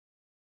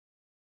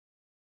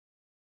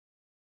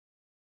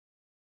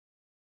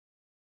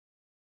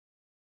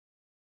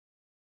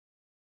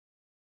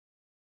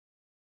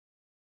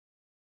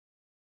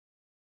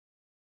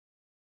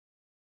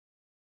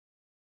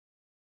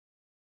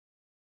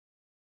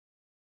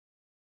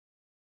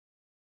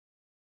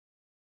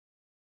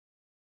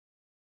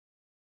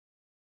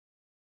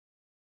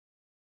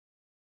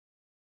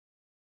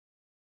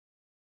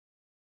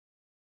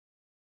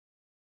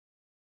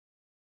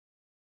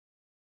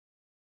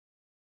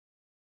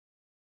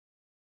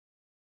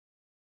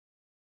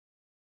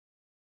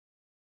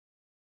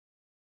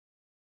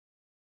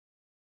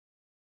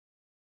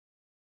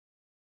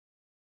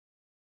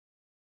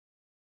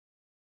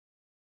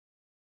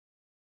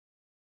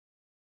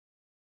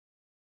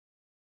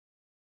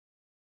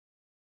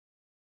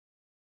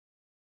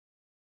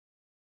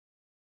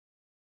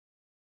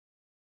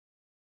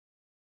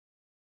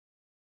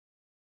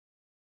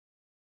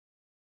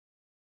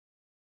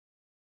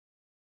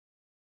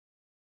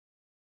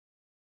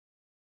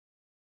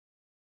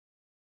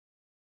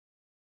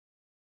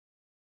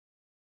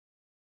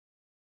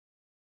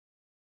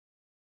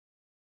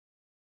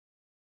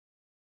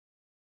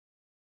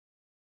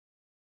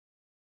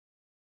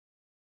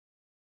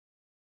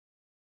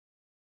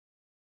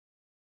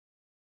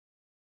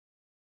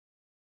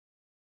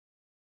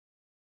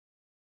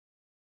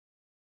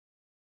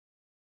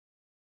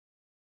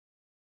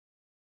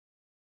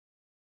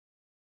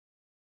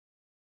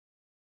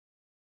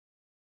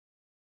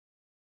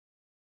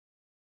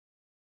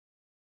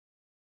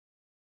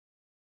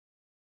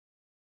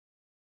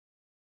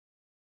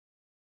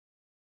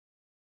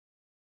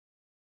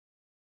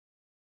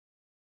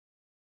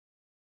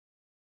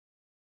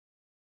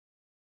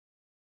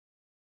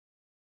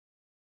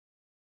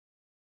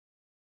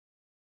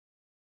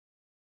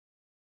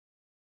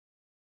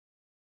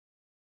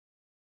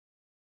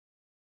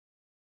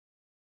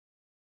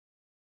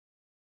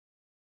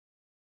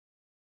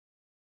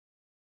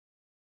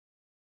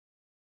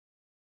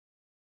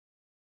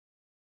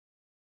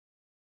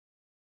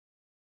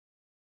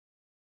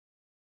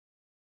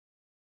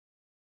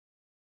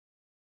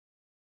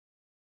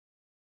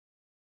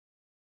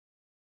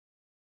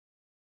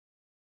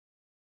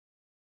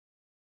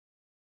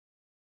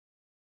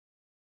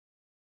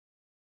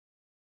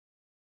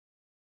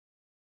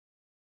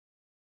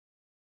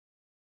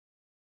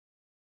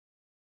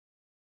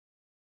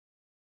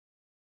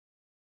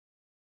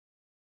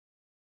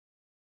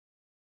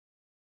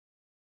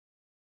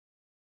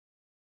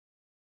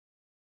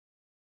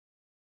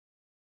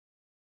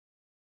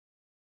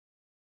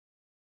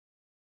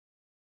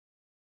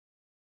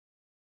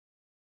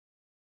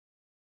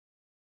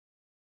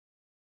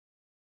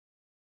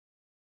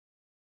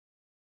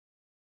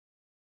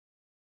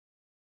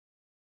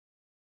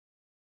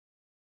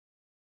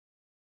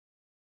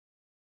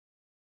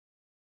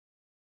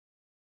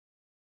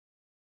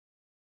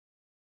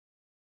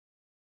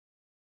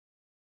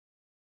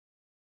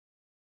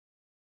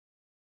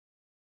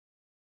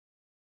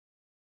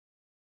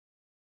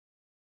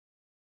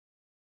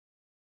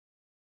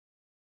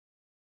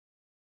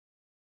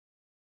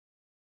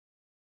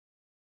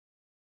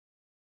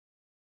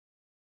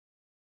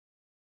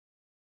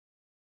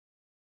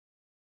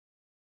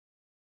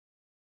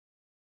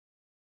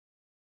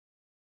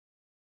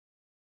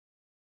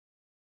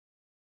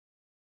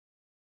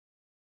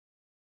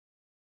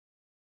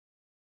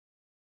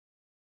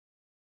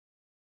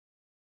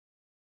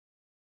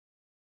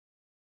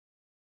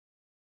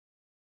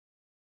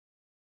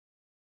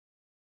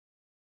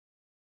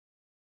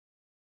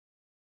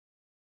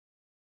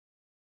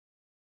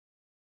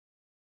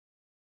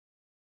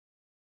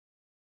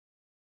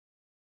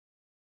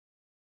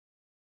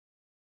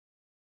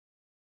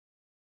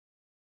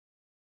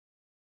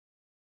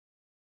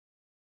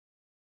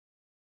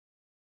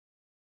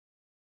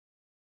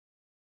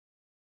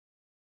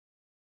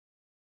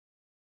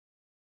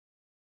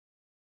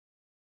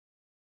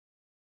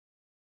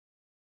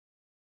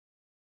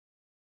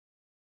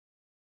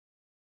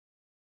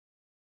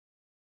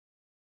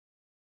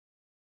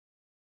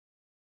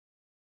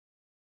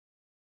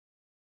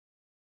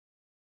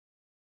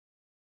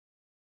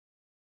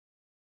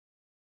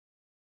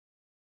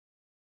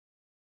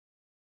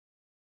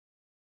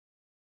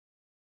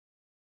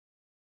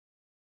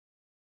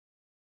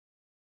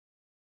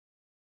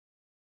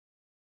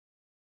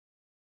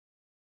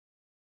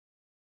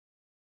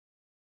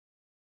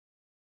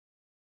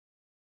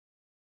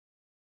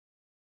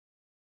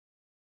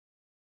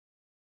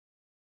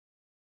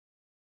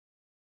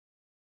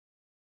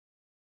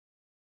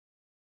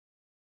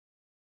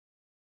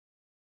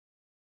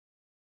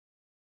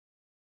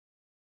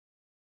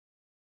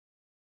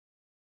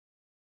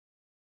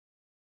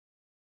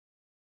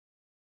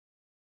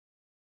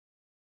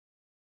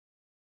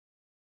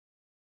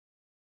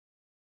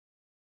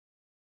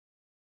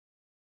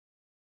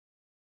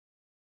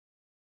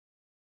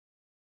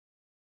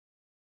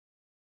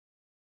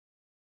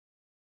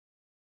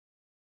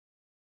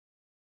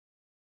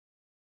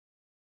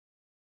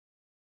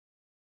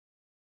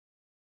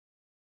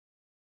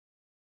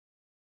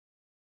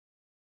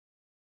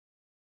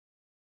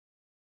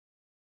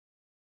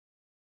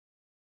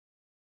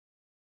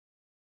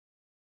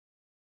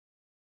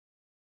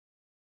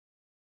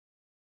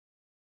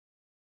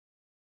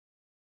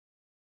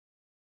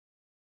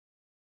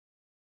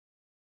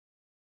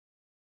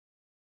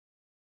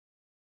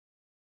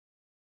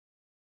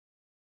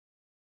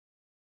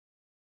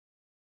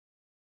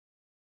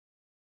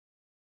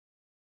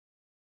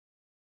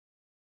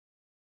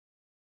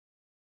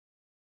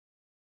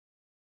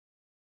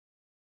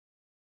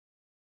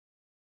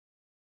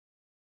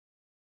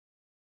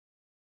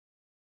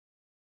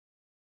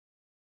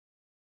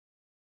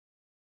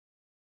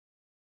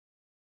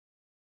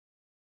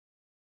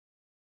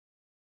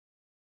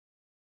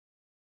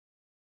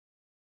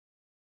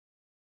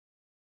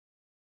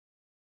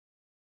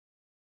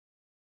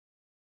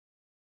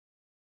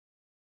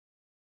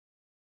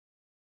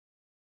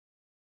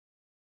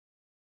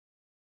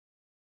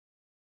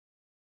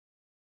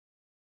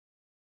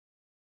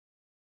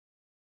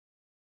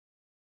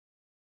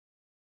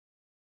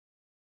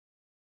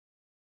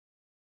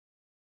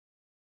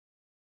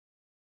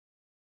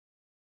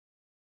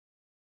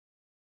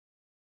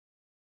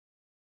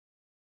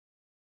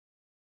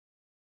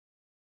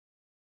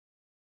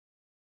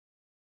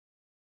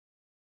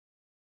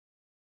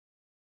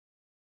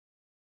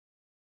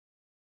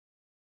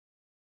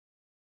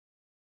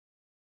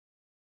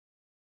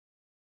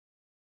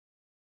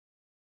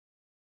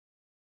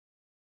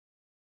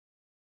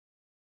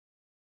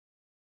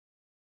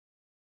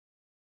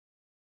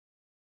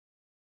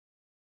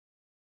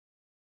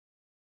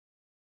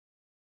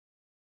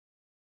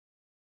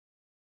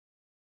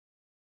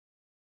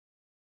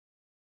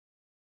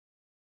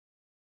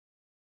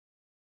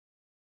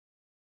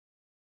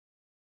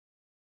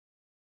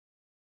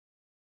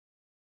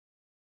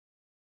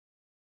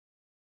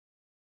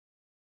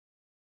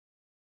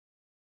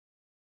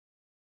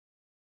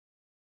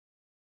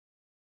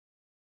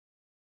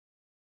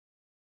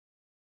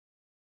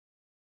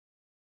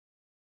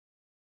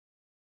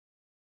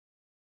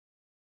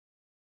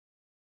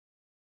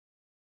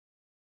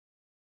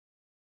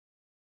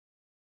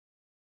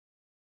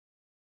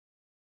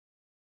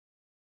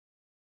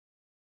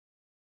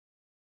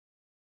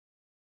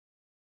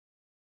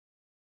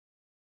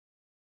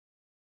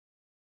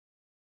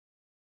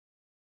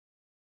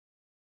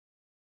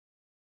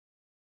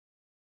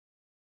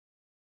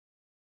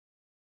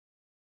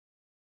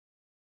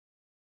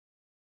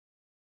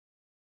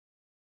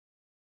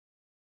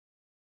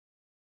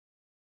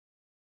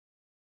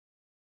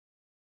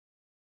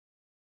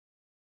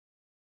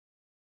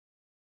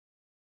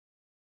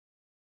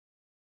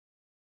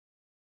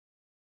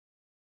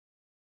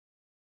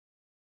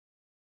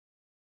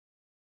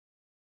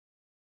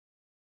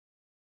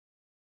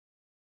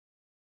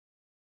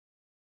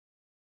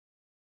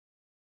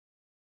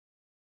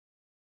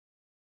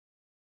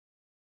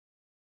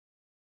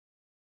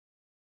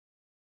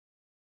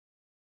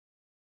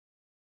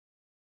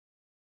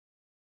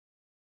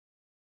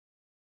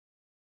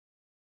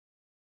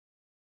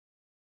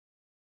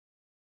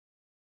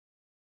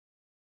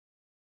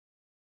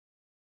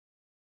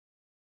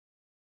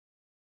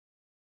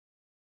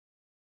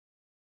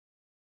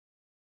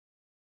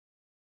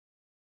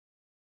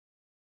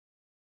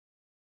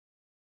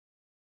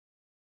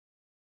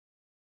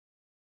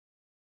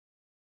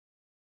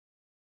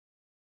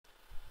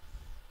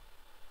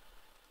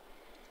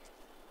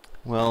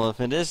Well, if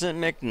it isn't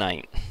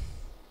McKnight.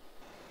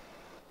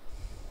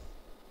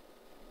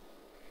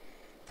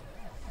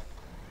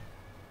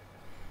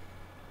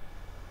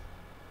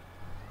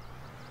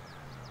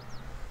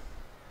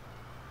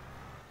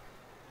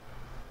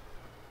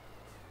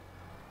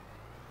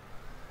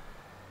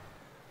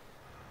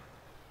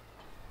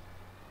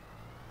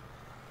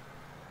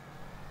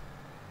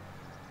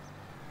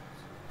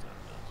 That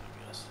does,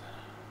 I guess.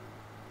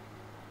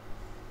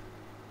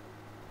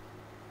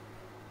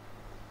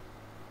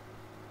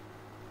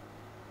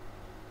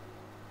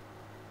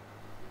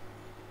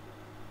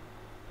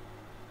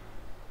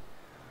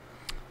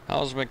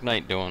 How's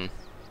McKnight doing?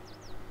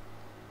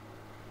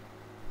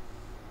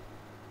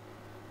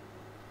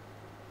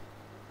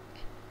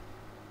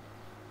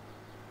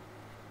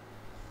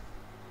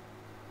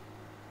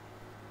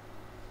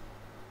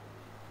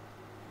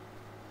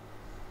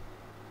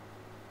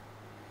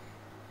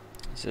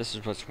 This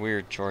is what's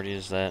weird, Jordy,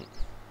 is that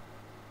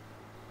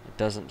it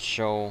doesn't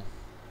show.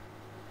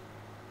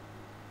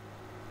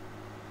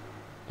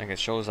 Like it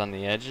shows on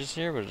the edges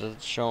here, but it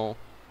doesn't show.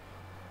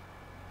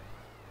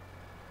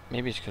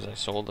 Maybe it's because I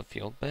sold the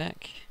field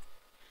back.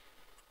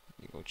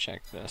 You go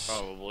check this.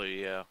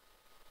 Probably, yeah.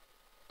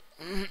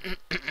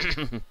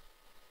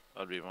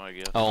 That'd be my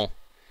guess. Oh,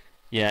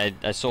 yeah,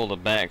 I sold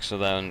it back, so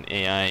then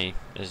AI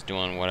is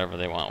doing whatever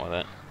they want with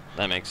it.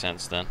 That makes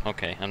sense then.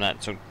 Okay, I'm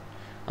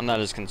not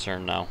as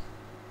concerned now.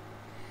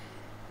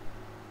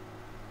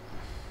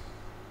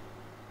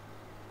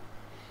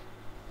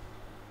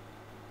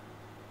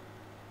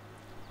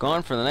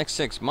 Gone for the next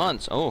 6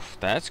 months. Oh,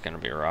 that's gonna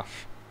be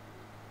rough.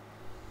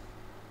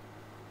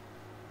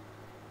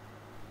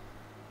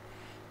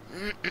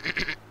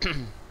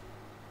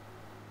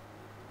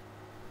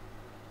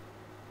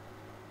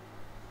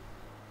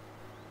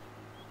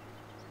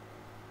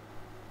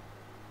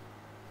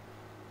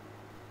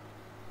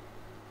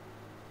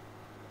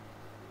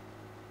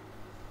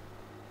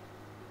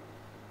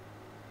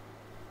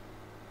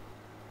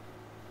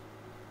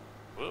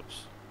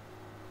 Whoops.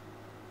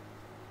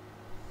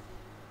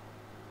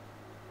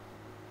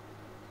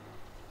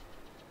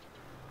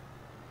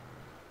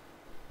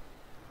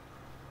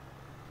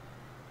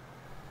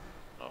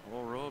 A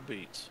whole row of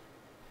beets.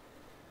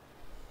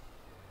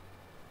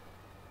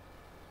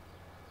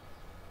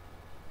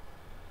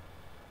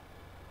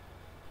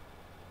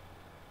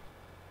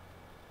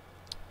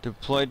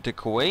 Deployed to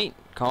Kuwait?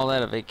 Call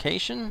that a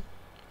vacation?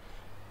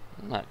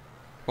 Not.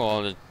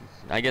 Well,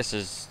 I guess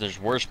there's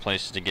worse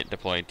places to get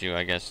deployed to.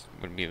 I guess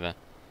would be the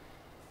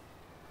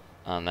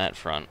on that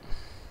front.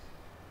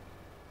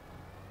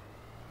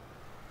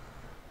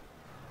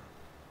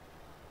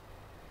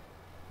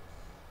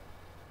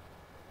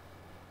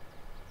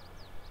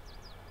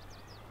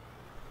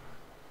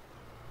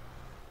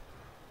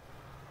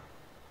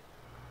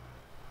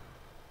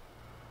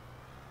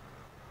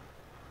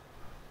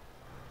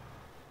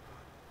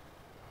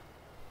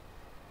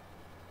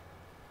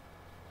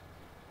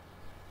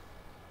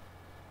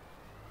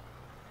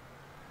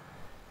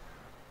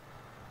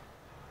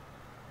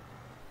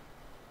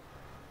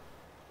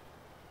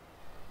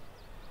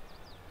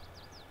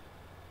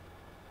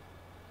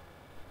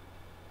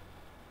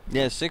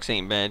 Yeah, 6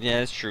 ain't bad.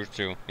 Yeah, it's true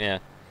too. Yeah,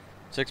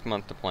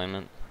 6-month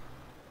deployment.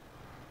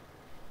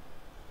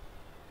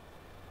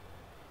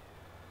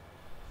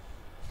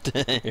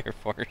 Air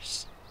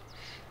Force.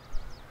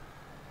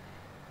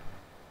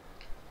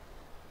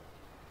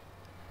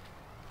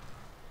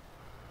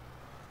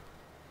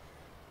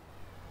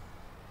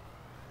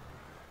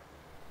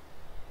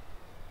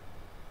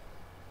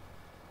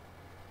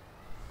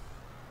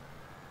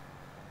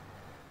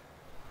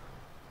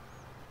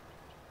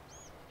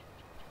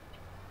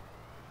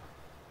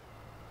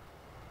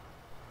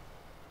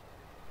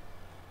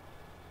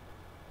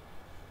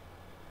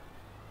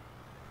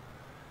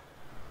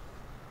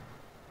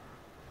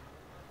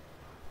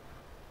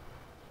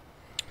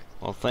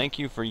 Well, thank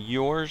you for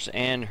yours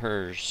and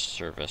hers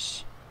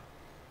service.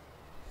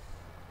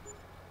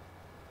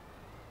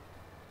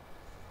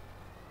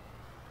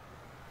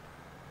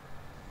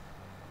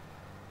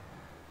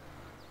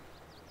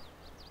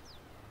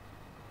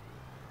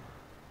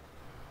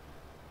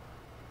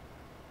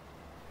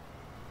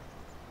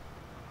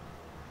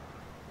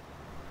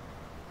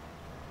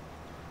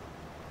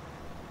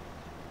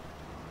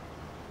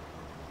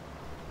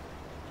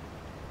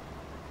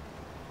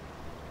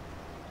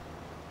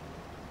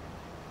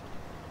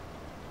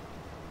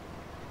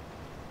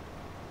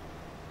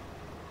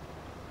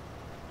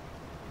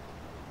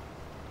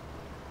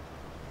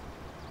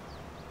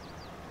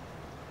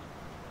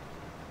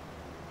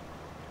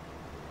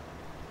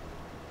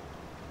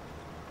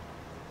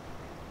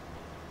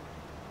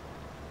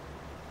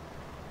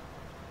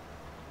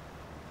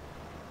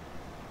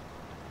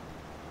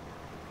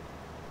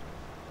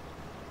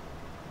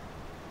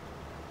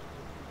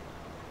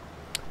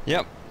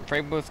 Yep,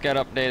 freight booth got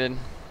updated.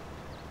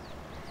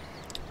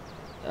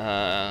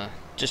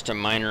 Just a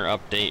minor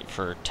update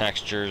for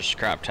textures,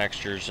 crop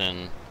textures,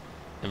 and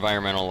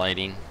environmental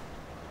lighting.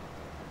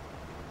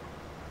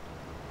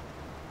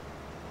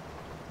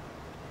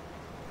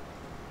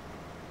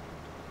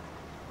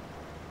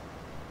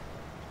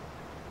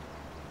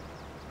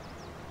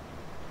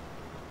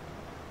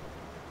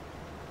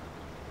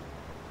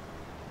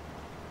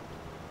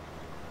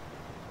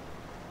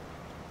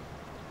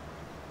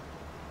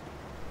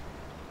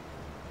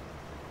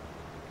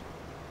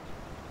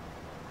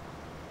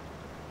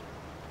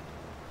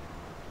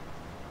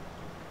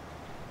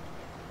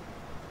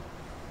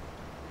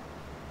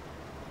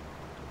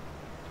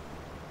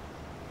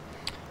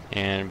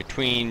 And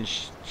between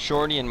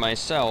Shorty and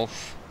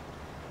myself,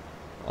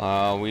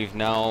 we've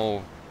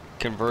now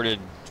converted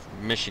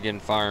Michigan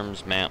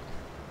Farms map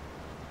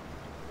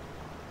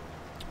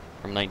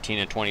from 19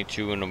 to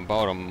 22 in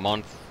about a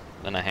month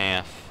and a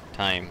half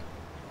time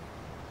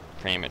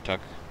frame it took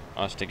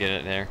us to get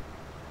it there.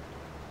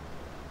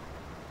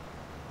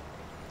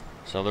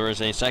 So there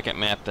is a second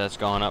map that's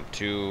gone up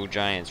to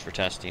Giants for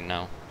testing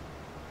now.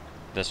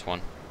 This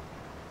one.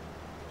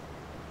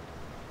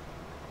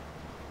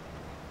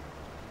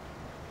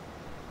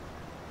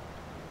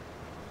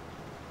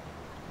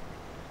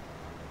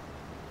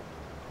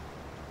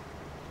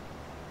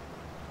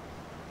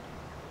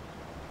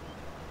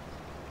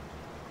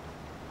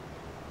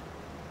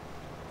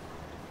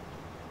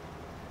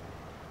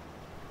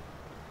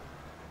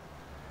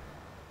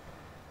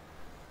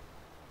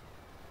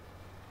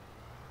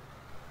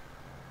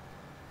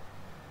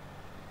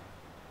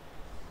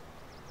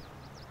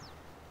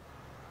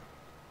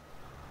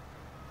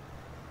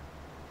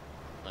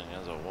 Thing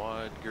has a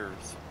wide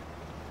girth.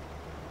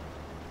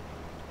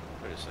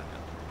 Wait a second.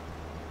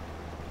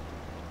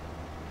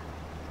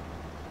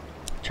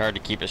 It's hard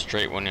to keep it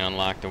straight when you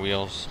unlock the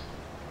wheels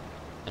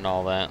and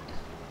all that.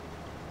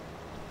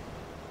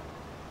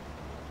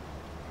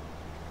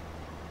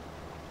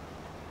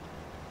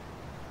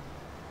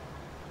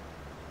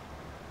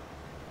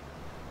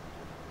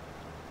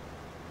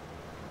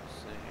 Let's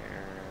see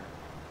here.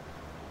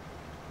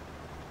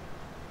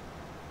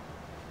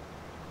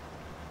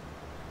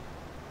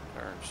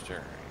 Turn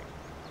steering.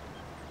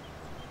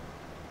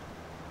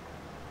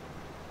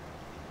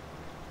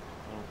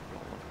 Oh,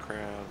 don't want the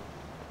crab.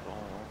 Oh,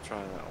 I'll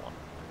try that one,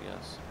 I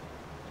guess.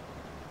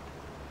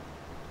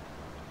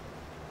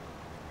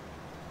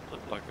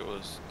 Looked like it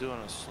was doing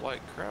a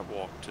slight crab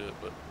walk to it,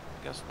 but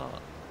guess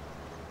not.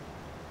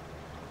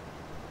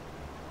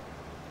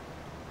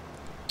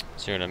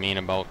 See what I mean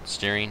about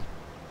steering?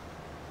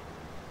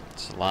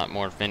 It's a lot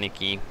more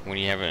finicky when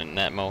you have it in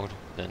that mode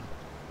than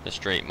the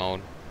straight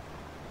mode.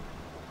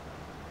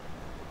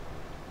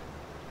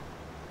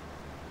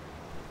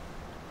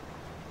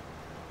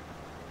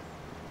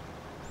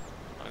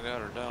 I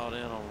got her dialed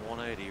in on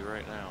 180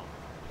 right now.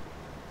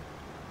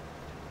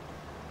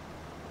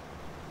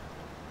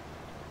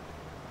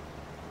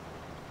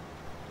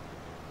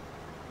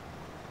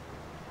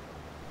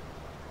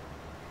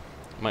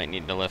 Might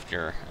need to lift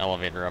your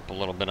elevator up a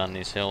little bit on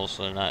these hills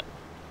so they're not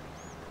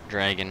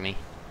dragging me.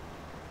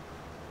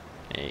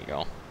 There you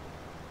go.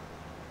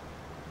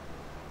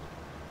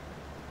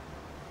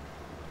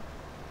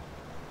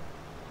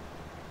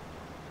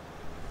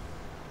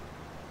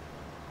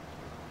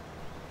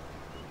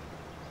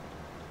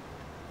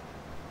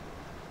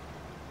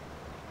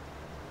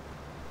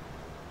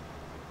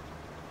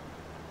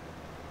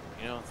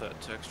 You know what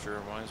that texture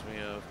reminds me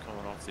of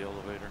coming off the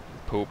elevator?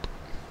 Poop.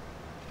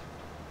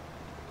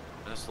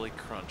 Nestle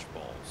Crunch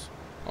Balls.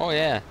 Oh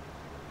yeah.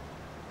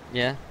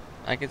 Yeah,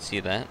 I could see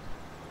that.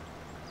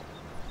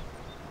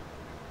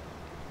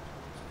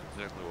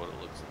 Exactly what it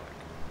looks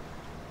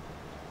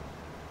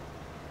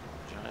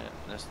like. Giant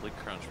Nestle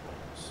Crunch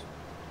Balls.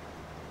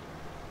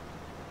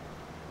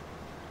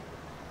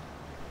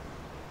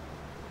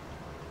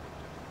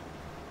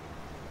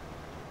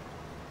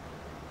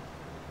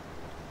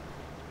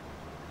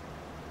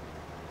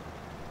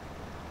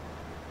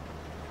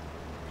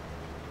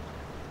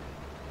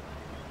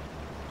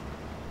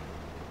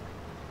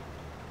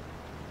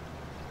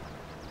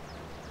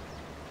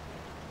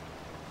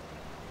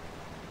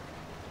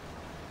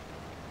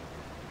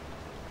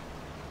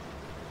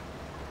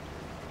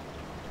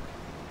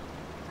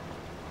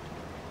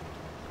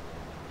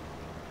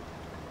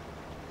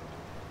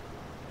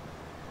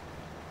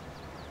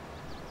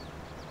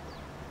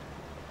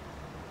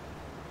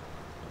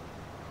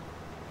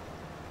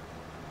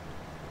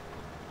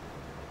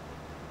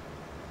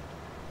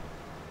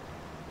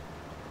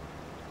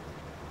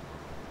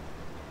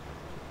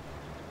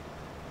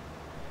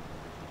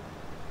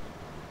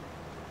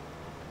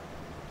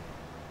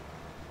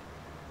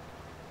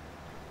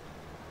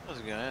 I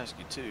was gonna ask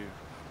you too,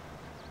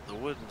 the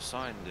wooden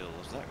sign deal,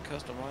 is that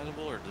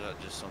customizable or is that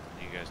just something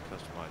you guys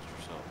customized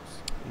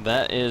yourselves?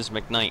 That is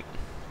McKnight.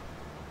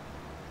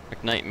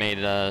 McKnight made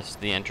us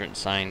the entrance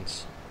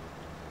signs.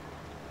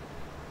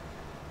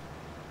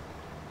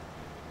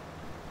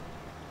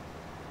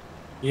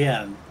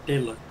 Yeah, they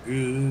look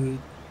good.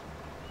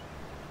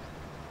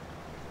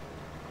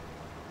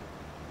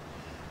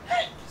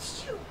 Hey,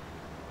 shoot!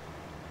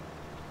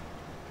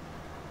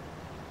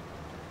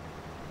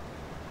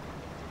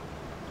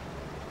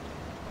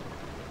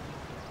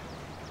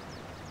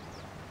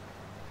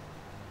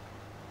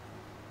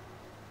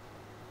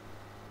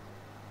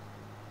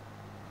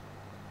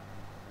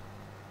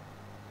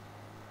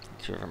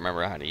 Should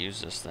remember how to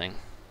use this thing.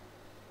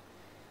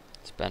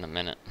 It's been a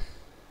minute.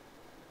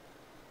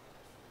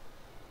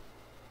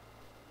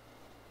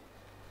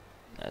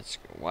 That's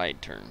a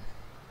wide turn.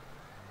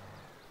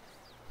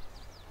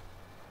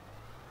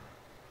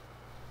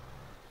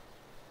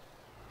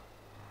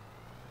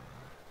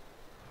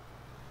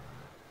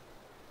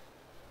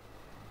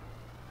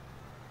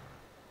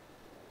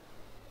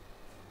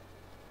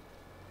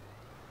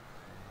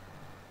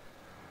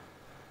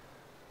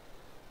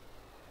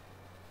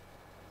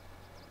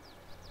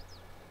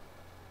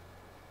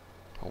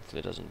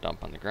 Hopefully it doesn't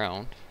dump on the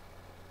ground.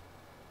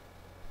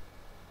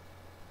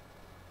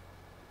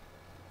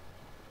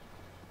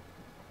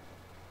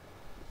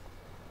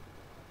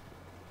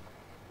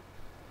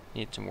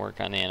 Need some work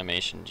on the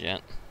animation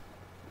jet.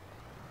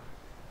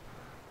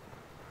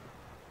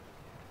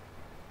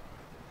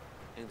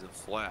 Needs a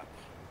flap.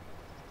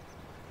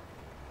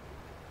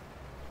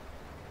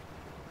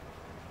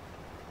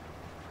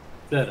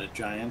 Is that a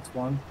Giants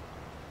one?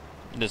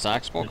 This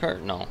Oxbow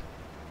cart? No.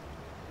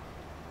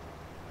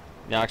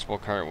 The Oxbow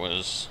cart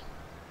was...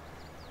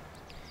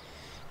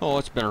 Oh,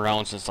 it's been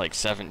around since like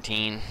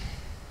 17.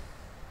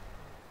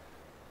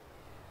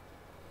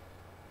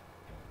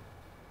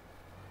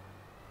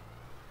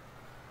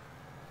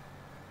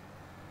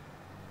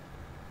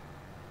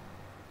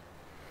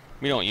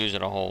 We don't use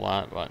it a whole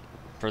lot, but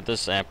for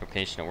this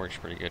application it works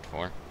pretty good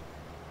for.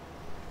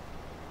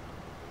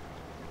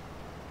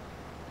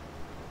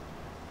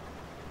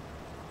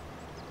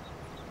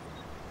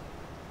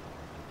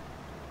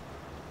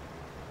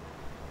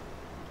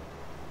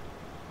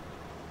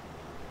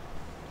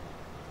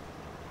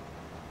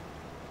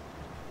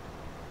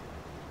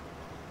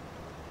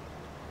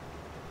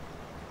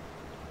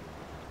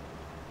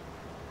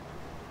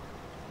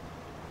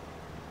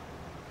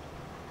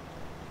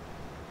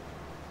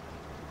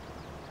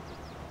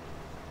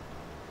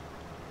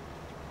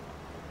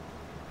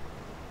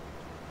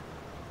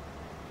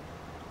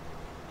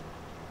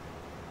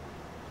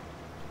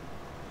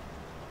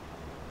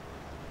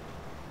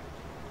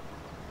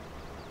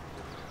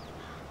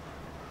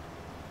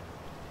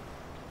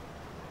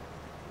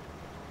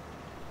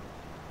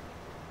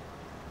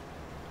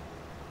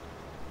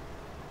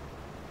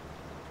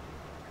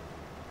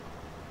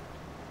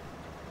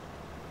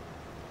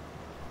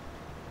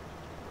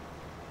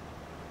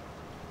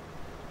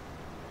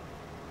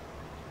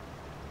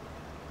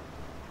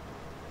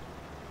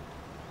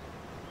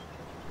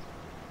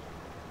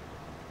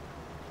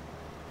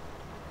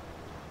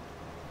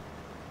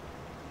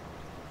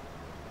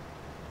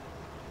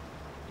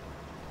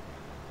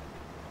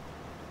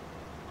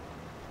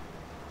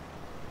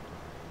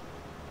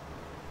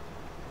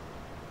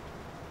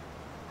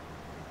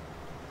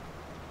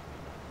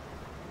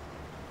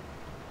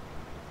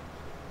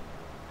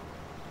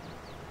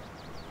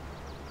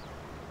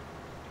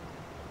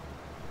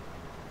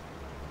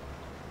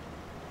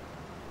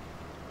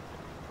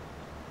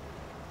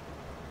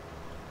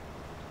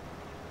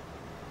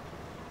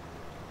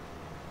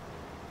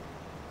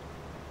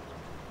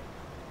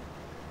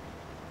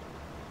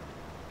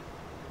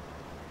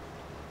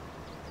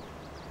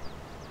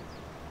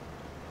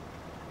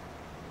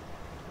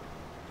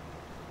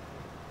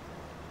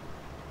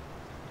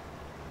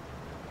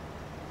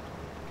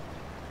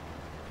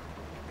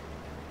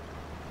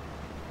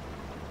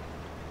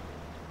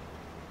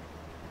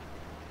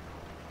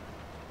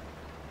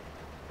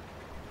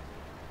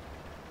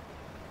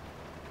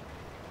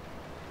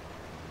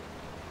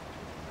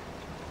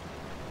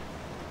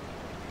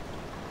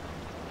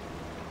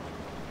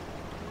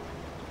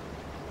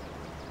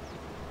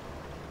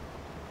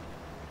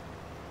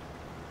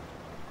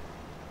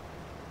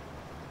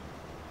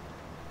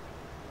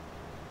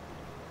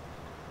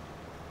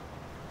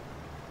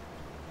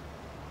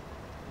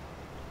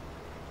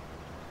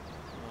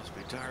 Must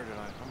be tired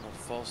tonight. I'm gonna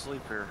fall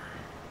asleep here.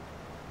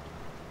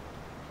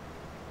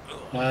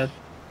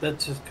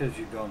 That's just because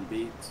you're going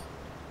beats.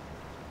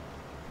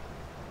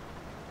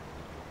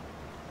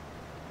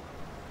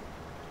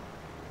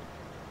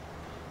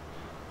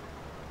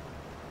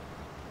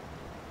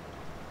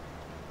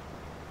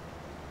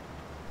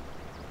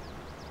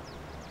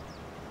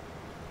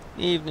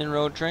 Evening,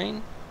 Road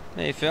Train.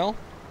 Hey, Phil.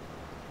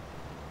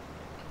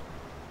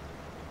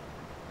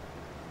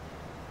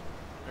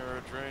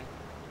 Aero train.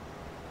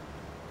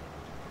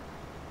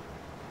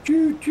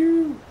 Choo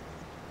choo.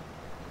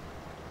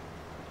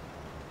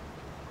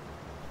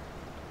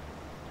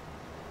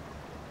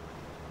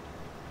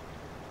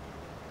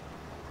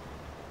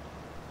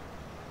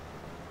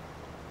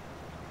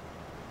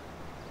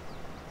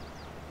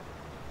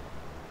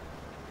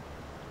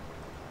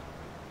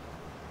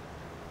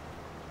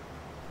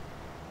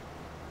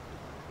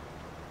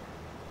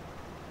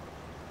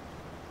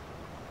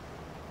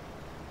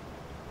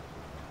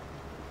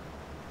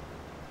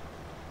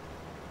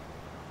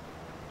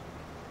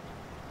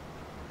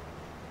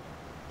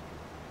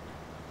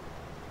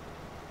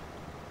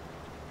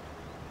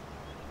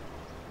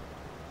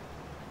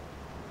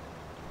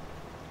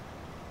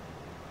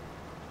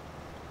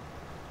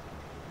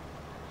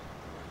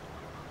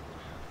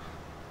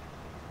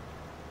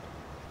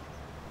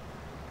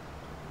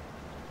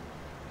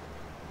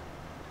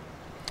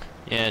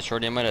 Yeah,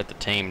 Shorty, I might have to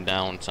tame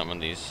down some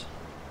of these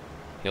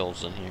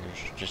hills in here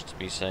just to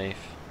be safe.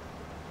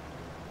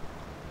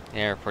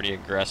 They're pretty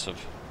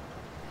aggressive.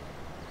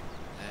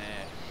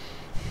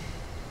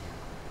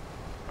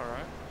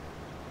 Alright.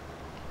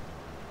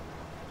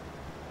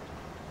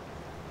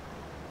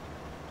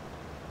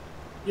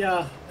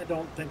 Yeah, I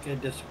don't think I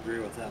disagree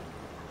with that.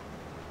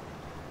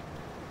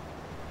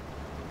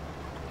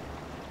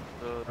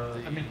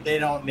 I mean, they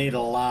don't need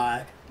a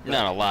lot.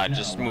 Not a lot, No,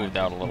 just smoothed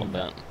out a little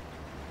bit.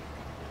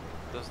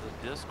 Does the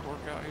disc work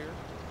out here?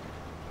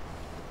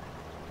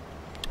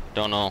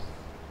 Don't know.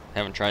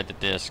 Haven't tried the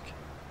disc.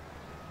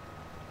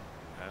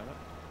 Have it?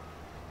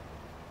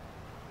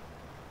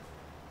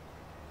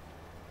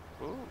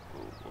 Ooh,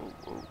 ooh,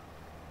 ooh, ooh.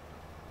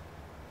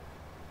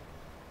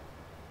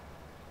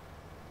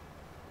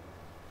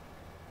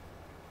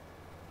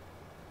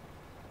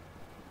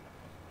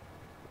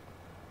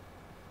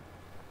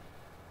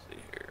 See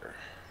here.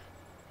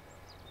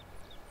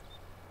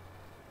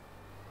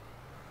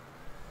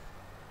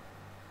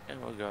 Yeah,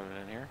 we got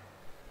it in here.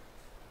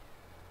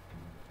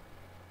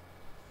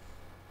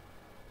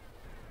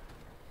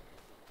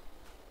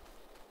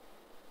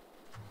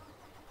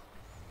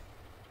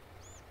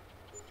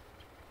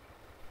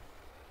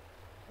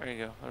 There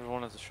you go. There's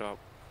one at the shop.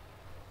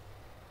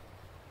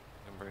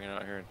 You can bring it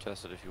out here and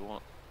test it if you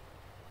want.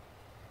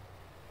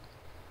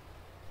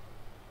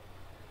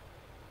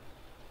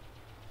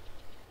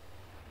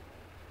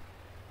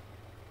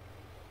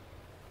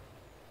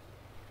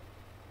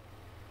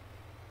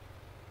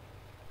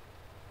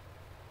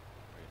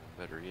 Or even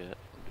better yet,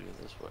 we'll do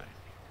it this way.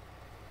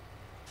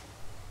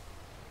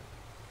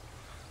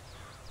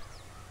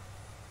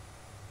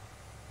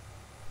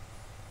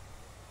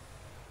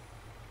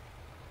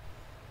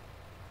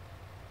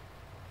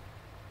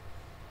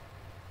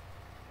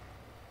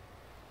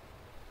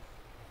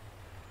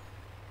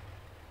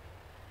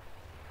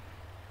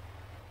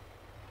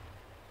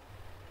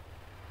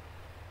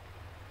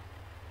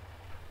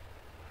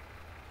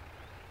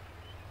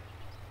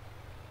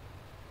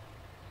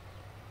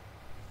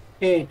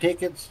 Hey,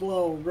 take it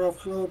slow.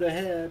 Rough road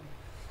ahead.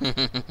 Need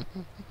to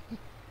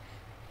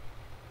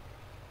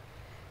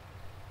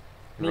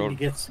Road,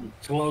 get some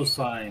slow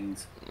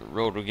signs.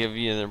 road will give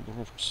you the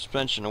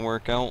suspension to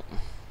work out.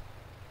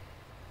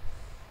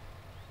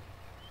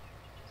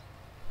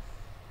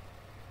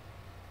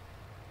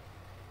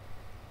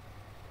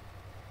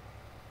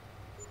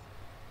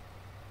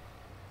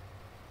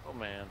 Oh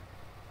man.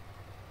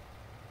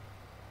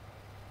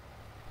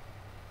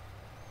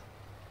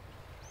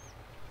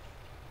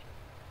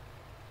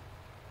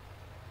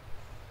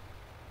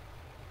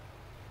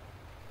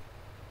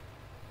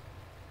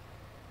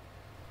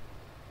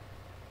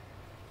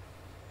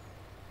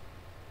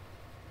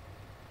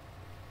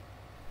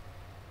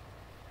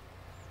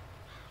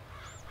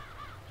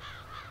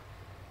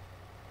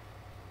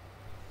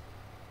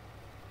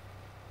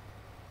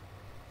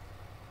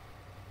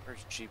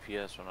 Where's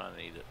GPS when I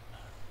need it?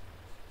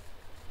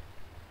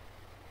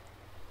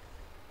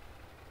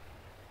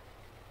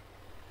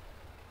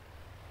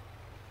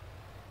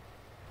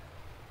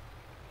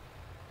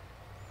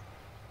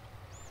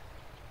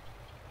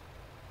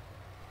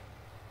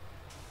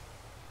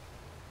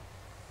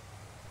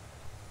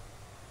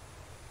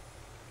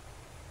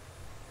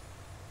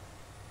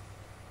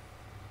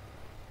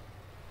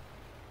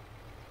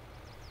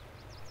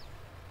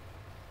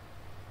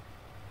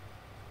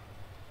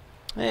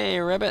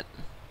 Hey, Rabbit.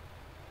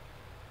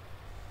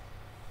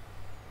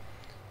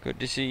 Good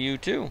to see you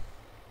too.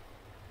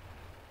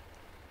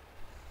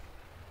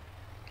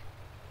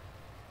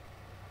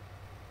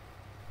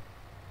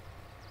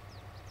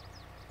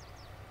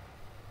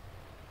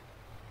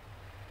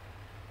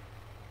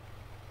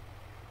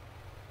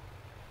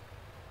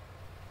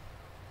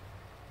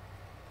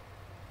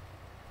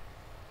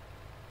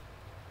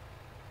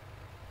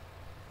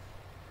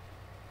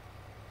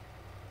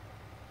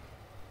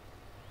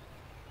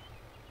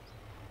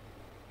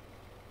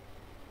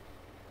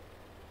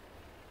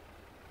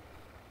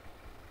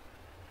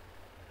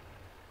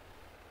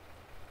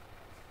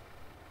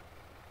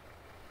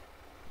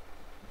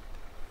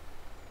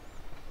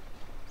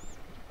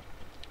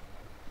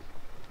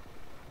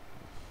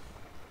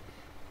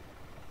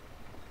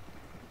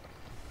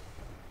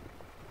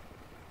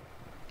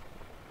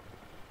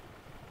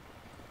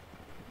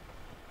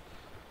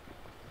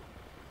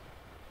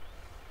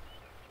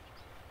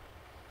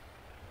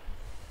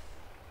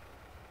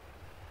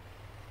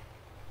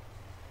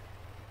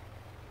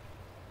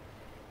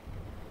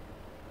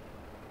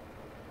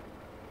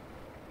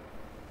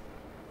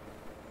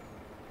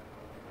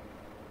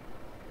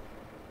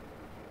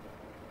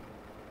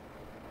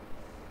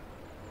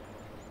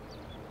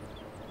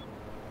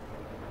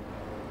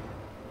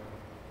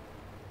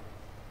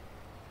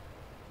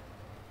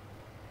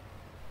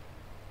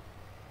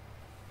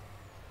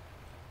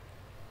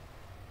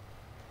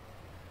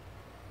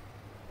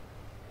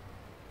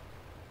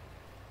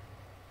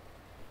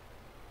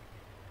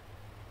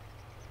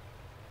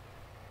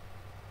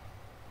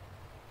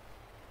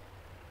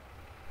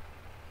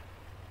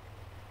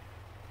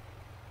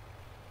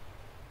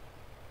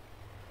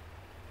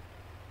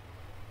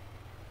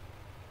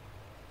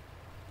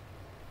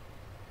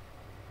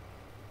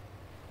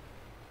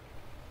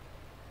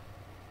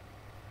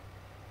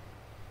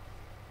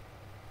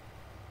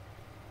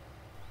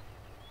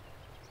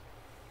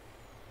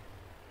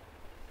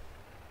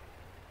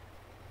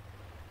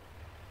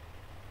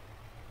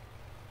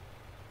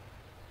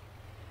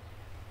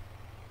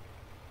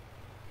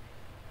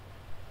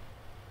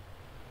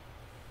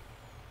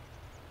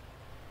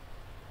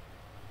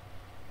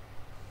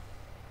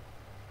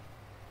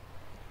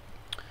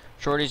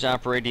 Shorty's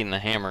operating the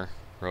Hammer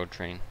road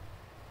train.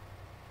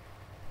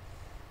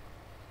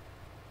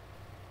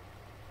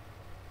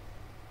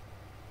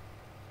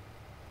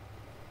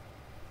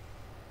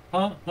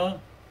 Huh? What?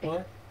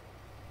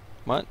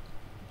 What?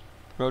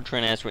 Road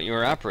train asked what you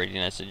were operating.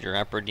 I said you're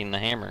operating the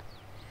Hammer.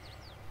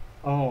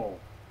 Oh,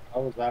 I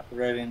was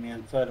operating the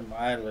inside of my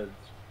eyelids.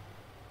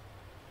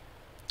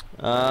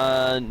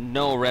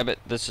 No, Rabbit.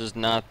 This is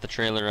not the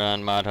trailer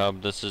on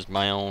ModHub. This is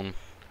my own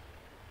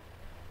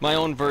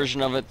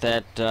version of it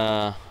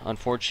that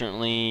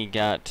unfortunately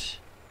got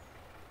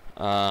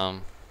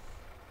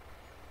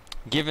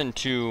given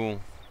to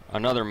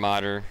another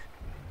modder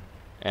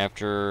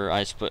after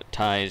I split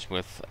ties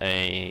with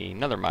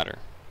another modder.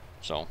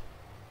 So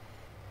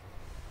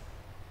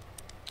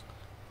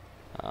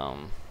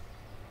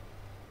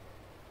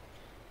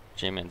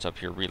J-Man's up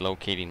here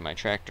relocating my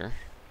tractor.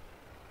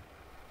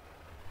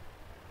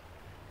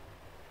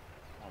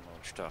 I don't know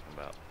what you're talking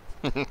about.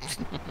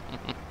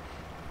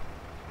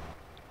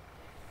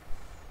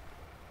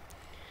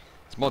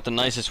 It's about the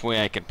nicest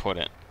way I could put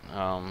it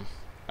on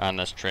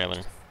this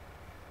trailer.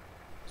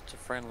 Just a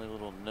friendly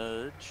little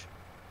nudge.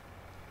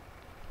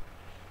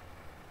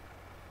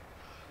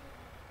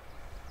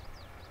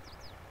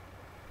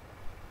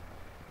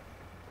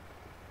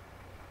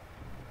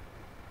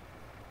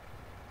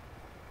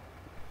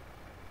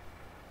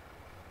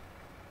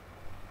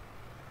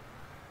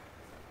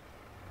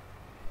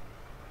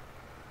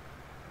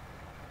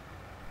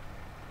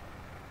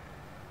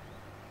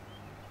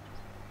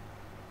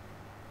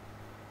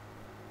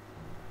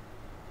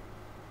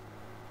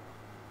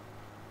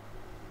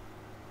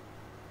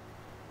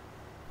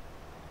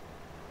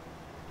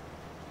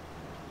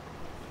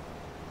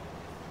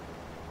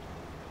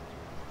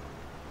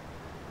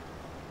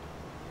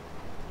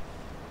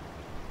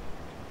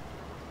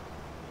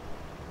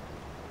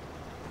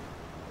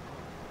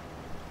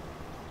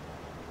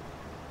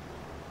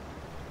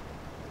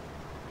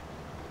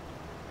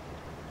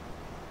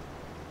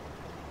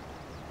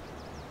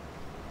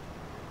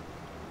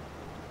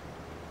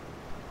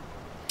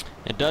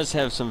 It does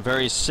have some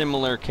very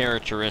similar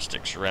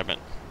characteristics, Rabbit.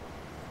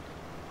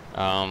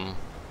 To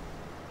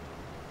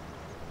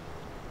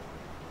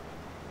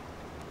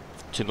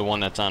the one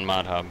that's on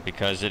ModHub,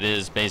 because it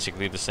is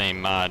basically the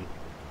same mod.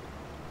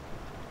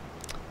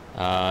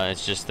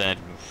 It's just that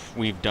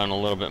we've done a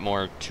little bit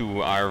more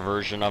to our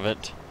version of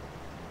it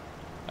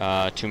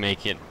to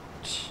make it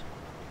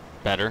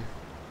better.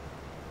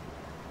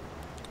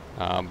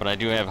 But I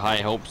do have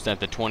high hopes that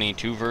the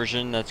 22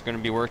 version that's going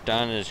to be worked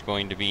on is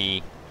going to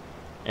be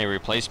a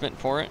replacement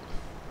for it,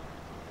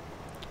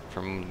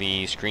 from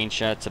the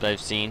screenshots that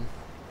I've seen.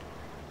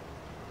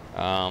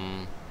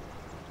 But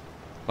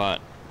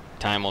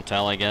time will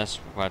tell, I guess.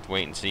 We'll have to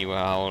wait and see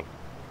what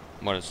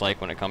it's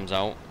like when it comes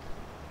out.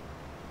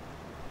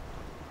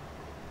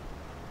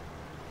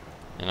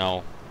 And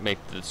I'll make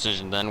the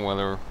decision then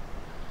whether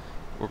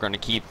we're going to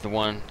keep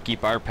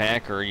our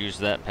pack or use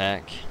that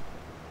pack.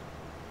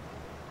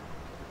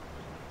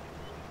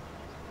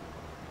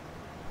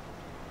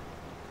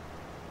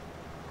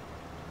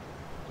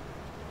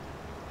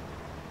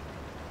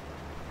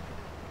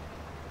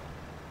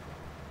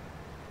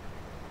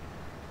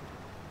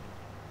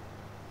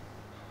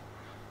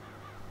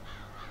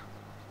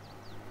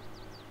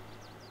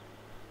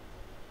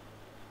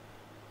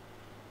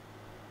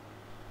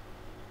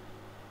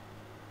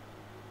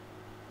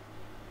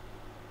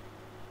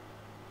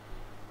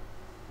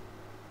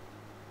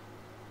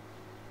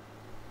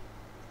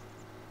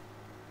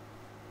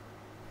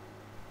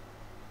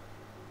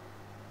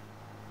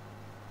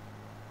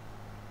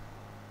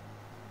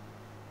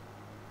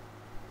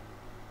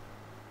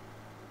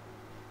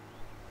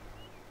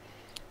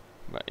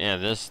 But yeah,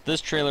 this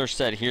trailer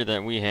set here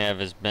that we have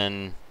has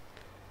been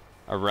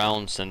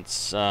around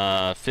since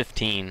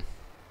 15.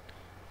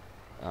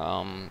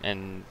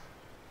 And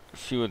a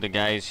few of the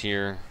guys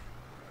here,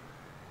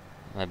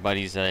 my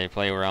buddies that I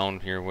play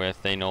around here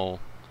with, they know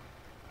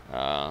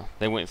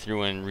they went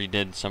through and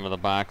redid some of the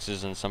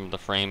boxes and some of the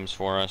frames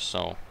for us,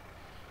 so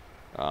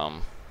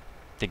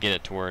to get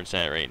it to where it's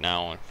at right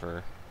now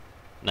for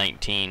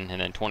 19, and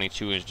then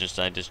 22 is just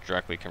I just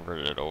directly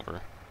converted it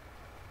over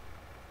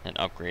and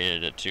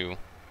upgraded it to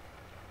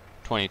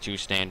 22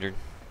 standard.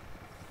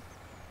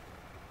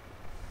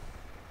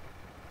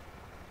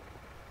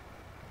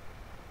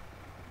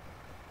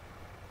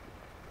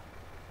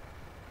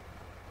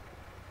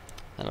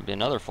 That'll be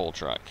another full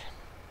truck.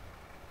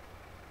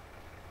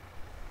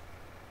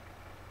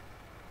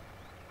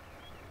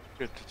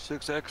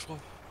 56 axle.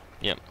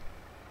 Yep.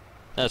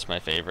 That's my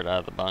favorite out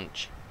of the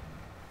bunch.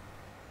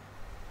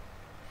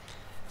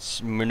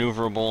 It's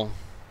maneuverable,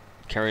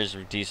 carries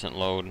a decent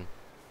load.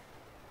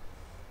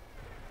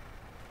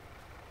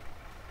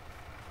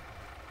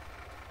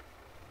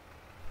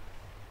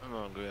 I'm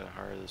gonna go ahead and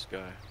hire this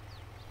guy.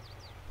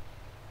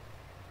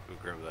 Go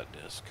grab that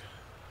disc.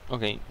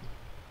 Okay. See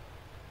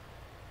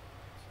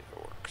if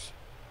it works.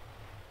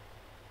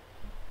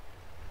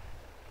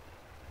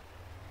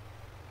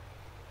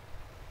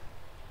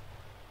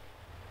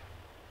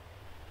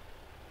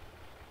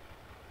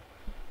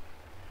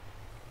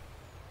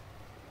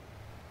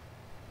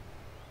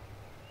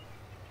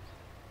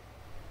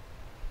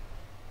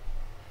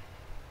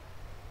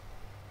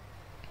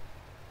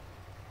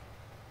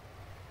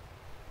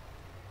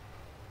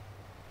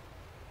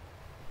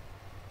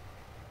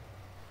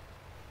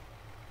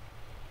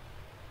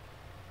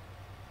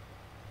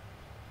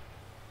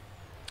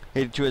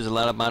 82 has a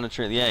lot of modded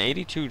trailers. Yeah,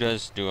 82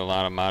 does do a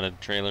lot of modded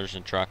trailers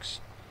and trucks.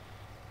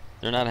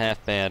 They're not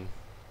half bad.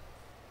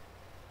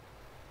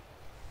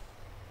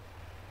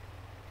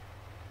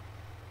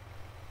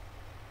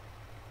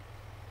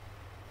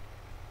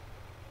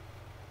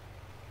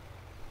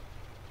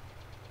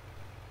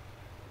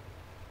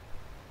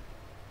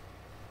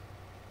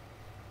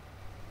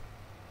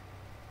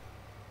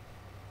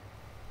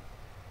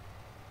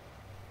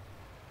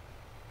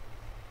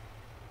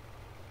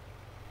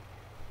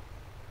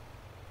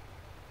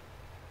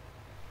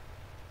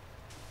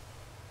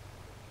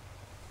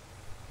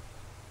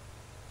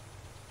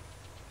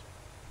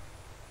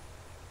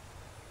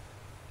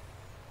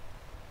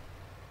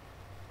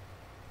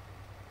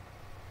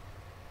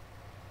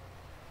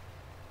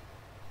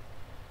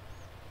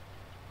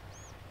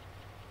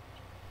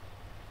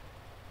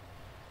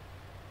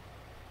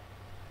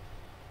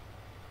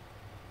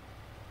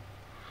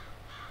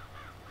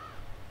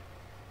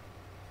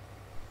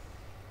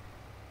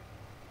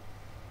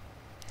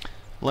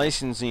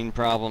 Licensing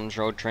problems,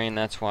 Road Train,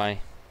 that's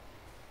why.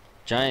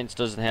 Giants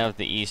doesn't have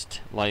the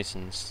East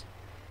license,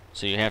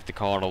 so you have to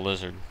call it a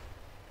Lizard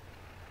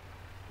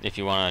if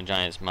you want a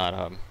Giants mod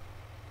hub.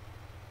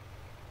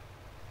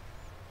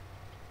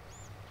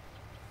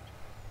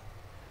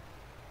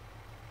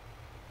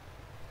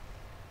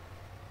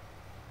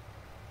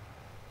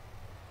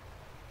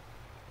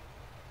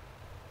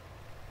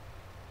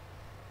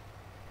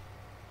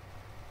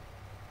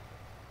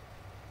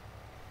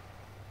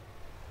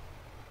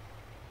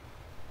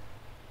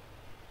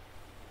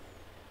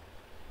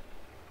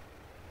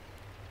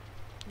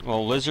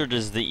 Well, Lizard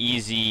is the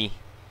easy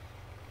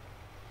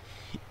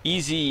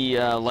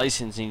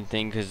licensing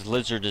thing, because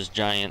Lizard is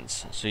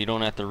Giants, so you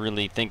don't have to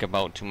really think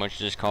about too much.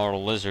 Just call it a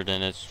Lizard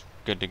and it's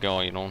good to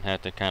go. You don't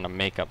have to kind of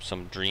make up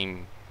some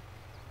dream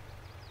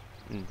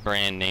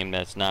brand name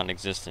that's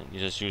non-existent. You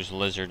just use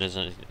Lizard as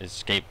a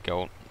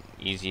scapegoat.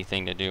 Easy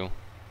thing to do.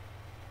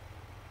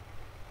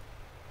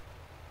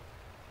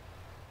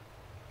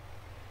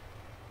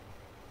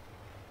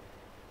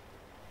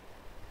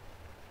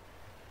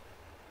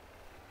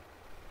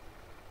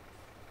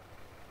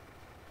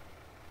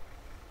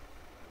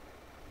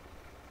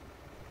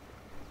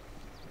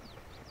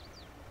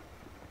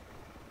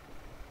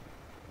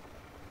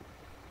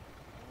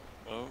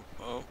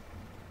 Oh.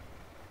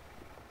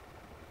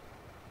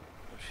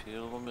 A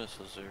shield of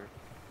missiles there.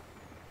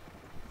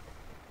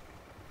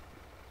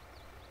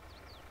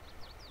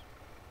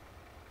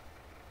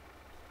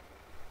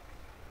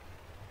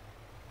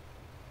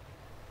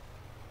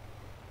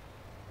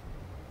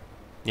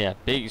 Yeah,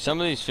 some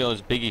of these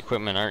fields, big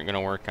equipment aren't going to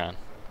work on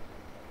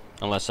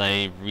unless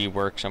I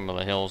rework some of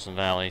the hills and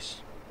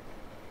valleys.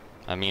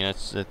 I mean,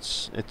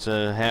 it's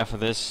a half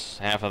of this,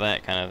 half of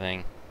that kind of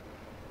thing.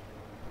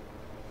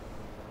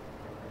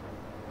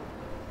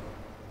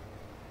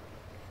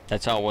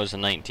 That's how it was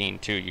in 19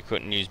 too. You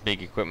couldn't use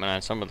big equipment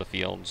on some of the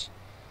fields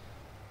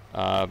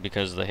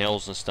because the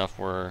hills and stuff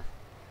were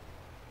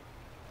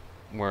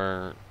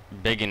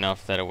big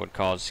enough that it would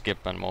cause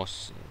skip on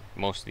most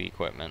of the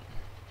equipment.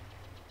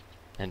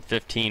 And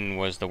 15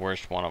 was the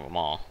worst one of them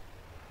all,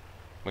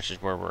 which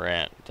is where we're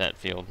at that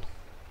field.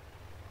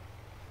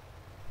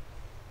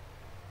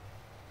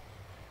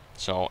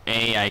 So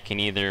I can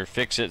either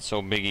fix it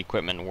so big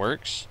equipment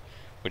works,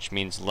 which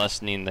means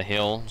lessening the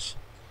hills,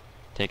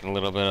 taking a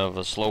little bit of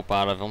the slope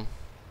out of them,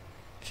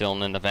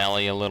 filling in the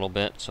valley a little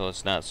bit so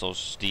it's not so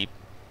steep,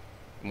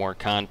 more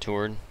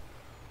contoured,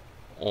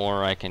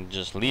 or I can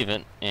just leave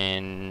it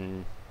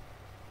and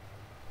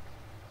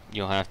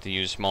you'll have to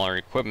use smaller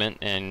equipment,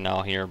 and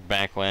I'll hear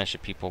backlash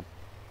of people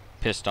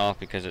pissed off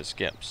because it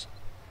skips.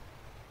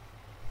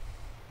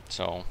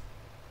 So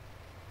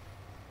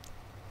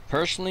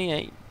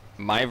personally,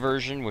 my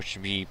version, which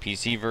would be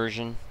PC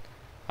version,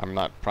 I'm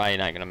probably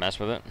not gonna mess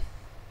with it.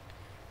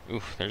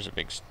 Oof, there's a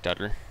big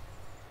stutter.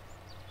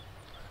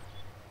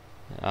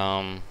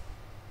 But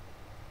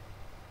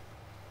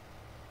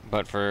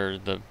for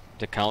the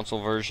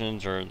council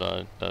versions or the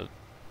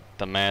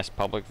mass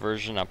public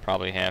version, I'll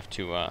probably have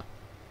to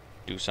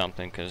do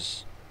something,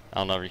 because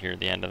I'll never hear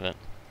the end of it.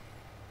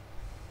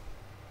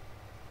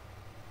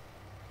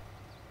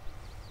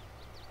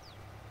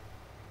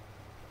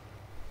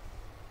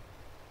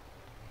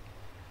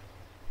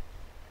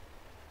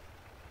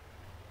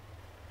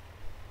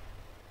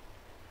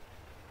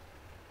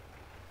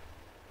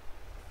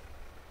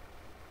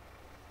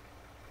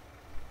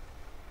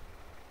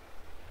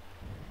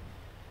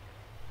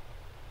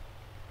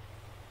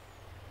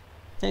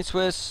 Hey,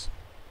 Swiss.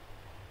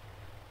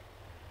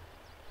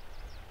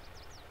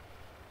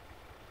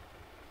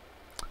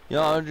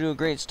 Y'all do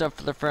great stuff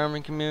for the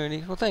farming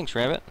community. Well, thanks,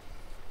 Rabbit.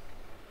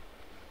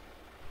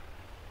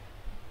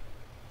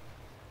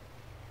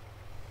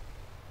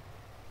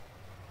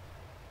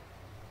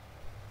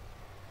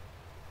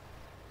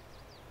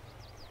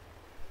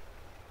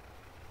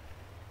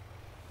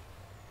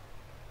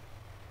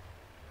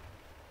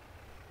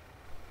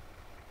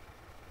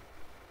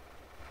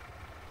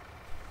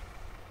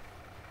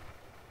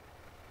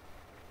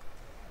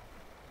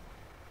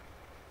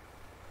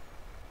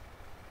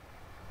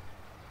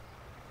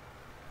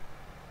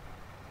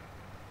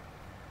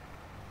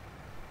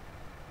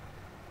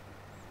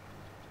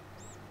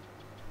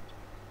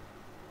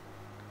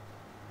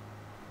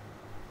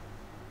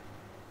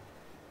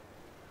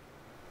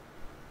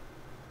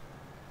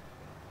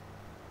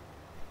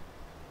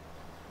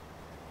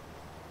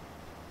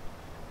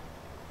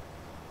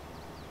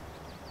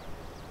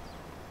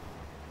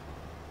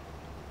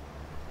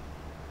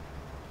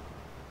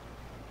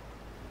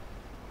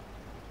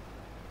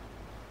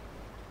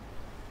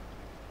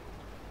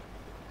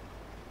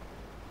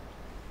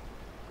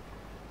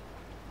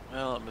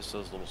 Well, I miss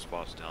those little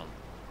spots down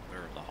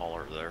there in the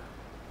holler there.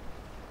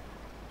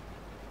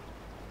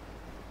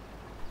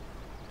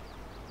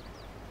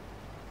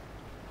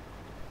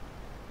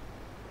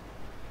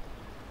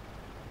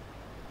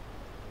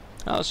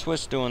 How's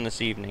Swiss doing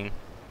this evening?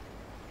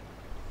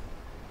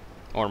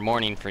 Or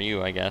morning for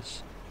you, I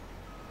guess.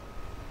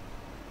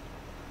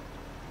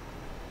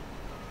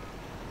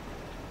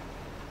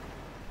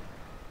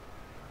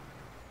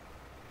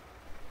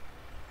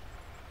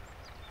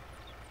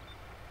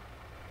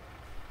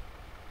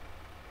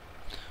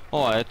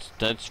 Oh,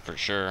 that's for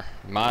sure.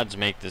 Mods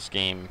make this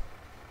game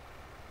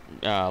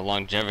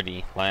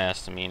longevity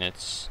last. I mean,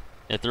 if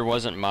there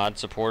wasn't mod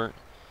support,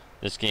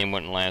 this game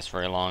wouldn't last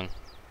very long.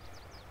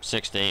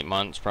 6 to 8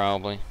 months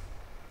probably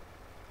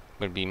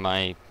would be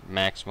my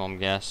maximum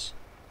guess,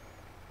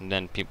 and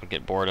then people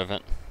get bored of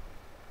it.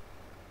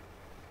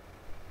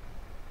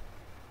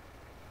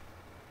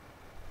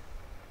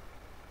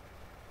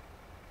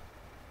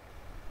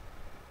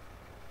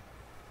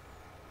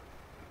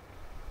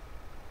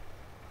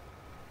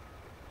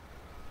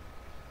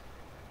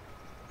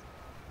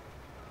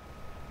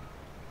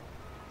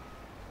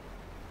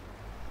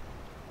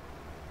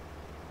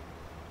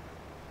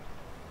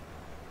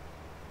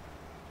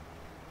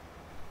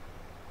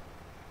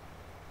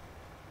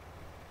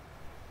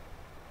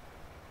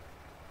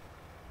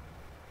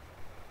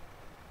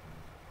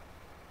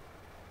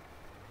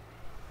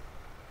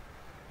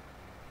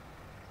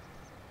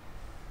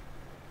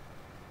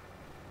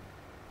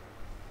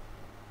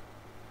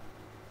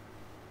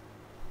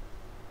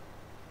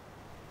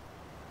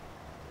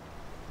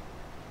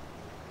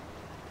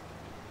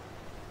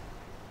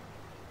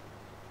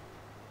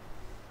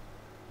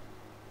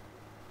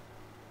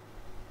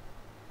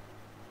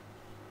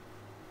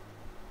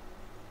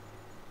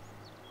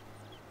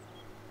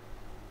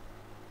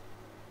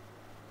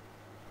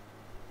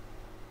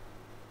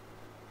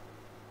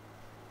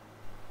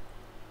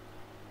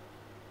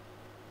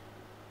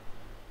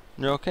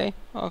 You're okay?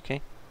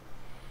 Okay.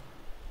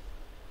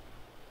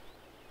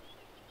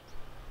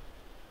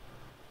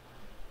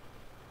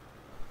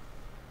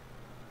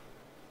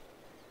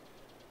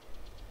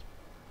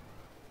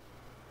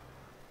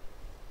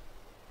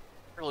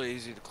 Really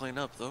easy to clean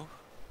up, though.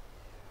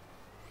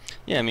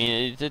 Yeah, I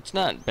mean, it's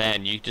not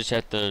bad. You just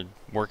have to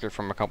work it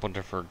from a couple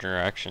different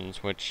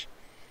directions, which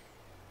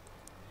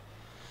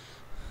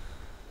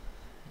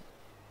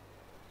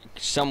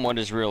somewhat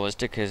is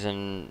realistic, because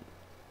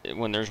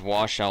when there's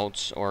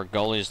washouts or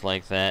gullies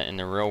like that in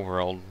the real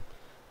world,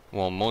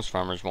 well, most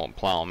farmers won't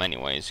plow them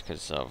anyways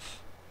because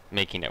of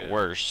making it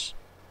worse.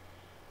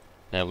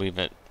 They leave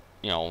it,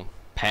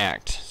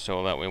 packed,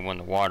 so that way when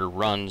the water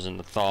runs in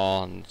the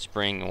thaw and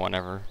spring and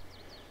whatever,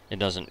 it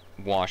doesn't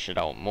wash it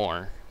out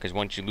more. Because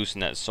once you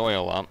loosen that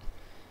soil up,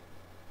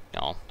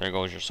 there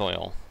goes your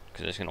soil,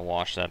 because it's going to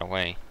wash that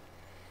away.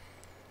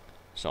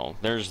 So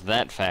there's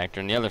that factor,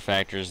 and the other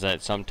factor is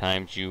that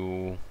sometimes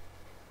when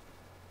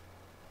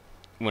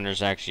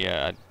there's actually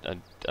a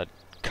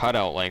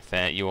cutout like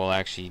that, you will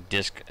actually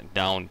disc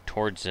down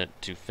towards it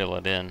to fill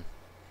it in.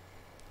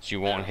 So you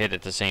won't hit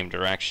it the same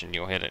direction,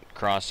 you'll hit it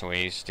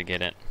crossways to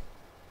get it.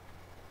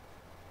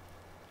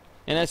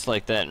 And that's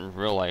like that in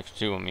real life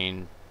too. I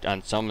mean,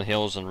 on some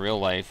hills in real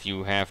life,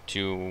 you have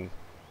to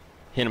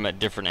hit them at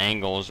different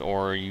angles,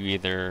 or you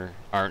either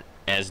aren't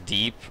as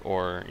deep,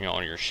 or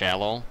you're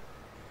shallow.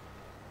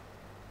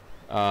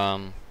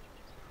 Where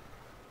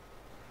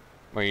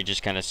you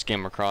just kind of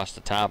skim across the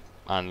top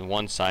on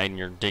one side and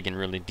you're digging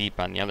really deep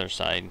on the other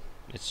side.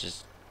 It's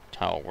just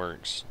how it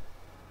works.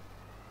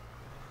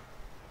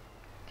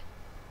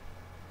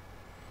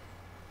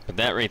 But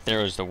that right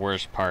there was the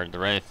worst part.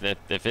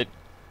 If it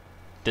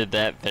did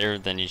that there,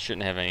 then you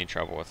shouldn't have any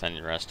trouble with any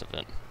rest of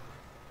it.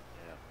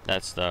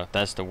 Yeah.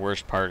 That's the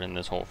worst part in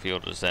this whole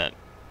field, is that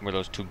where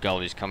those two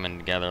gullies come in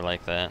together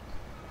like that.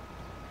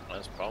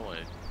 That's probably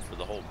for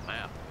the whole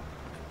map.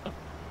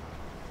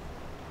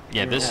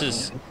 Yeah, this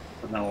is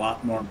a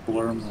lot more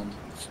blur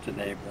moments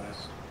today,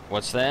 Bryce.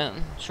 What's that,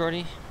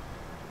 Shorty?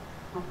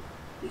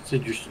 You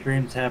said your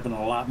stream's having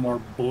a lot more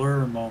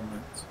blur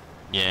moments.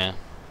 Yeah.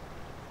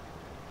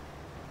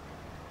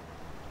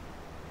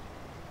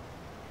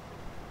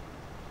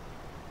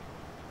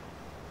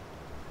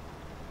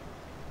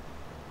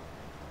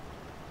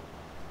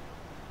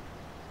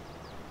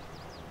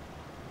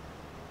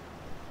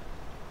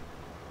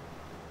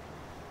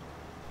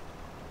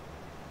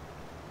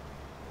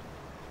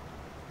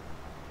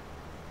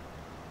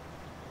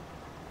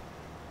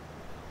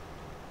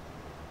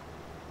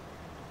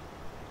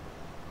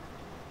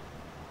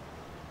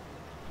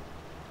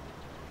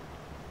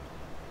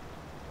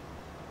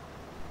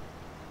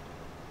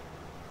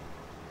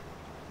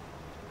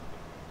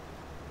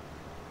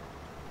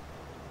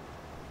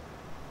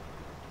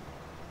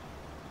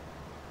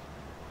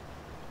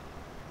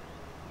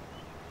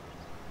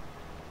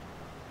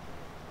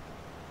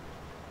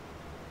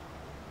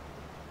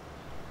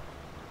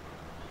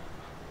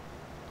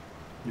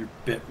 Your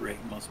bit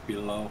rate must be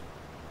low.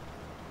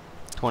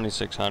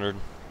 2600.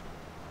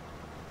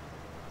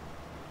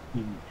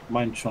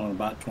 Mine's showing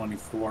about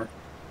 24.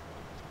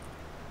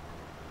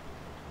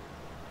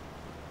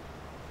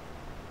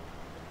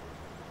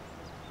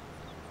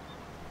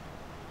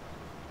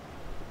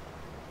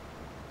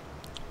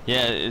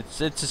 Yeah, it's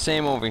the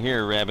same over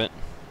here, Rabbit.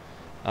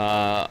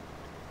 Uh,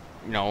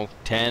 you know,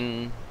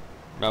 10,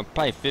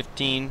 probably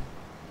 15,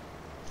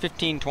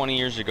 20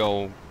 years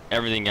ago,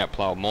 everything got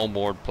plowed,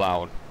 moldboard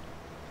plowed,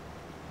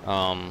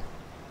 um,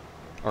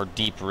 or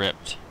deep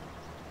ripped,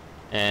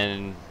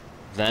 and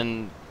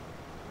then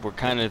we're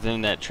kind of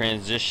in that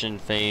transition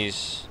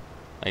phase.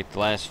 Like the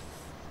last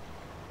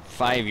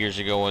 5 years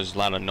ago was a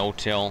lot of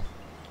no-till,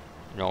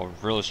 you know,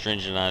 real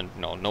stringent on,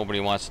 you know, nobody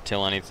wants to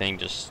till anything,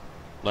 just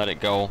let it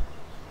go.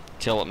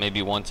 Till it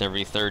maybe once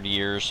every 30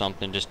 years or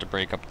something, just to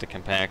break up the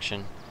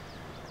compaction.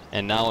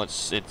 And now it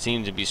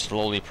seems to be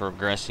slowly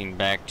progressing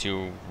back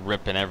to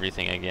ripping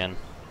everything again.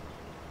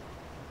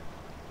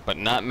 But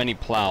not many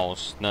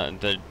plows.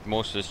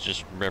 Most of it's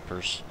just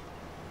rippers.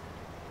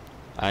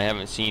 I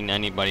haven't seen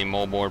anybody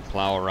moldboard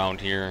plow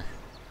around here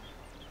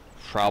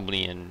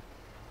probably in,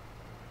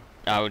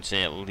 I would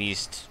say, at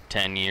least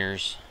 10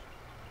 years.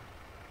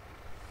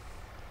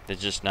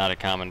 It's just not a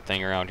common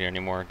thing around here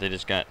anymore. They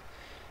just got,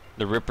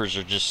 the rippers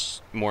are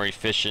just more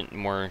efficient,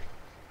 more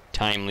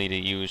timely to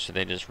use, so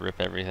they just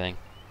rip everything.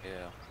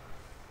 Yeah.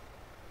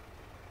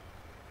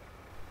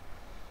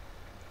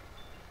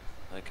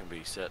 They can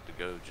be set to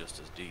go just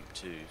as deep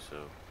too,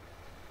 so.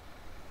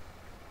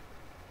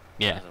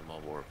 Yeah. As a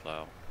moldboard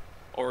plow.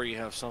 Or you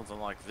have something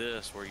like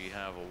this where you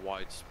have a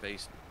wide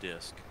space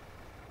disc,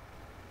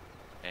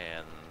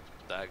 and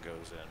that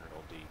goes in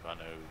real deep. I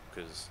know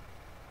because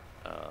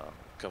a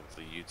couple of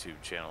the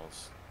YouTube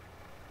channels,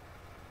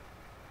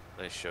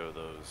 they show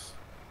those,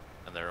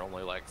 and they're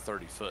only like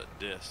 30-foot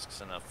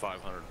discs, and a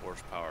 500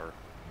 horsepower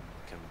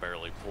can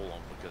barely pull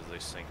them because they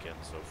sink in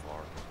so far.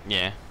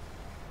 Yeah.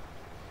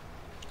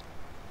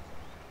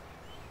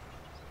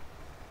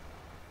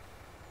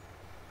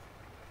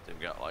 They've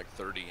got like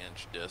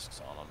 30-inch discs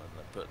on them, and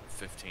they're putting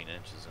 15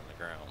 inches in the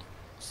ground.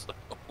 So.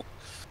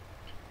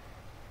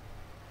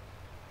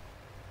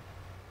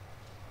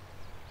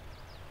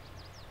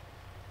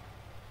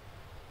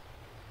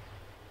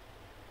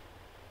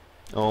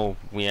 Oh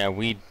yeah,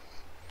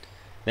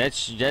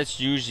 that's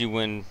usually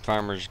when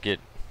farmers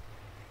get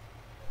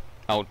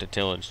out to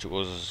tillage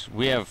tools.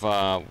 We have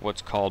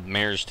what's called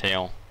mare's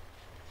tail.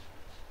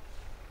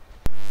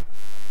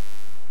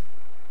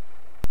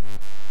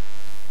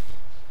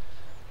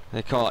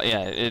 They call it,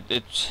 yeah,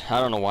 it's, I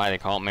don't know why they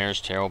call it mare's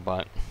tail,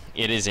 but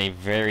it is a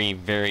very,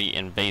 very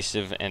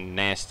invasive and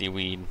nasty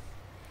weed,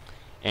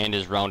 and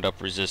is Roundup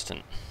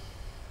resistant.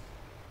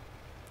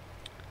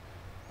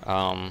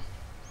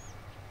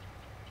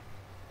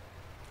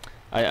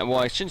 Well,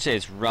 I shouldn't say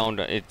it's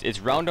Roundup.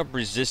 It's Roundup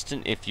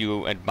resistant if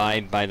you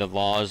abide by the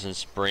laws and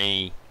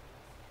spray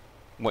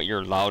what you're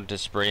allowed to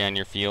spray on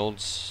your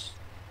fields.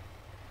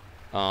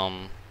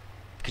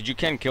 Because you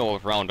can kill it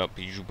with Roundup,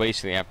 but you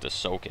basically have to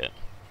soak it.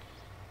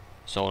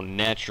 So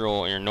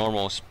natural, your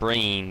normal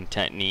spraying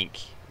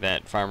technique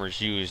that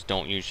farmers use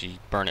don't usually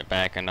burn it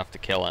back enough to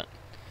kill it.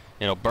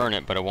 It'll burn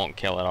it, but it won't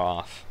kill it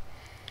off.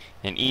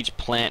 And each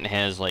plant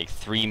has like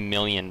 3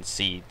 million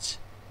seeds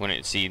when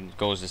it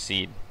goes to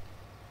seed.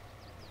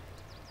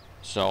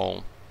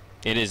 So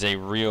it is a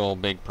real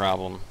big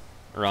problem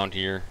around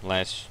here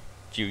last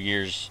few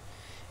years.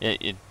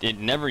 It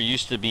never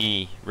used to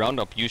be,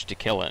 Roundup used to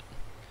kill it,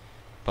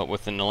 but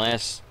within the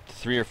last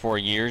 3 or 4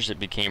 years it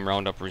became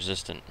Roundup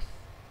resistant.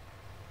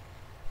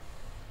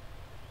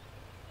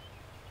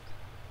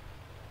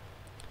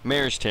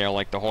 Mare's tail,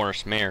 like the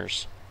horse,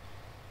 mares.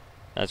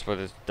 That's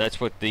the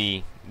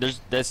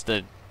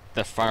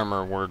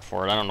farmer word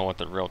for it. I don't know what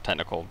the real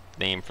technical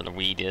name for the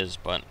weed is,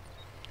 but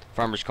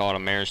farmers call it a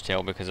mare's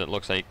tail because it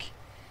looks like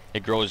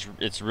it grows,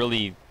 it's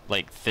really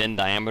like thin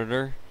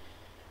diameter,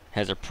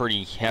 has a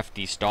pretty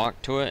hefty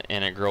stalk to it,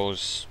 and it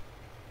grows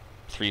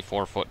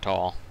 3-4 foot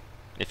tall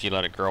if you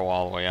let it grow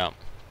all the way up.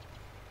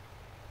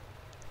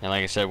 And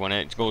like I said, when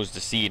it goes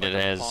to seed, like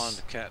it has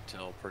pond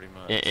cattail, pretty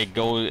much.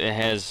 It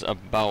has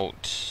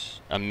about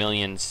 1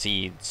 million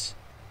seeds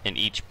in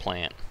each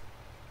plant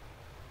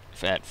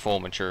at full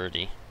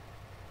maturity.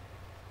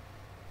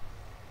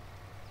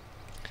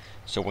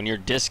 So when you're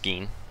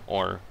disking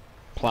or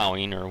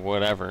plowing or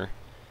whatever,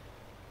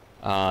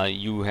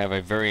 you have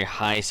a very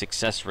high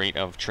success rate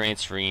of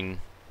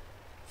transferring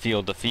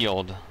field to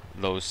field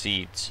those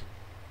seeds,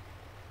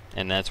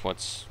 and that's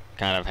what's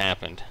kind of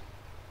happened.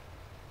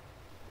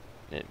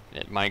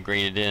 It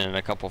migrated in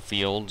a couple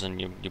fields,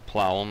 and you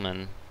plow them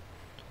and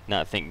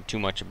not thinking too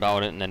much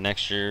about it, and then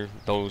next year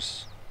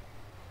those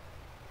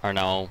are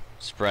now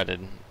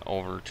spreaded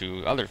over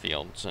to other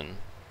fields, and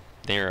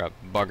they're a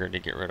bugger to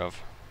get rid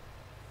of.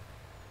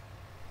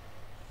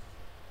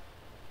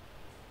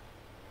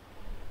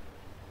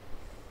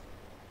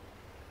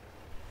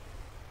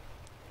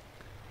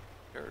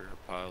 Carrier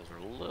piles are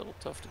a little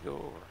tough to go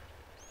over.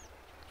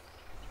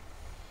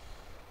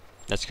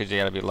 That's because they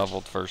got to be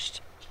leveled first.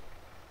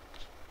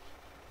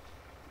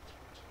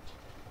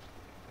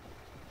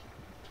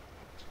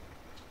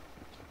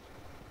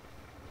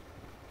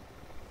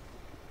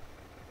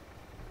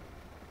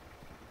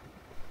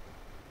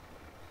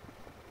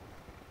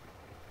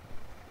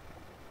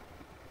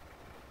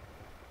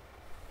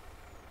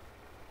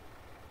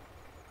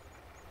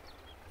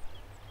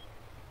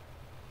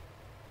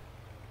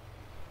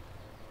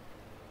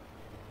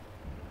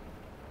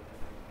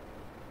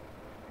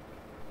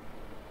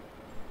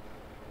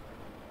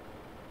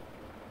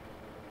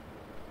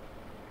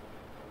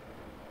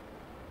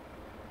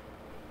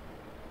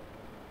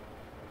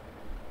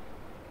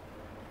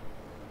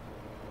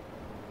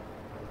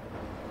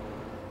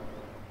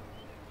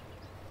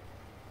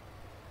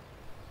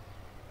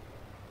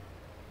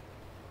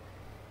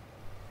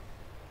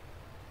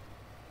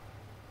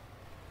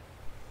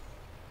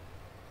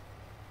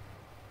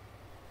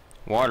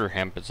 Water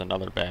hemp is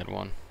another bad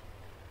one.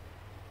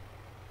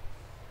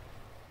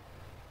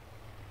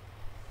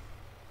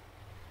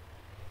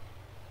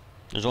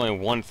 There's only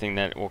one thing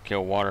that will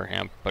kill water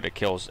hemp, but it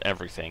kills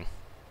everything.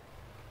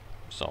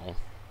 So...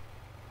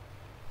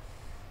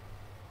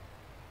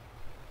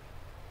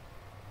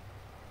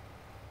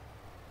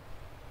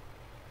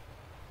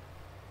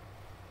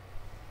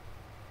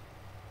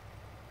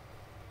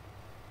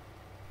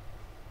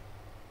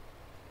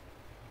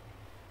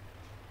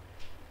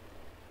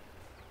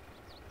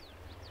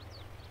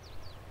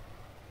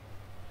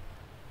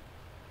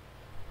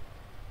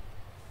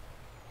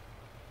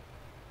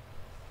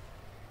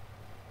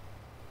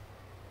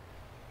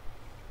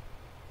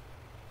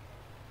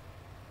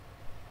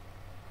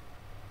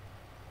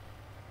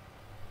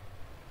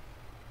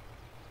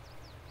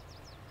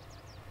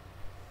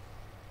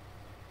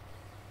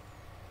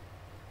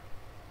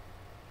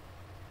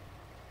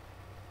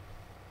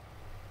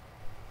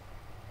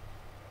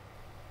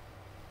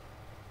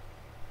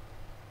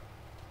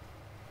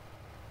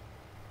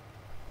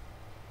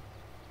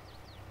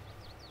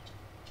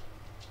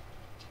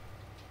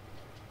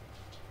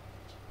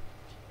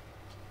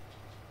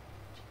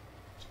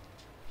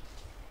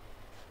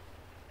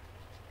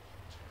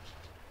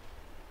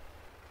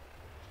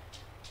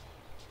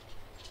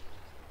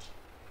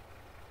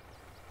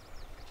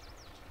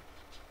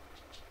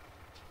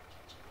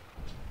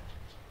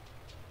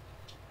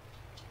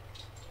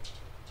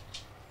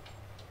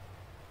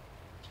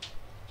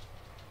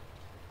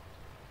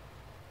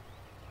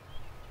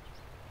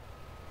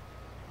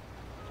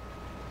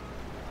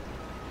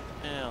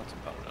 Yeah, that's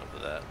about enough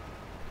of that.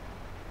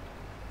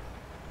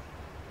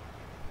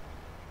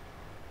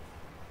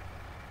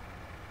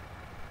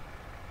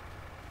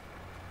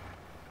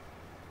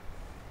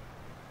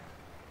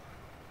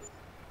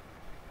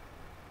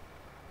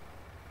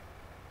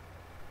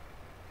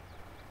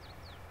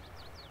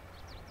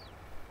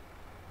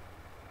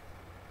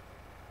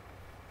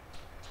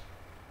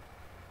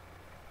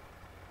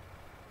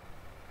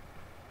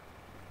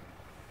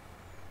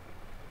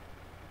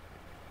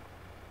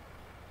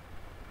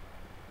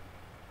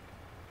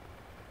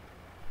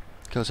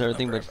 Kills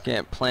everything, but you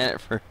can't plant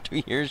it for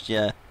 2 years,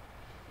 yeah.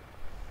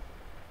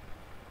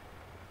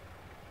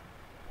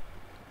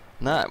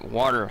 Not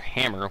water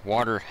hammer,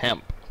 water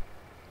hemp.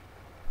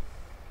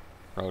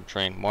 Road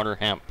train, water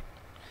hemp.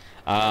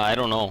 I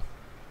don't know.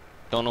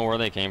 Don't know where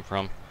they came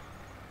from.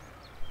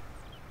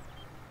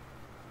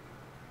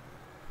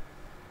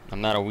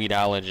 I'm not a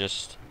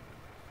weedologist.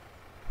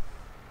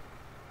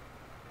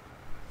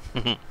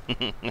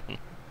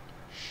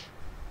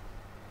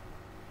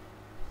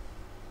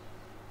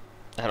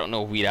 I don't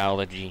know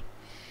weedology.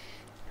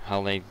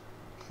 How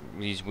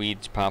these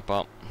weeds pop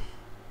up.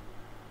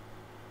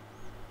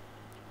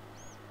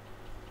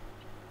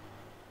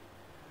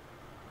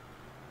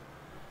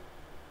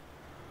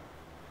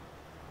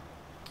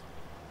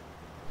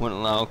 Wouldn't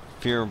allow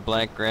fear of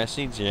black grass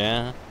seeds,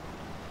 yeah.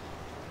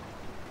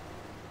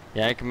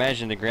 Yeah, I can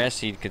imagine the grass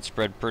seed could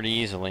spread pretty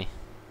easily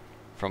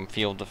from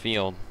field to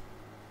field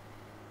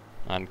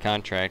on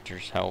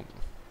contractors' help.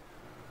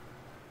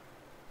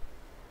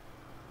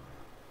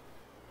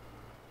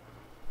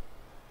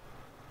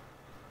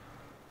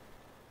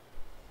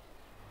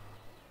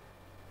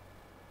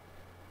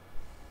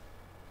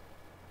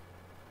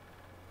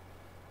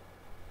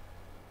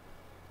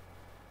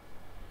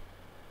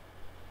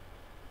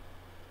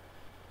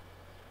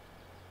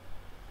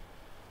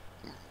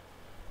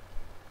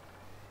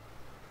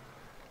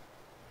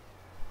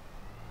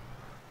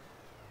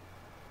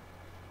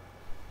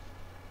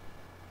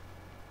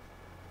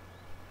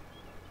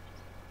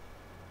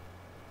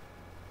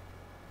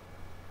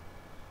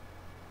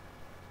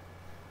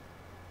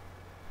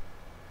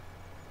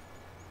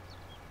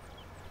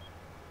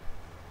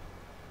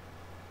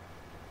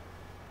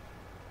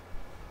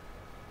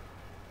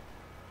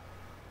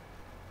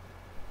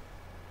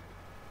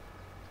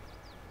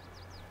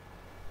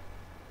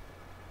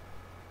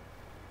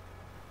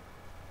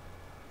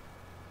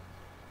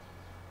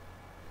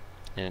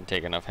 Didn't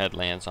take enough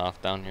headlands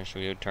off down here, so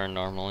we would turn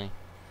normally.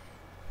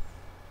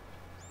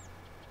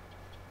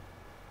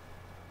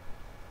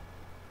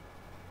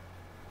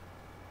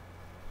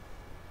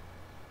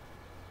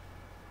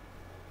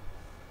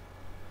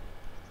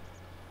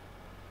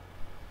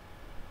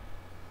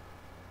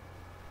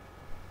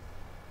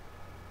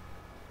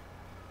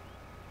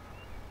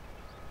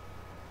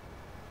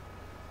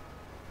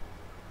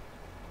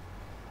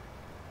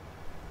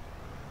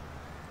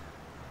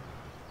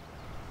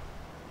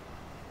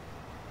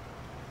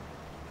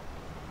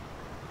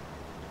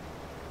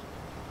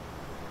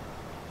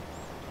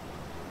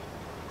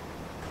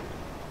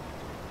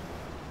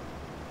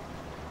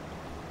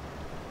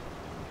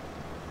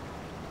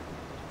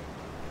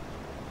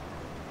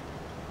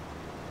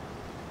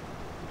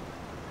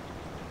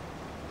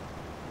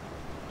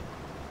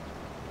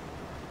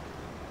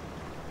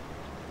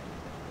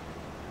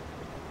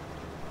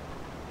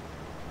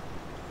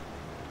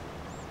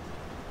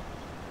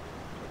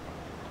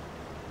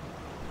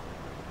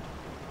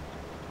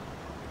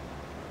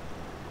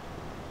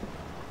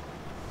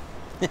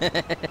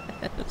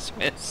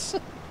 Swiss.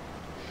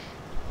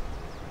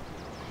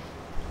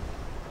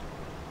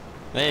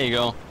 There you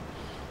go.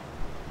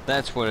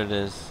 That's what it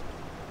is.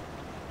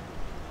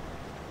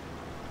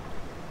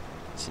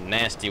 It's a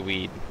nasty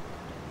weed.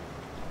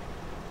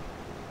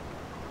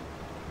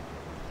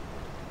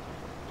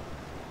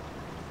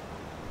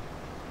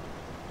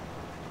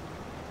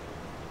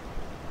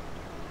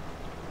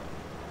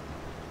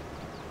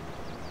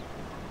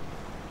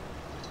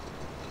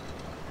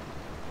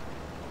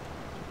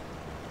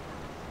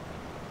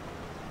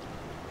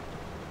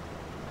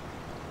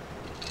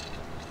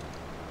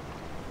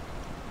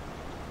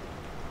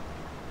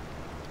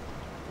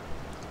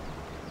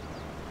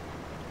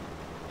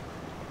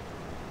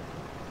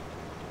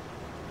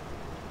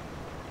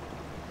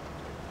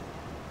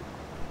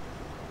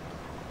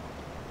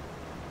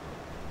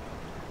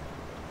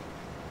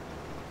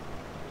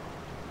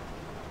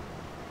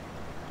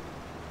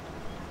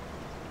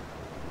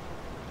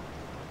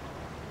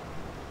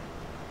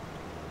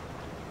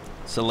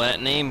 It's a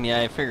Latin name? Yeah,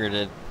 I figured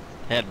it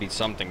had to be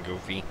something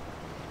goofy.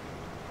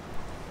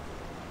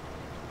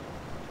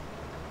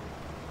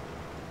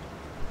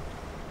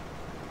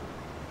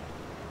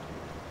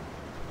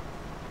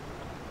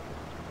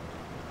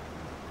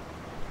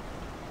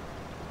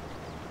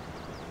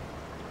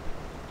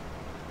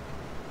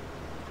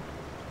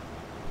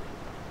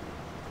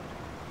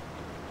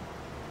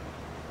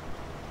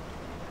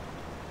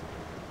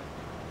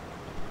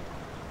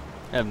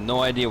 I have no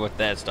idea what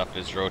that stuff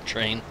is, Road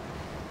Train.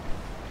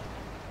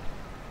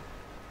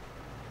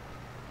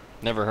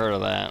 Never heard of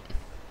that.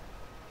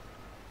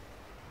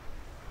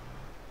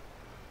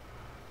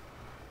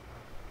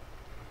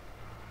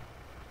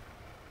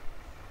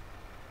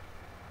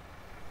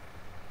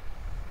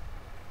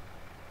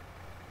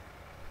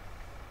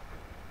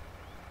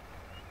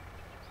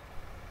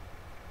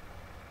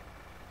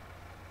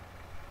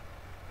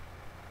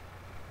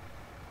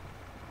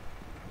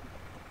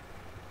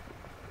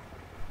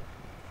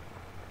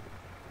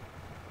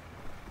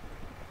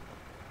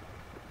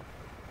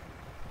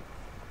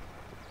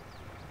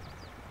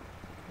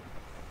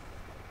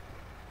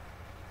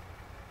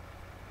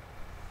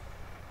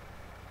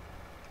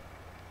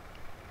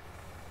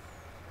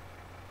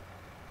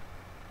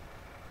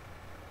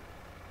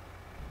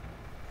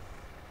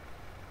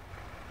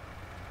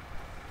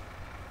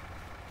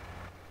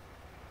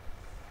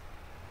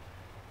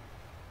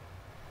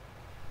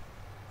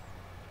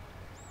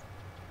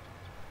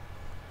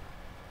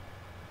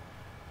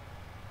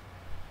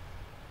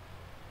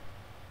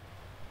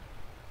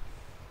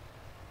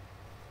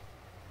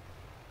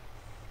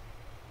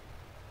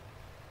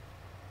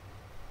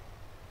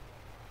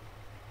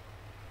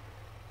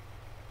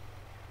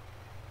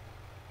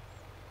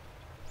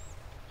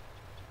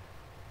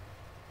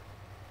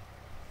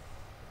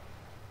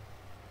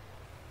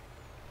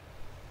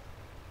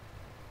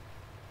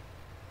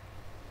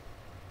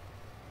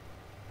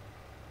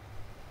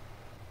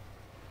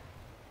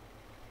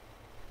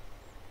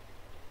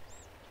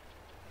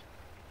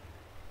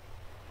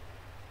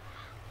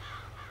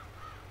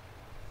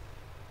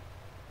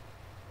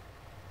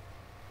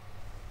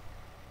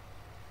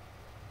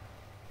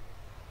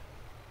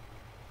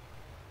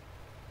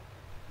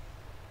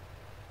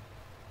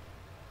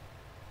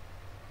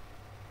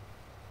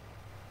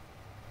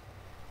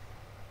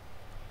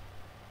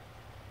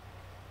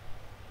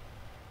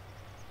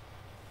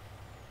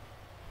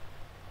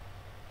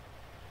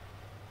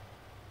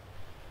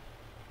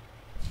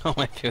 Oh,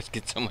 my fields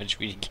get so much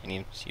weed you can't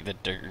even see the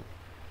dirt.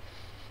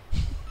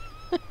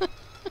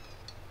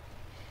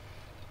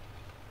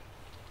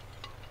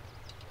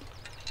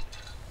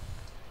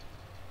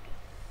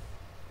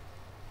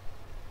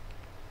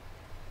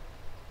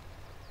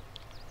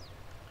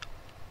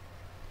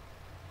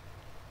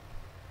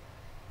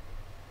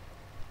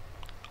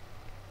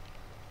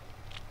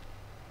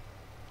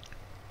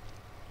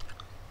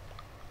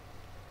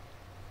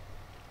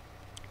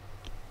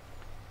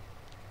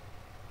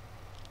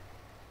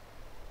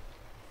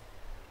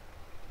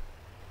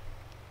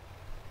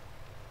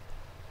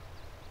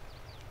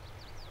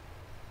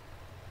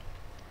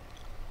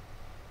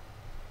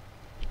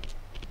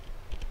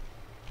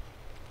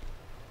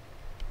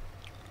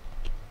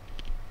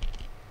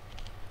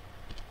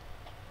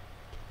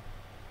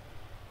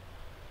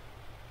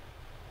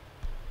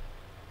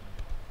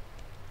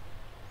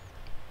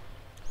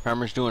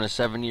 Farmer's doing a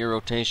 7-year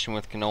rotation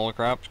with canola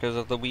crops because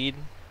of the weed.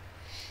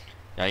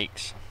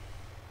 Yikes.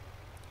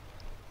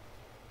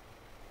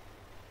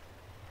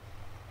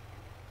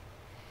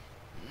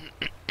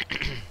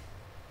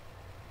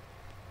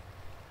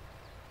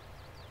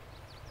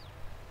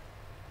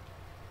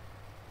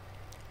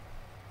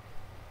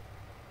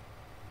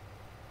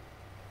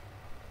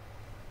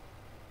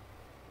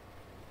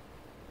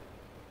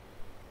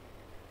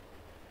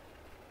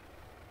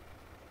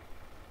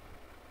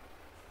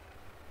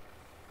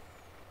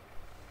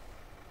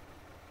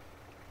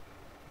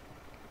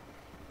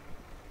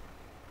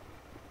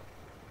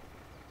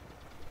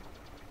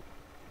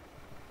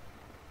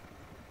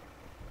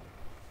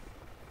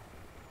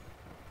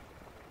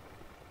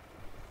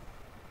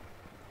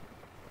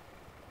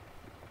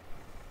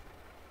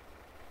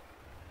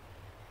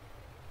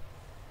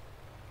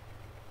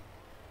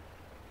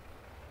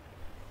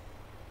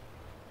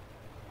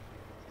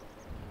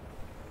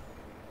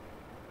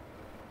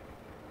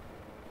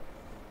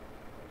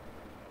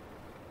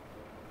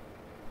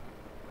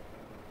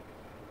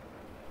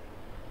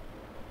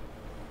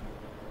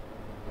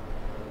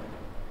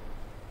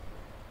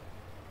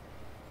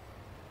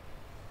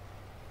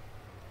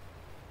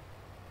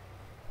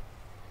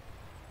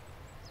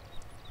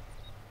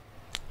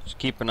 Just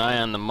keep an eye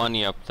on the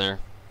money up there.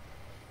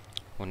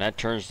 When that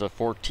turns to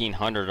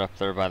 1400 up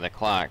there by the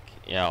clock,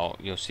 yeah,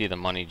 you'll see the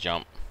money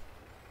jump.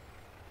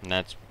 And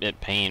that's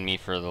it paying me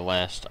for the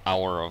last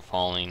hour of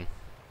hauling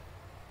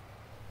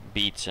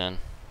beets in.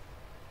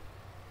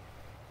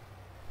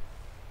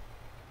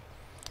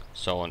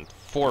 So in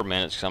 4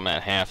 minutes, 'cause I'm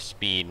at half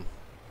speed,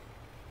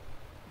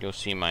 you'll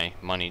see my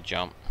money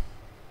jump.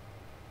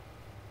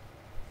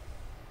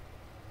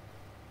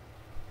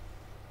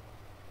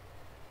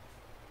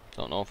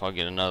 Don't know if I'll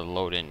get another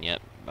load in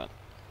yet, but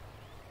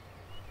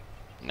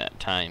in that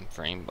time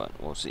frame, but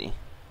we'll see.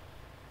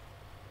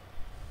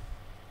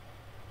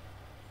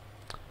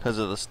 Because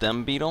of the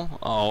stem beetle?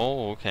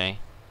 Oh, okay.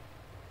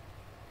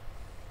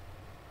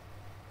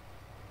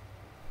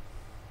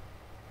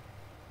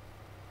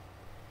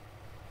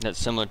 That's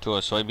similar to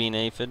a soybean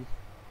aphid?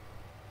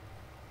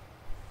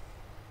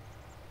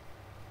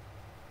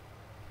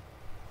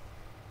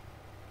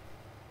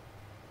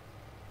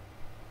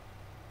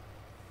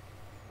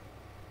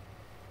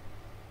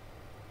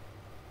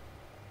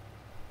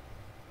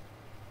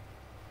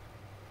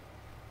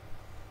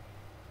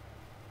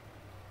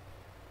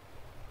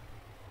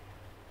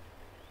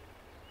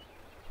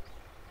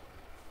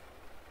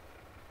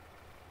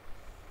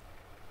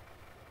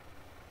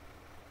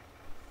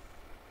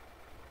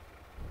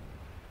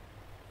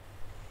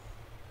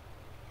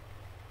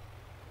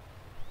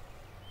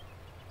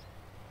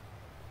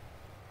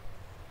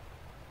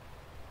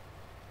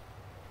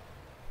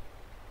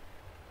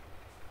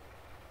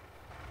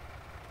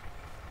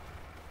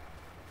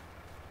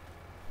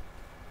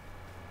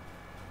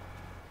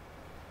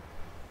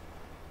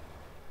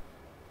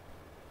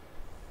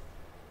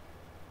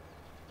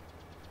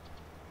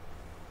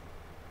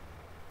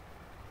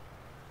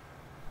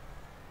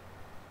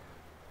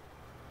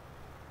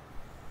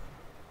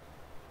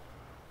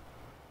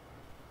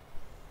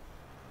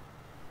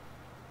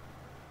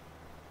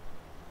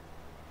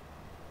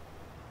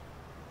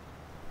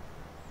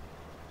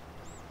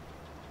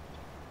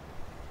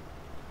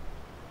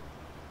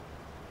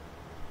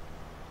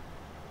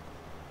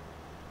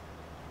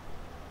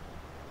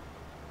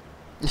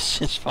 This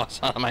just falls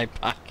out of my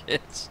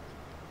pockets.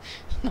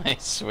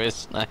 Nice,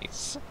 Swiss,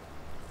 nice.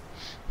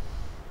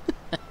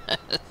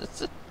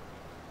 That's a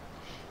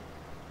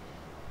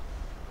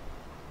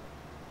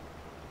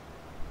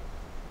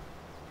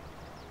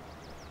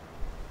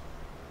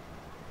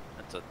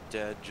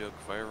dad joke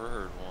if I ever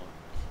heard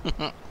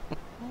one.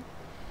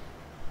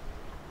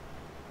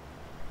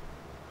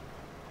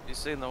 You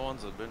seen the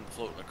ones that have been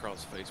floating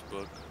across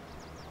Facebook?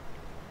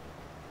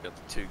 Got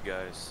the two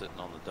guys sitting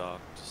on the dock,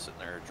 just sitting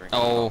there drinking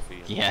coffee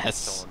and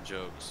yes. telling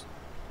jokes.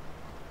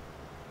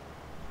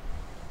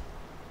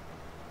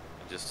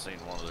 I just seen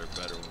one of their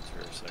better ones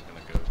here a second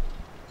ago.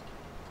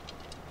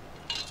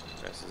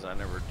 Guy says, I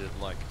never did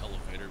like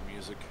elevator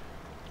music.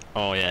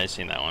 Oh yeah, I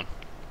seen that one.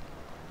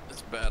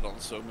 It's bad on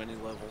so many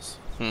levels.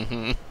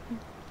 Mm-hmm.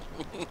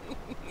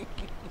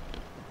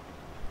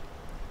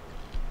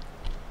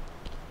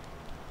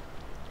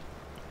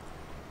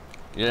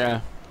 Yeah,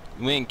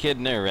 we ain't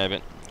kidding there,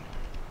 Rabbit.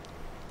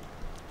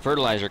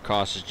 Fertilizer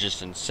cost is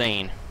just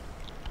insane.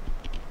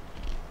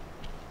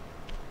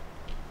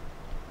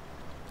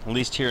 At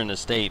least here in the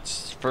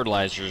States,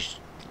 fertilizer's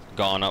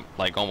gone up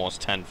like almost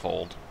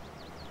tenfold.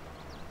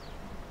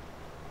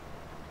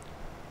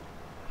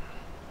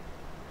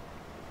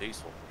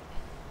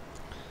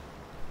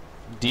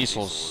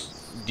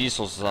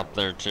 Diesel's up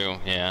there too,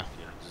 yeah.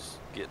 Yeah, just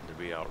getting to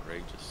be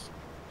outrageous.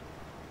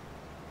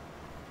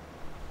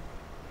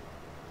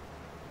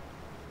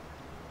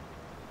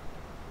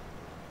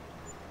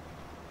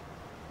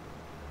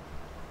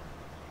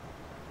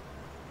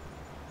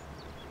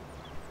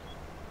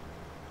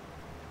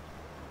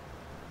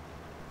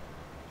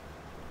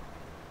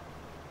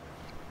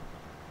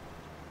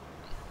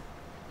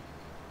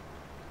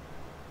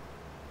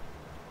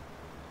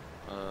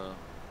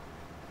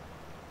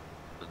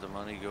 Did the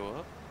money go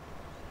up?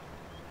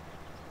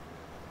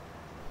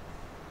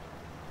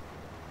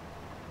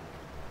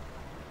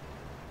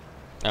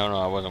 I don't know,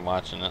 I wasn't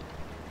watching it.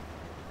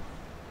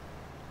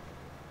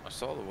 I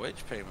saw the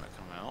wage payment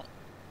come out.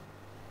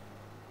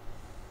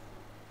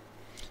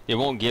 It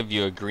won't give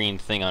you a green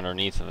thing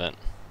underneath of it.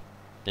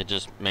 It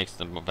just makes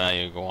the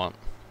value go up.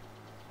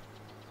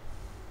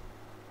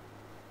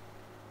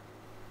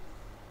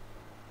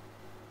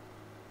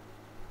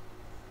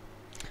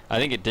 I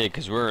think it did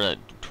because we were at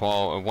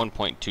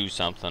 1.2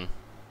 something.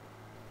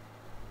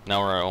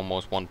 Now we're at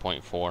almost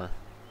 1.4.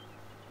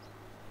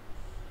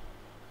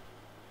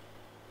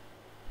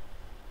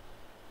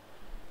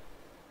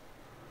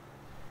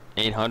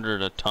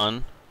 $800 a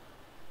ton.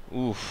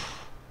 Oof.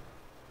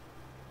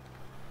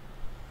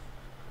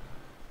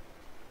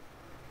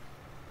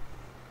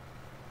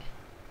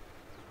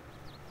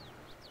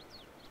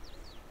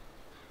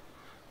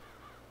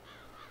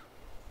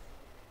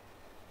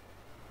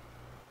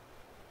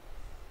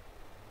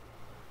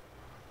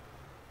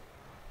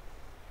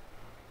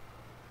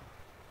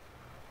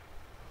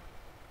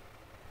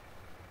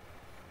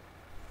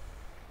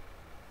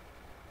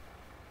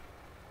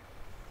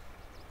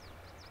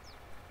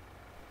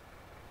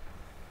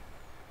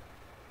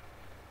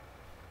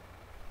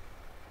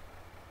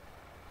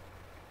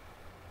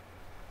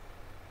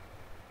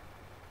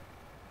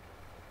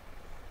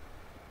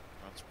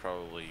 That's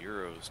probably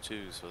euros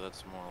too, so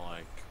that's more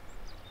like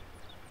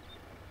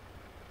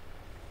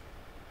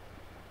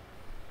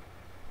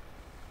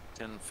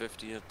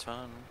 10.50 a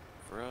ton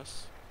for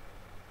us,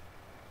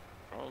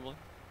 probably.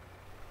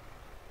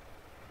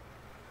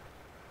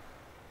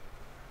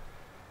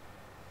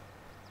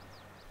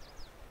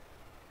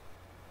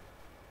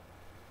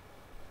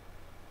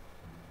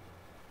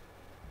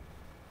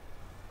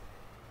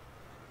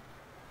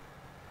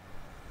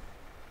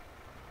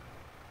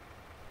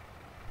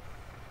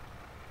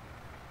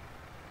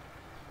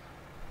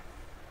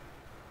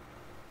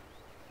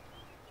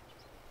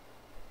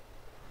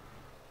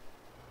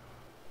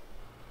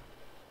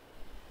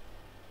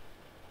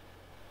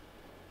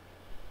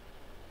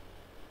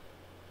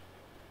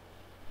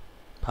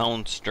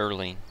 Pound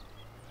sterling.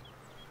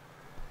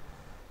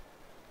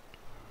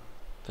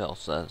 Phil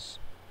says.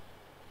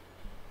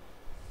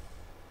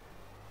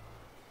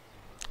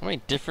 How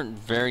many different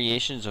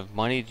variations of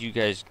money do you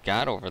guys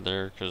got over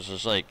there? Because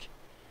there's like,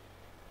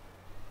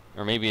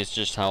 or maybe it's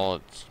just how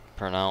it's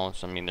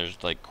pronounced. I mean,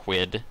 there's like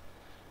quid,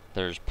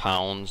 there's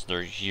pounds,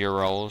 there's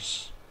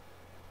euros.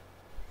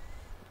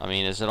 I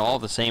mean, is it all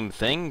the same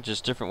thing,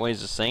 just different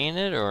ways of saying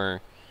it, or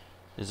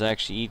is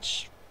actually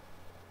each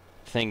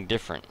thing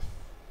different?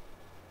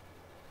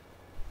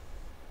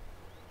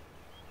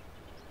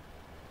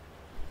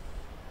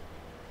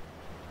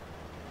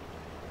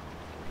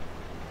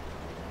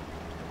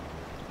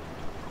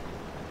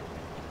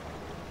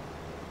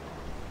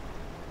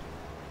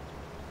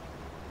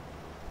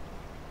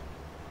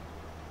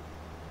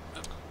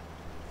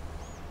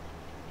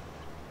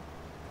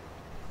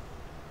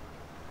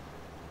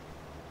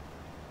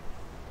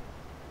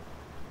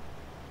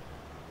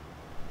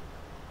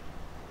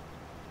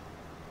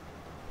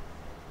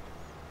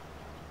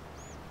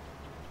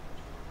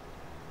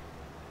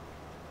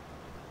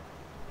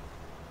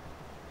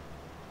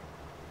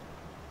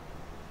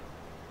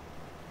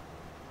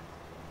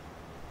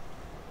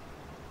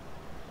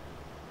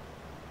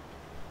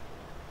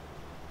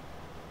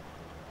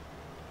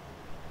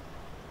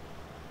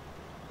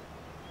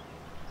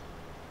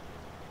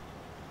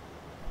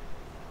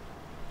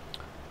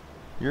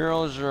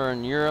 Euros are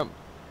in Europe,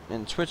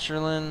 in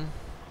Switzerland,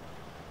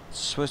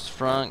 Swiss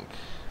franc,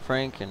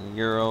 and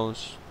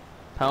euros.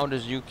 Pound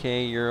is UK,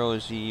 euro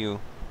is EU.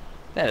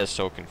 That is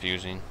so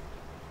confusing.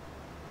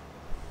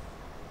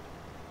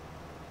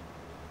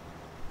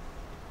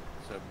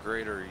 So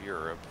Greater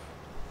Europe,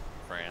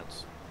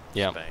 France,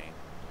 Yep. Spain,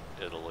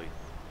 Italy,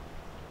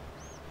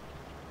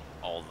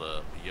 all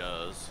the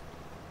yas.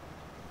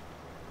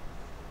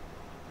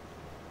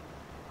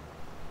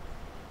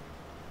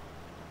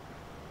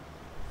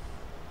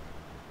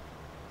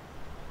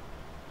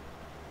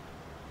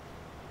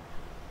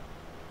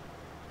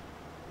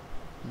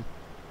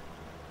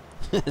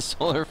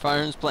 Solar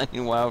farms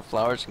planting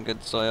wildflowers in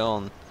good soil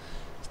and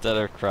instead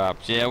of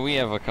crops. Yeah, we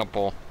have a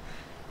couple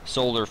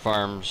solar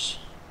farms.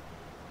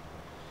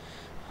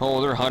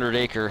 Oh, they're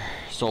 100-acre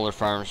solar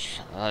farms,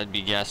 I'd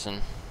be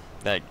guessing,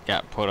 that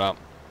got put up.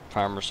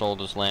 Farmer sold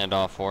his land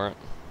off for it.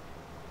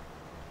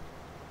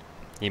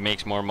 He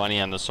makes more money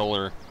on the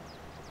solar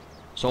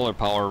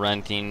power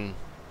renting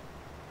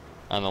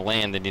on the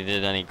land than he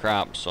did any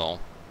crops, so.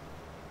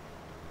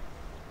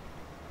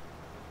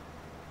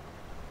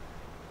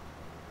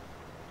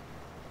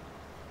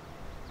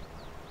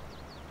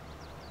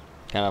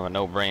 Kind of a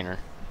no-brainer.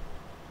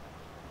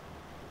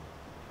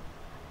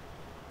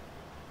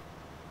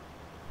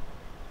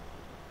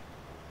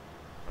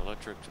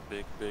 Electric's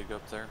big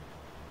up there.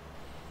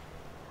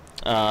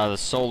 The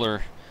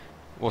solar,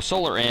 well,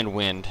 solar and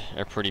wind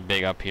are pretty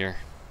big up here.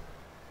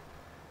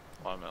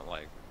 Well, I meant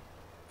like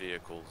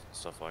vehicles and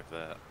stuff like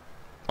that.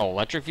 Oh,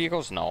 electric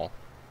vehicles? No.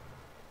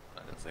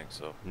 I didn't think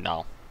so.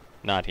 No,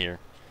 not here.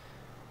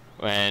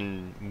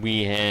 And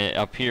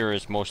up here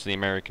is mostly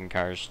American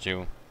cars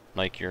too,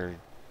 like your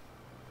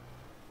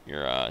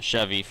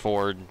Chevy,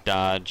 Ford,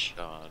 Dodge.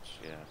 Dodge,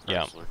 yeah.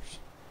 Yep. Chryslers.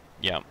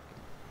 Yep.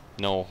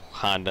 No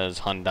Hondas,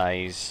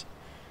 Hyundais.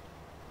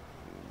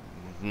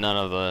 None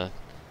of the.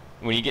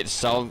 When you get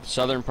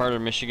southern part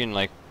of Michigan,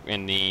 like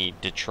in the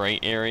Detroit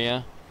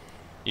area,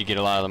 you get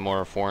a lot of the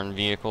more foreign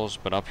vehicles.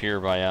 But up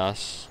here by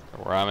us,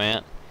 where I'm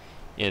at,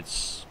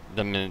 it's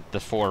the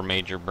four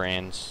major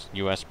brands,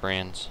 U.S.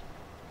 brands.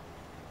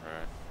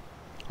 Alright.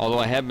 Although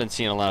I have been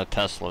seeing a lot of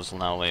Teslas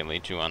now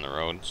lately too on the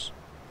roads.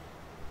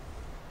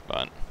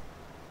 But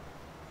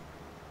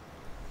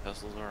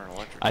Teslas are an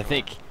electric I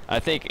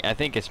car.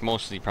 think it's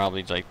mostly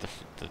probably like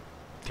the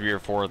 3 or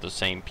 4 of the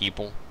same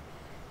people.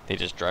 They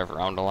just drive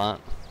around a lot.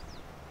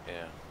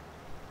 Yeah.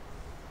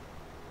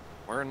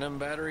 Wearing them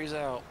batteries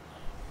out.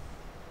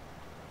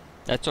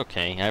 That's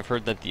okay. I've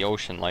heard that the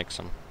ocean likes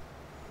them.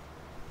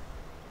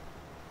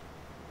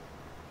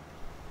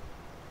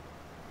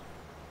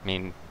 I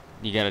mean,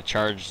 you gotta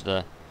charge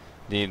the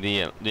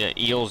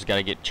eels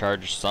gotta get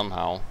charged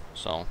somehow,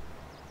 so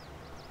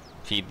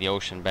feed the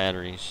ocean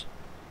batteries.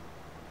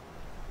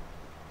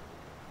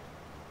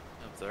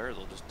 Up there,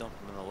 they'll just dump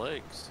them in the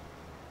lakes.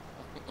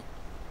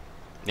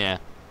 Yeah.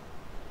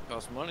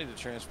 Costs money to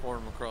transport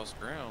them across the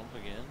ground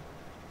again.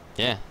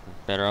 Yeah,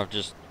 better off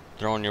just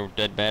throwing your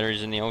dead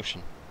batteries in the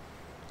ocean.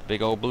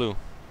 Big old blue.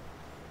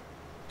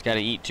 It's gotta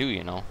eat too,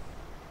 you know.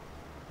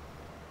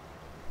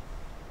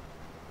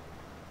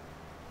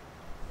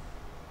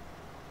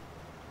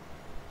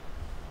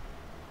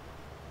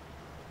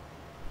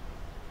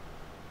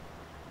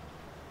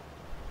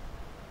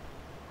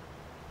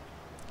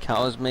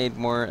 Cows made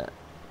more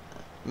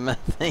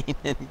methane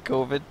in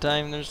COVID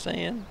time, they're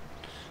saying.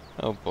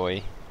 Oh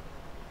boy.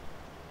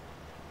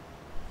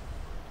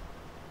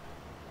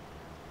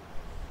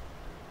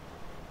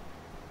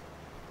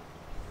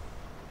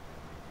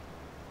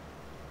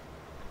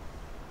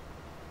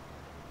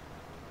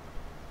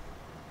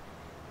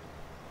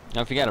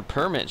 Now if you got a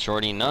permit,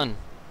 Shorty, none.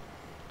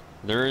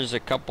 There's a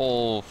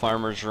couple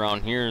farmers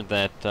around here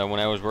that when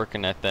I was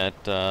working at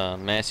that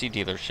Massey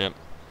dealership,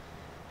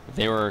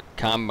 they were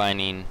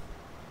combining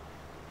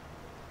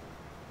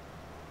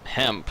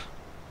hemp,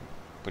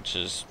 which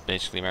is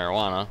basically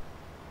marijuana,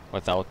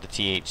 without the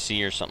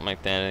THC or something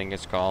like that, I think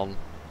it's called.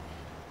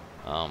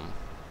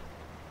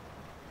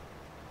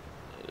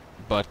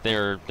 But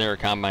they're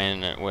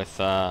combining it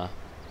with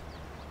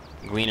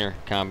Gleaner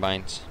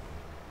combines.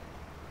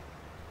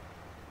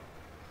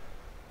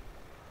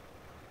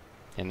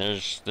 And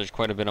there's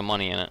quite a bit of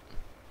money in it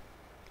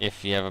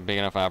if you have a big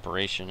enough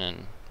operation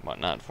and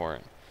whatnot for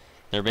it.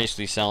 They're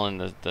basically selling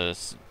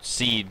the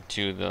seed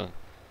to the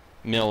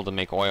mill to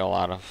make oil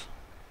out of.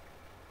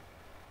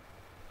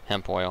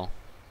 Hemp oil.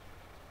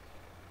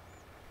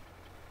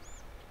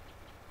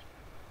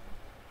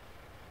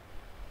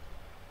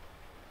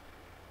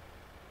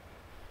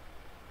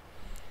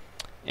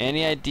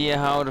 Any idea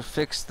how to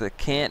fix the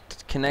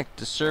can't connect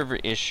to server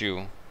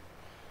issue?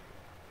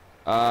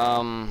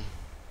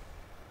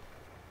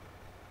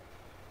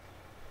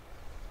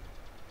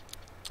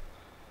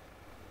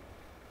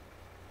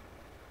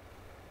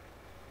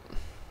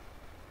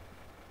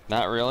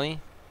 Not really.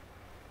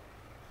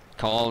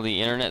 Call the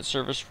internet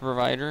service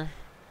provider,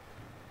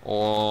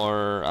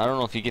 or I don't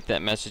know if you get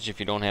that message if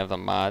you don't have the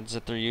mods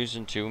that they're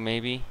using too,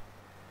 maybe.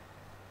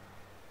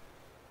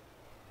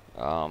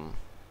 And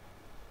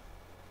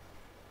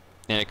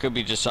it could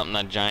be just something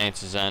that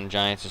Giants is on,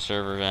 Giants'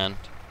 server end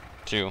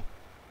too.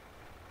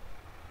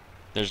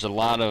 There's a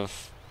lot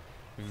of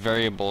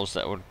variables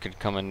that could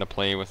come into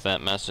play with that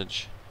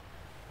message.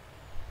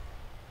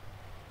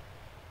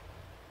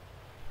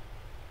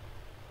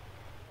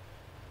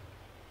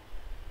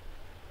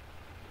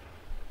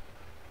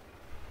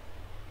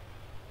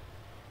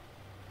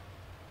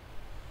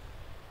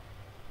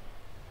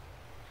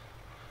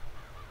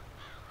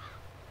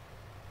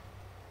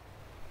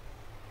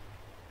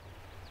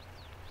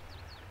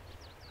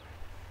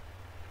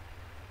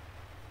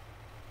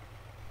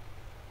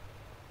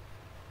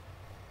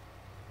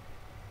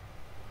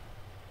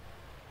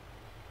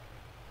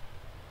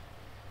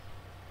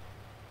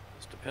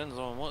 Depends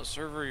on what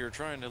server you're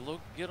trying to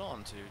get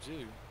onto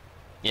too.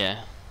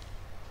 Yeah.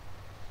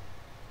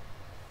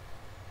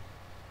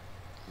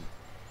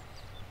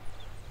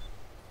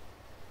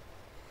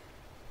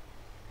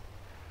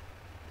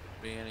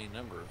 Be any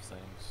number of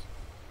things.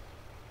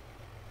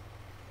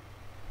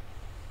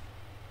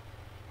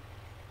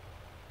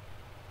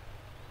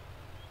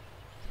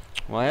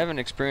 Well, I haven't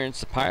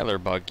experienced the piler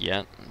bug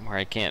yet, where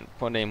I can't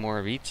put any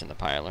more eats in the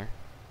piler.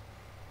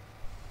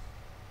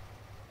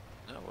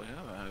 No, we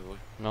haven't, have we?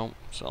 Nope,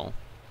 so.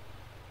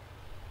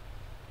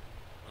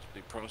 Must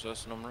be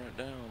processing them right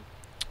down.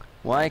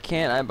 Why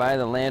can't I buy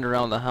the land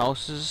around the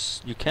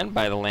houses? You can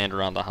buy the land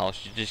around the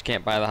house, you just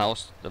can't buy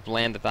the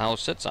land that the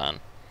house sits on.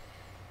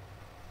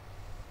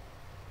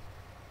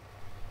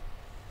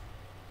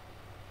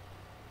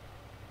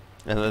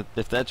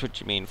 If that's what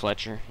you mean,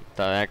 Fletcher,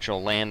 the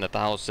actual land that the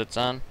house sits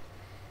on.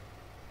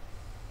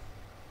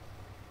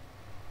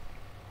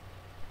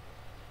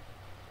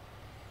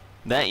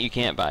 That you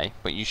can't buy,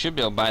 but you should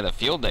be able to buy the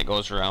field that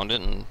goes around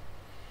it, and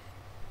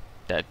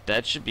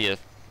that should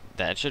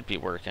be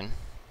working.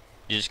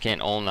 You just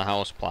can't own the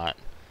house plot.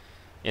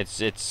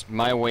 It's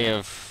my way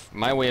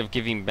of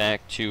giving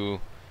back to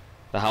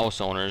the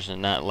house owners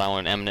and not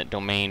allowing eminent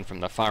domain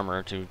from the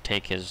farmer to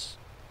take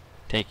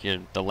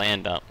the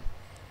land up.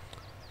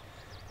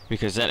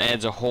 Because that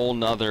adds a whole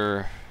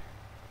nother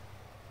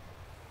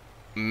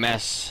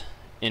mess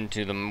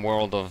into the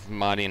world of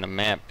modding a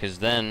map. Because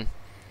then,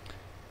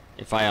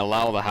 if I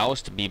allow the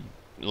house to be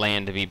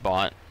land to be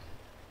bought,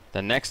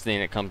 the next thing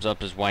that comes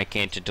up is why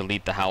can't you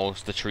delete the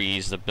house, the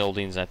trees, the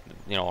buildings that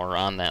are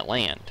on that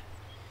land?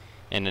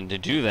 And then to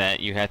do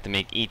that, you have to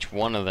make each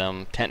one of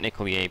them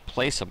technically a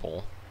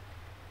placeable,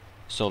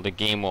 so the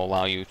game will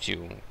allow you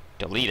to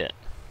delete it.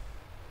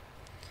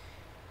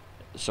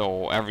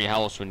 So every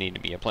house would need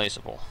to be a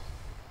placeable.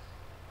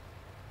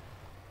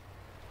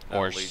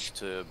 That leads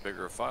to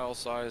bigger file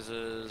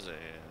sizes,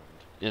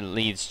 and it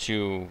leads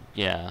to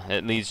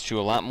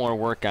a lot more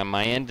work on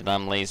my end, and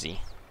I'm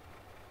lazy.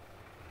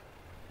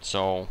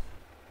 So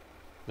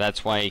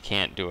that's why you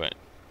can't do it.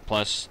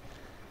 Plus,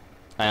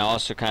 I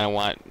also kind of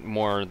want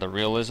more of the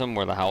realism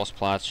where the house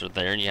plots are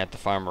there and you have to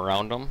farm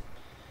around them.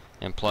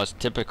 And plus,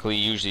 typically,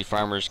 usually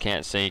farmers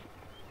can't say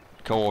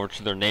go over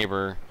to their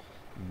neighbor,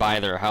 buy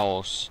their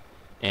house,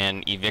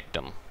 and evict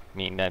them. I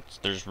mean,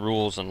 there's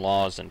rules and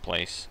laws in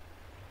place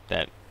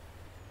that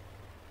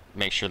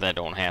make sure that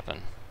don't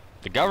happen.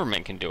 The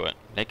government can do it.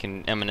 They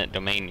can eminent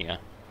domain you,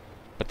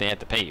 but they have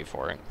to pay you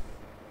for it.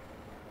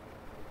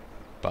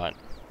 But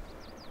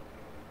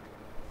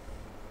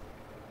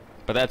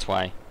that's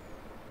why.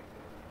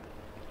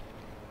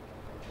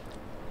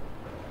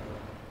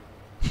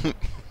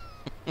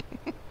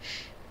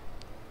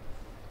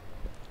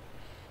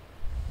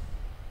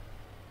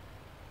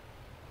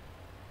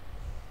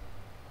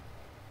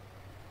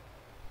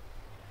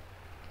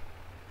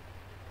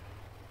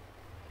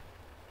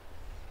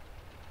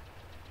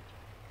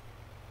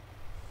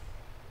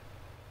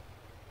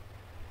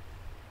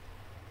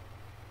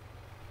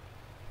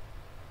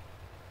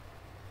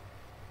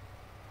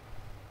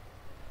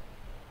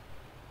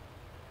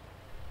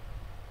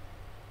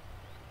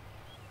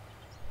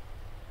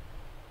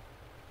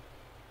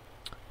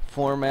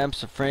 Four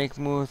maps of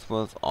Frankmuth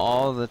with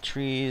all the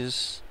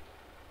trees,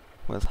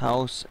 with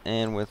house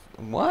and with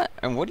what?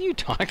 And what are you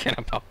talking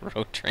about,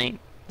 Road Train?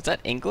 Is that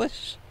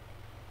English?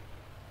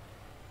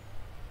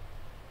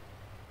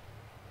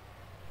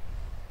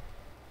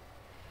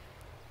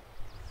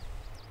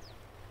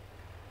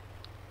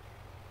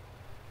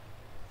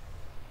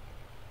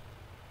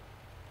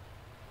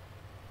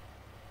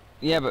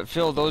 Yeah, but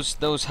Phil,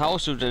 those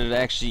houses would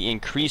actually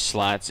increase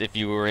slots if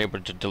you were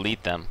able to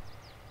delete them.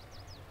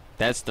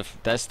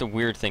 That's the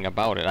weird thing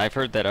about it. I've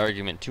heard that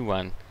argument too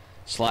on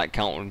slot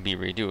count would be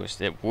reduced.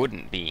 It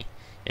wouldn't be.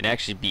 It'd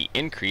actually be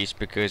increased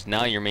because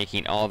now you're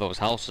making all those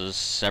houses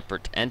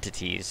separate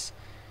entities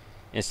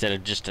instead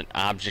of just an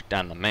object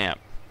on the map.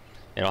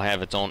 It'll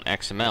have its own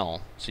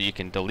XML, so you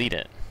can delete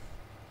it.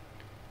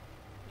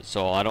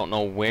 So I don't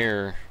know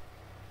where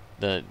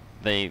they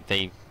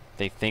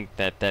think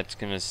that that's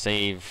gonna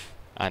save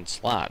on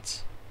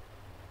slots.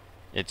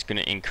 It's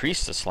gonna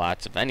increase the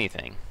slots if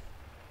anything.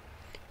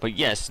 But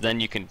yes, then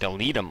you can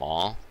delete them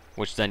all,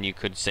 which then you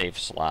could save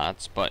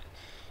slots, but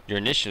you're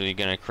initially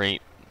going to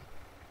create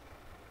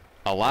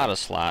a lot of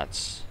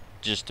slots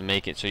just to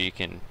make it so you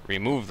can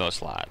remove those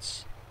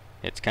slots.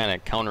 It's kind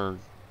of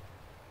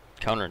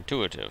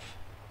counterintuitive.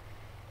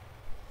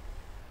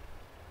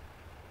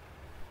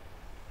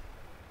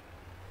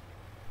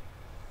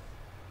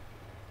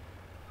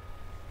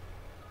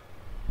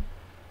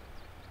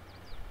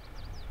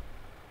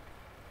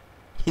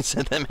 He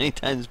said that many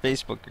times in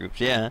Facebook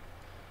groups, yeah.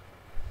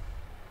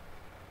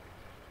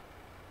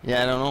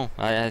 Yeah, I don't know.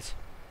 I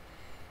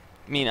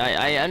mean,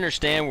 I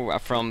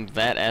understand from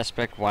that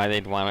aspect why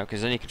they'd want it,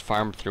 because then you could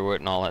farm through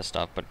it and all that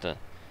stuff, but the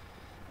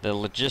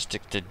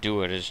logistic to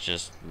do it is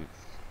just,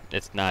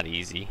 it's not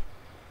easy.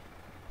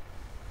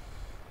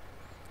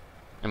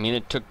 I mean,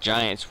 it took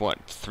Giants, what,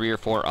 3 or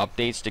 4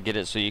 updates to get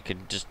it so you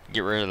could just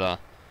get rid of the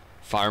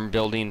farm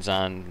buildings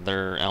on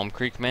their Elm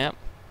Creek map.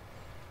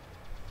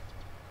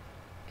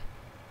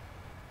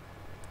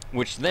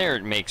 Which there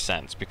it makes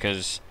sense,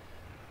 because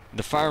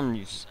the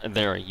farms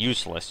there are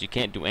useless. You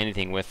can't do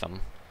anything with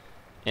them.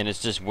 And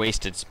it's just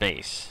wasted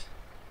space.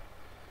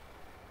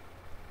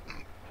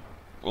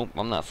 Oh,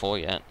 I'm not full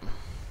yet.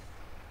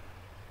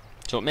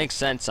 So it makes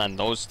sense on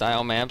those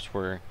style maps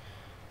where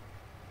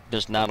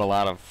there's not a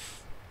lot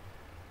of...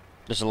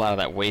 There's a lot of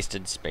that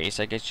wasted space,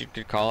 I guess you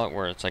could call it,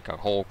 where it's like a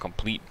whole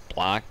complete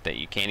block that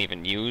you can't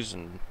even use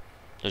and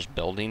there's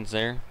buildings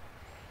there.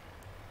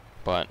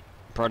 But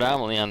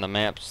predominantly on the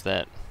maps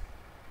that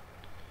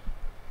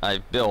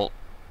I've built,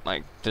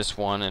 like this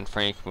one in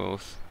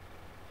Frankmuth,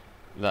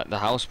 the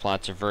house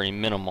plots are very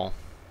minimal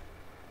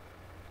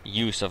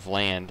use of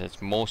land.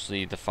 It's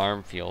mostly the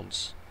farm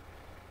fields.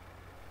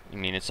 I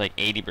mean, it's like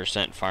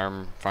 80%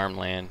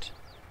 farmland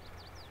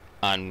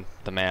on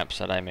the maps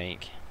that I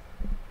make.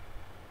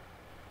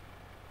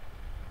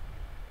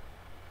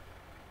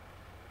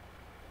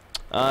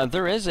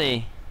 There is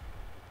a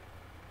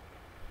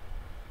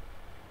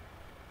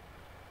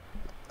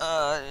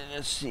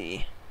let's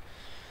see.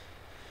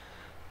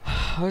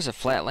 What was it,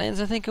 Flatlands,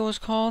 I think it was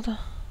called?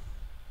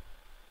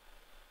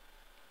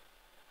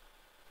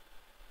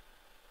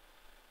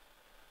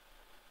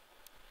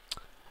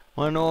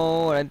 Wanna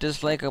know what I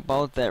dislike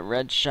about that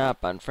red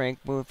shop on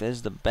Frankmuth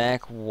is the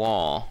back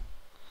wall.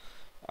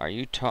 Are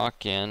you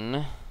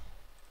talking...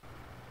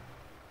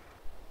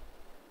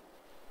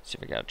 See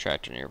if I got a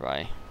tractor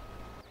nearby.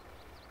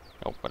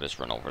 Nope, I'll just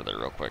run over there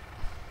real quick.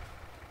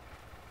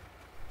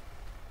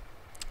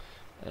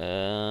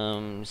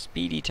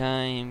 Speedy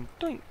time.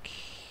 Doink.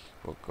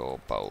 We'll go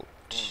about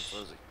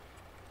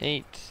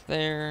 8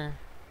 there.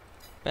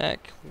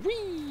 Back.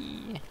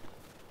 Whee!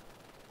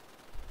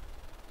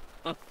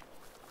 Huh.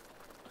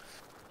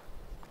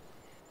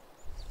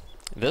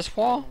 This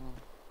wall?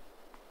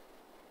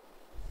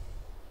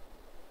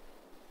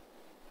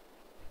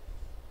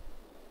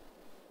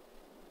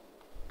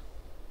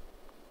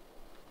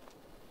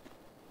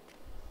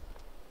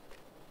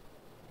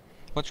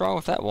 What's wrong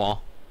with that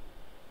wall?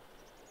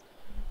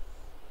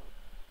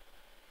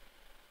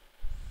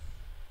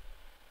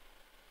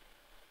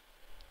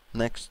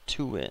 Next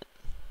to it.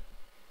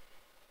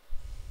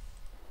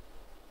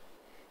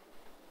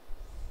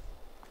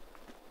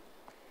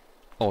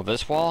 Oh,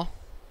 this wall?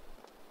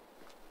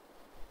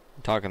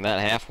 You talking that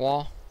half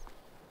wall?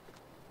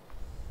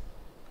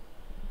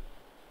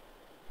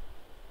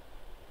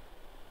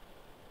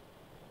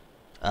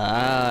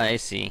 Ah, I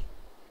see.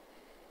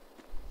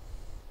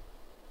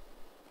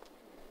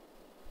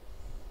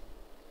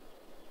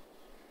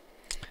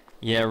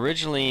 Yeah,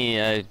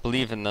 originally, I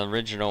believe in the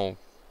original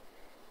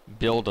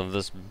build of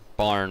this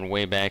barn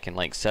way back in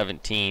like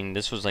 17,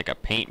 this was like a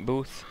paint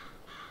booth.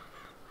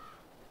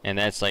 And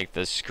that's like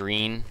the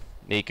screen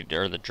they could,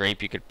 or the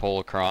drape you could pull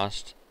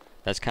across.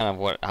 That's kind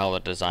of how the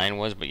design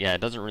was, but yeah,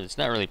 it's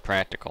not really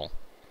practical.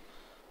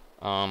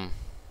 I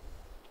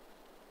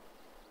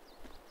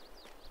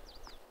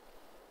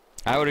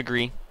would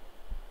agree.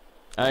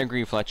 I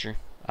agree, Fletcher.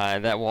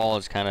 That wall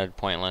is kind of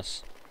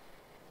pointless.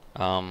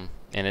 And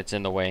it's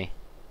in the way.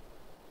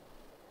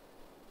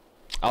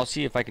 I'll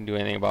see if I can do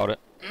anything about it.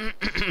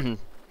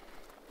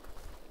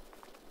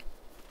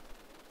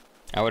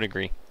 I would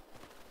agree.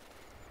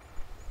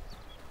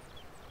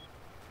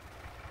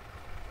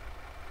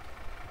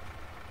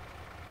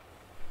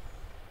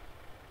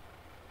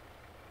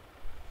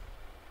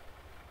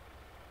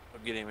 I'll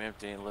get him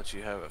empty and let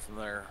you have it from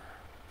there.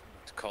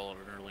 To call it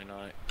an early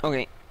night.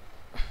 Okay.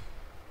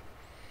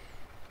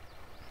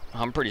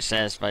 I'm pretty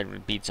satisfied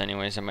with beets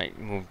anyways. I might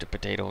move to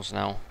potatoes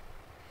now.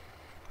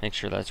 Make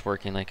sure that's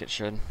working like it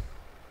should.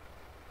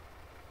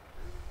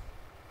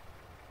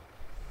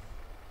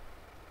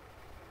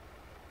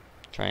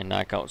 Try and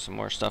knock out some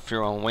more stuff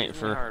here while I'm waiting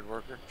for... hard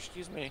worker.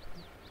 Excuse me.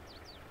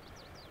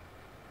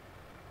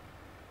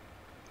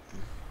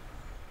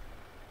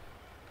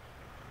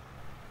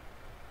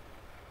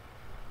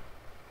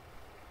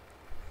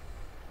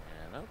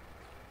 Nope.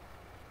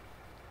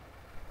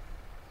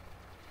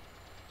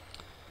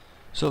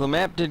 So the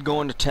map did go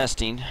into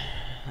testing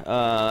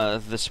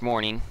this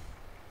morning.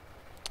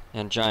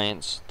 And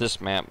Giants,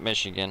 this map,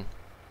 Michigan.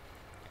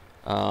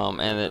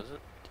 And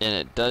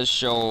it does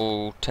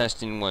show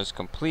testing was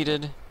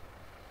completed,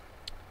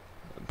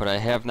 but I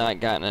have not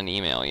gotten an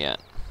email yet,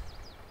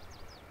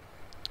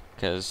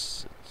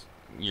 because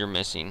you're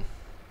missing.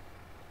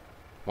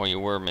 Well, you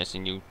were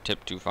missing. You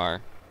tipped too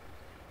far.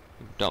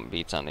 You dumped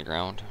beets on the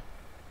ground.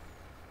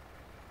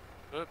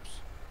 Oops.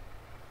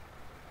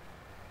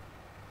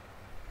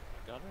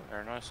 Got in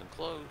there nice and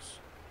close.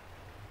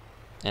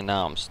 And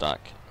now I'm stuck.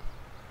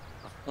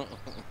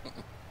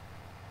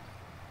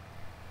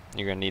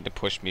 You're gonna need to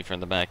push me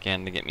from the back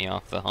end to get me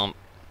off the hump.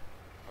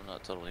 I'm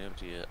not totally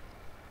empty yet.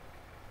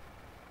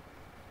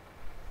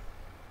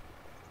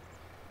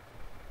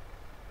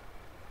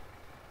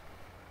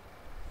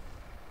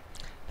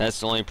 That's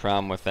the only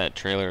problem with that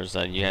trailer, is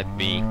that you have to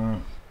be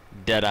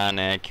dead on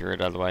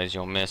accurate, otherwise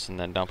you'll miss and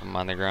then dump them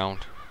on the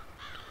ground.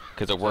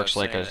 Because it works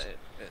like a...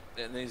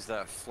 It needs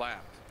that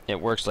flap. It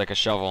works like a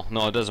shovel.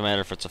 No, it doesn't matter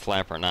if it's a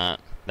flap or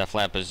not. That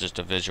flap is just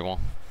a visual.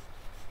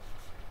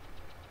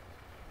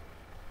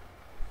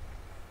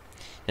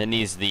 It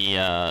needs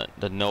the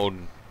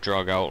node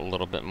drug out a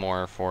little bit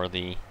more for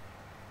the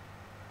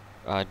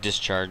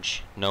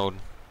discharge node.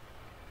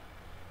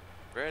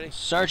 Ready?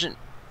 Sergeant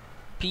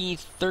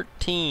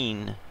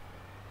P13.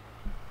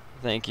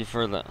 Thank you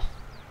for the...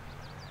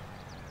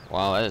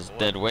 Wow, that is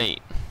dead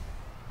weight.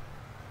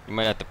 You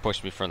might have to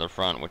push me from the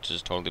front, which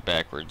is totally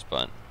backwards,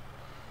 but...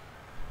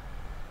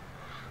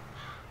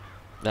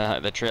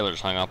 The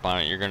trailer's hung up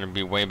on it. You're going to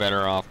be way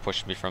better off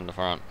pushing me from the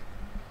front.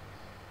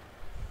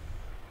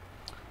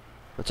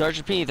 But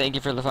Sergeant P, thank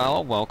you for the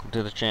follow. Welcome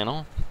to the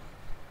channel.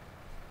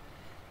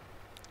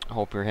 I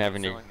hope you're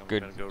having a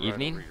good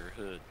evening. Right over your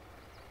hood.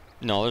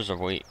 No, there's a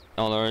weight.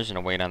 Oh, there isn't a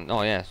weight on...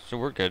 Oh, yeah, so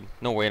we're good.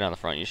 No weight on the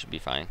front. You should be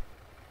fine.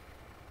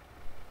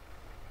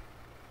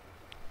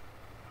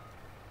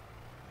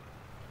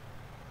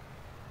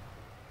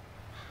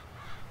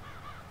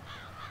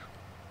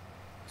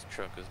 This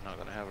truck is not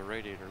going to have a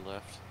radiator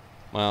left.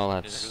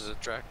 Well, This is that's...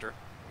 a tractor.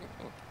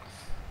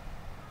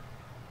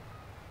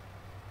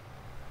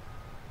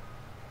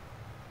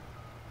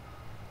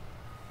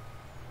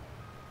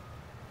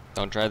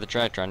 Don't drive the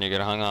tractor on you,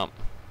 get hung up.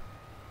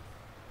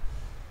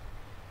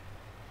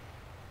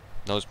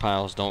 Those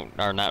piles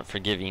are not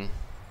forgiving.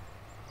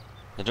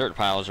 The dirt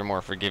piles are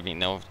more forgiving.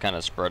 They'll kind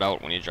of spread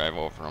out when you drive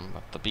over them,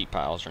 but the beet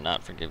piles are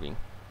not forgiving.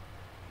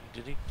 I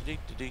can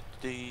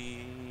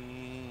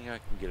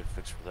get it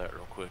fixed for that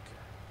real quick.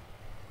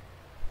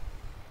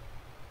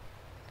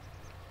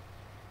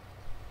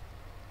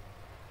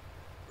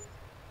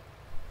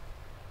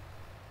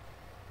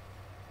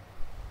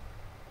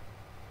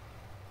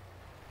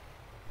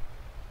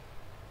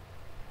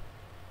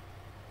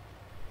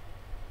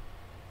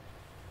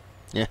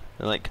 Yeah,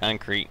 they're like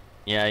concrete.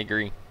 Yeah, I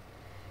agree.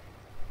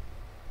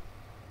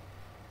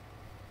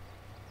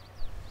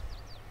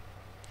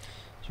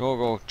 So we'll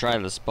go try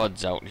the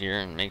spuds out here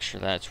and make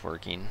sure that's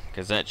working,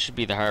 because that should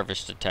be the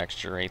harvested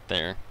texture right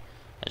there.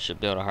 I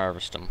should be able to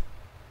harvest them.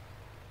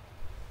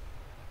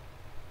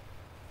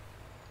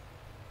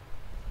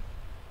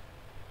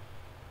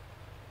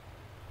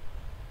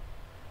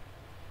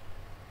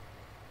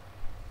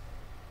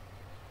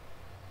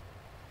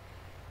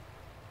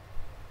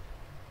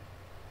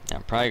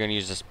 Probably gonna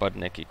use this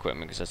Budnik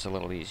equipment because it's a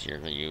little easier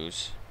to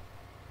use.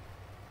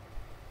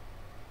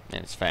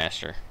 And it's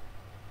faster.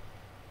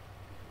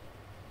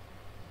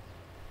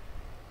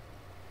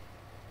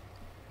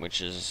 Which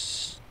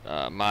is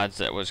mods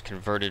that was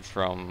converted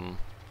from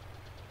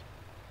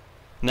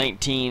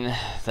 19.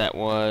 That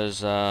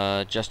was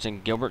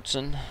Justin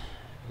Gilbertson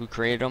who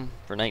created them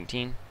for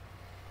 19.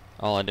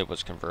 All I did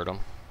was convert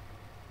them.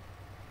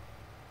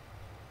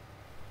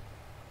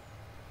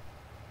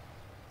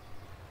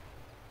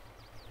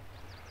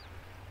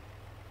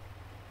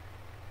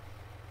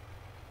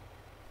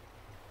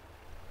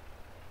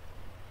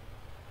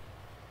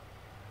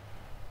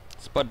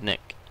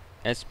 Spudnik.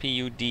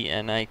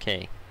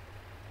 S-P-U-D-N-I-K.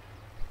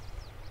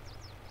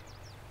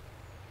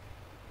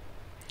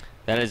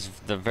 That is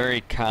the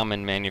very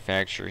common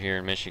manufacturer here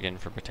in Michigan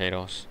for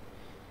potatoes.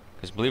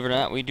 Because believe it or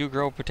not, we do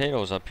grow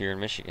potatoes up here in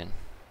Michigan.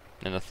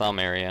 In the Thumb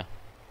area.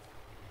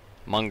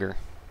 Munger.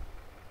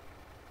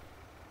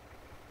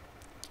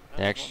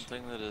 That's one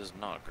thing that is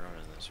not grown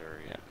in this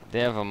area. Yeah, they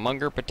have a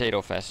Munger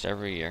Potato Fest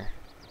every year.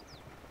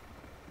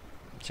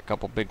 It's a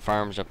couple big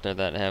farms up there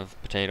that have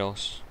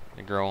potatoes.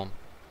 They grow them.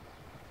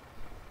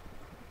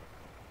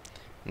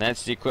 And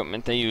that's the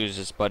equipment they use,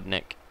 is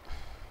Budnik.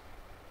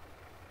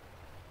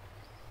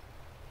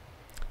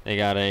 They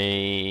got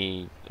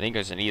a, I think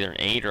it's either an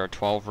 8 or a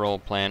 12 row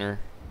planter.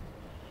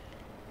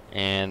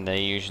 And they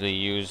usually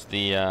use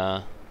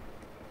the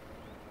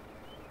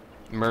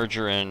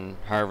merger and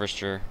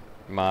harvester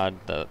mod,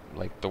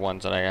 like the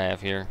ones that I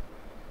have here.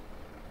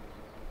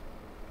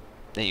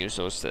 They use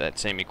that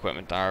same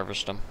equipment to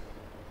harvest them.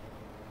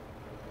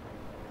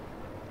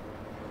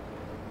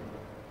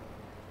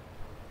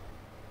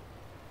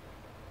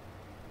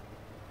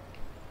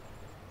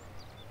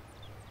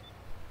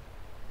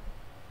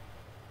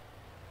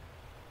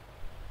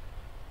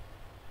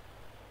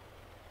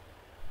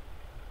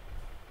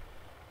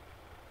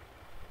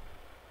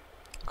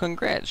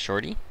 Congrats,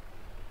 Shorty.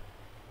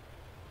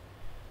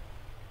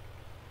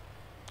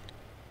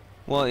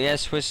 Well, yeah,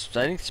 Swiss.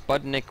 I think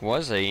Sputnik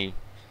was a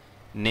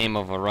name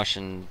of a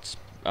Russian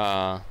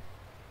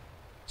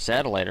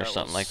satellite or That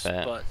something like was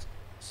that.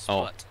 Sput.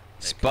 Oh,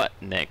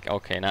 Sputnik.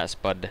 Okay, not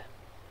Spud.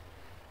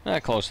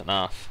 Not close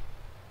enough.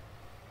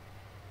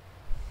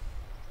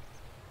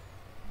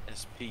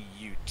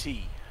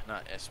 S-P-U-T,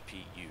 not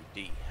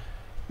S-P-U-D.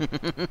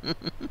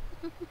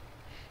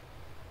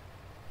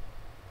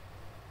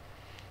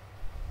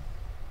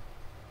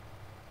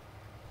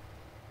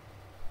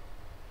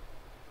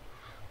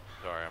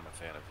 Sorry, I'm a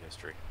fan of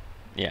history.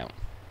 Yeah.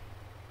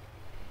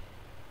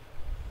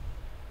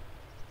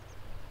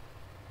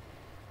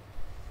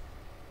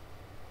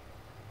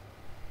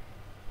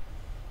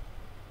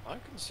 I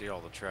can see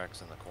all the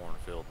tracks in the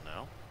cornfield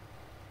now.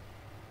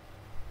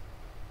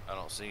 I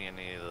don't see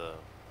any of the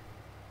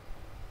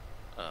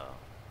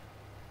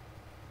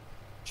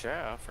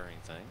chaff or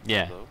anything.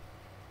 Yeah. Though.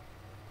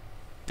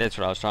 That's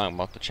what I was talking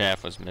about. The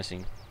chaff was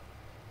missing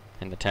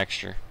in the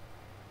texture.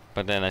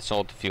 But then I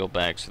sold the fuel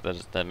bag, so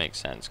that makes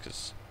sense,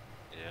 because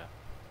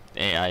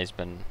Yeah. AI's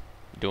been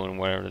doing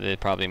whatever. They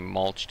probably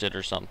mulched it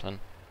or something.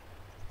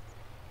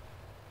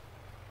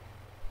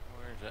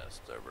 Where's that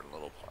stubborn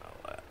little pile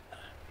at?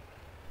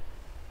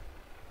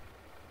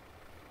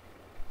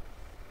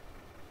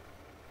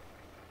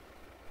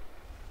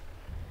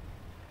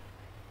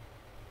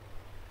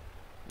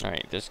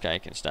 Alright, this guy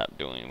can stop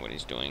doing what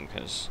he's doing,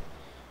 because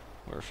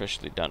we're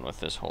officially done with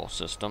this whole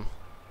system.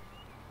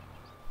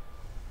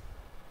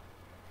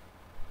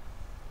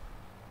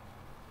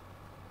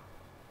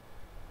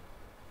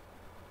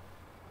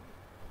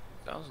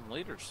 1,000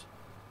 liters.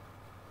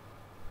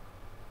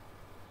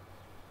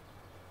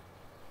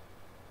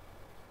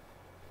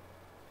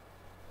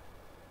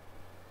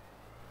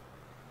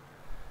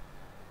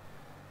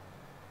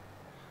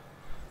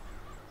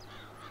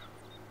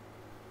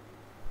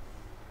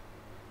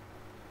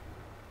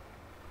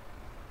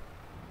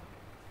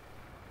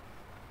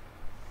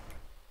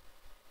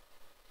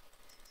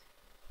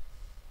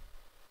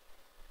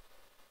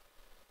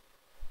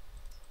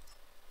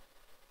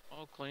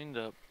 All cleaned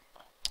up.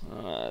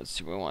 Let's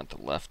see, we want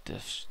the left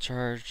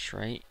discharge,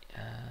 right?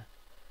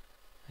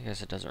 I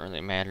guess it doesn't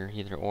really matter.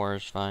 Either or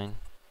is fine.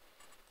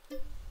 I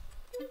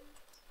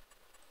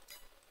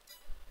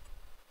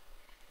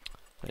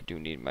do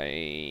need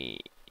my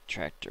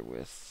tractor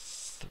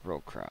with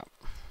row crop.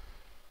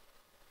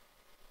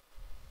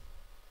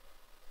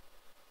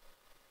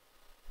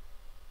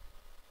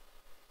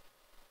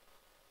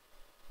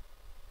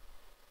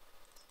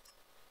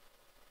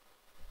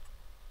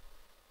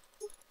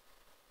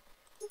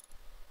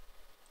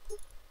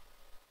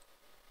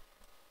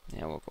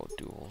 Yeah, we'll go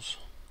duals.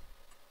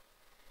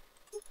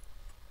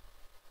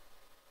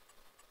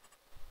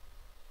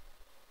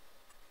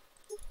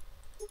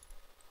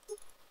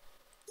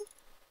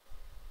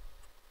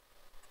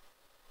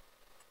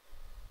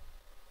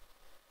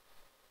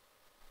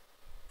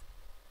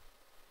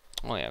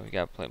 Oh yeah, we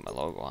gotta put my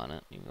logo on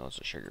it, even though it's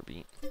a sugar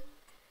beet.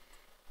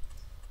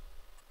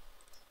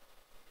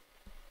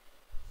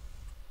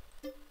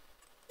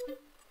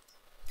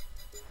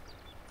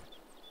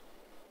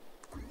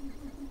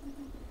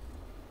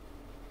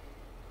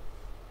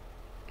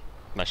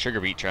 my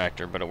sugar beet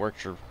tractor, but it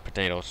works for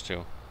potatoes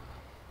too.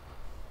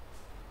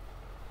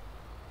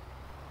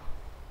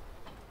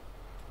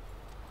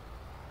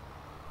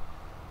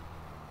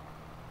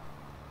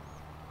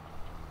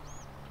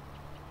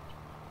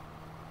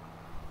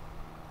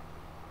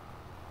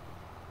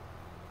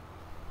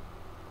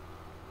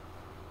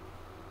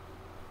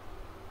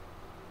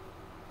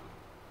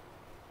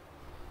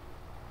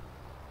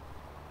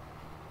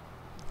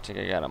 I think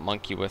I got a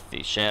monkey with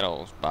the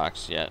shadows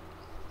box yet.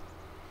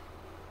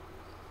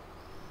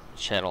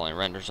 Shadow only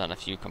renders on a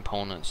few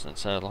components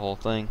instead of the whole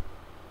thing.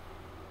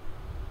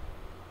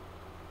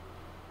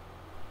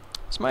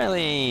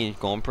 Smiley,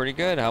 going pretty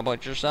good. How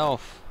about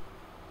yourself?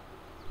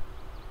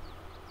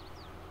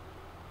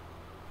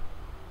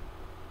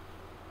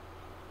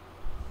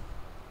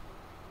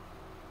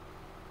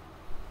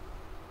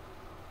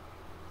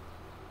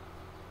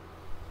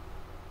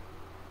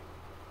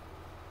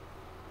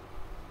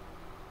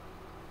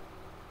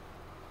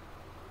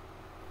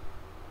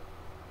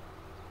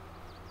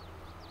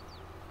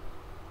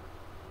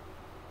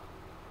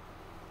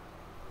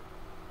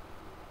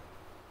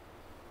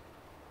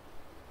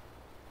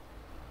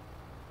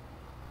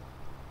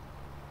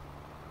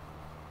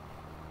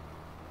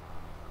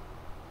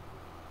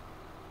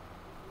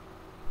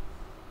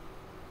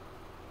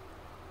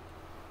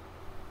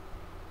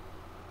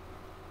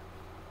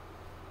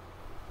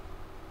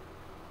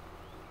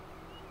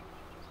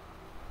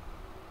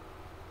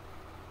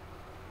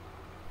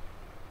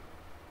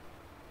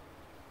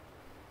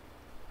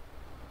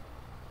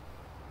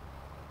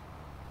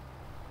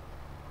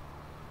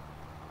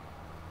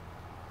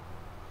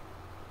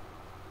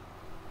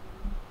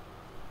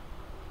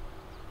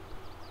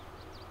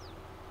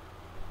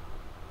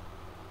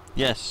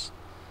 Yes,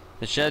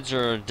 the sheds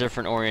are a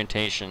different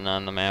orientation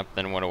on the map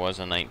than what it was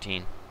in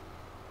 19.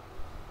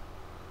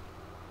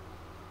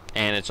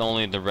 And it's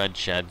only the red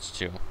sheds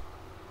too.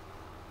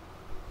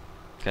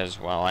 Because,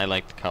 well, I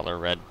like the color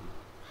red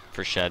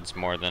for sheds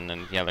more than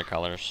the other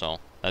colors, so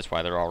that's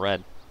why they're all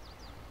red.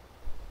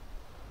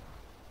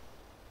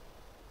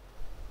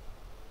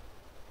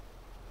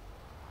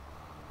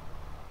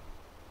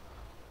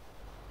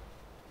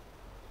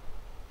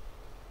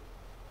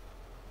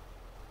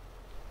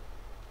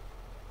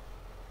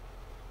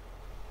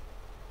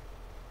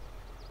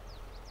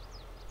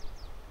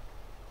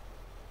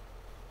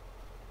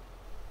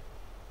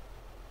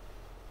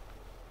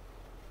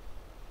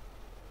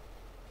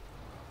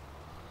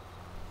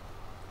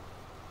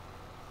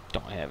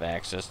 Don't have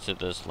access to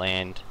this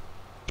land.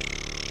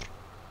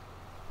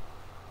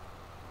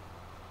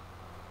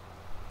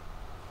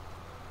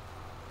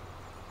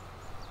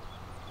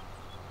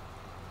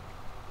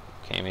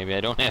 Okay, maybe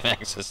I don't have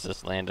access to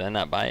this land. Did I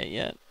not buy it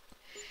yet?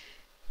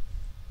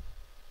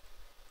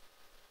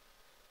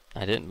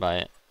 I didn't buy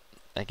it.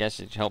 I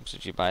guess it helps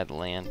if you buy the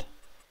land.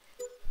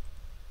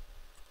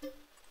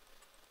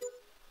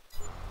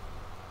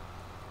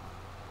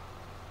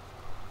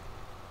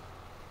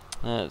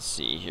 Let's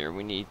see here.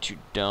 We need to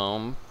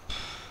dump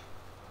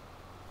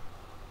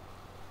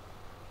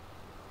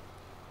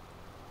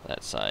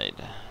that side.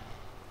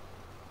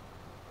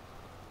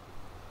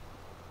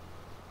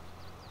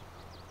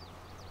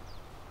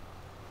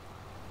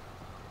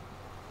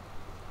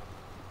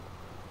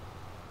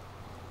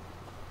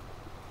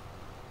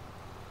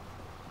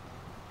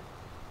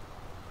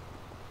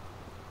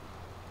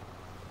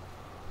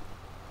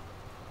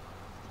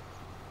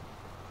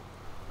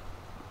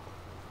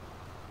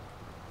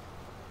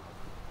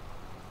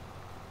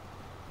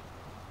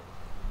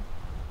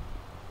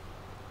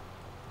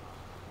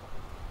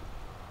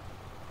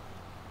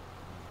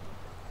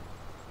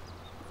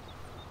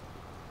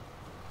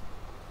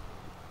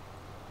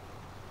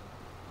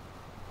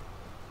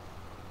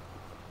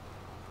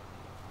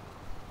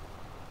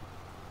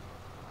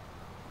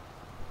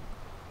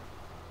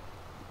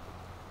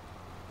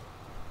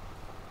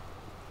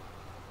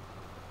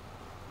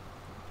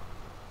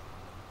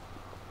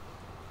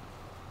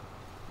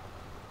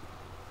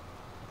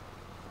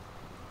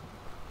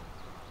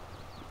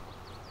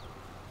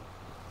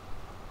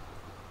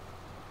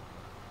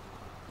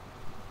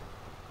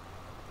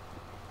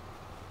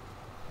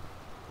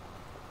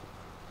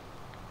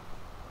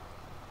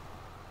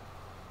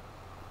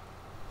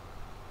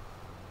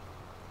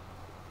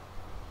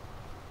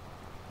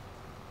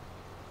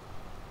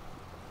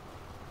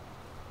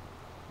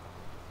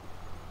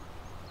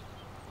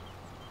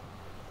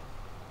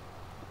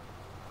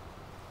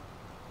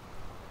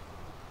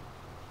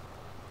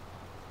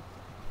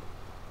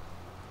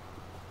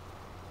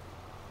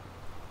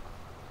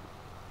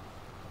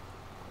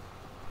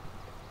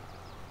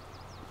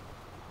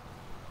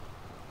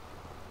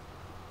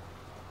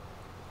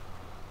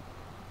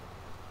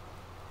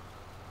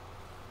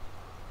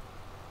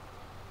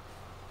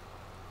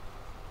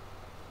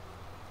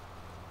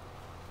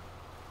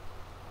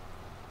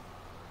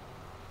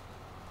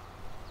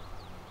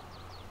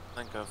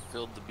 I think I've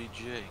filled the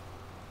BGA.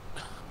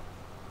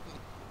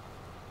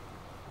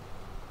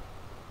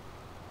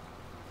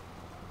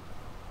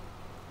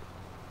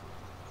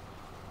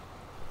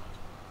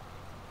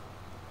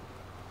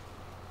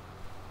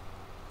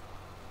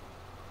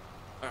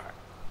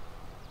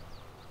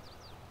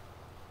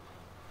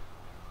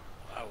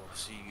 I will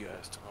see you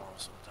guys tomorrow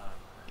sometime.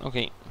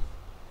 Okay.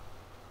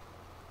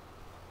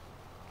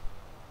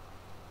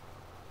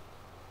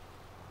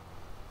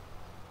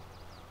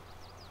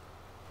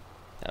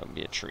 That would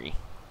be a tree.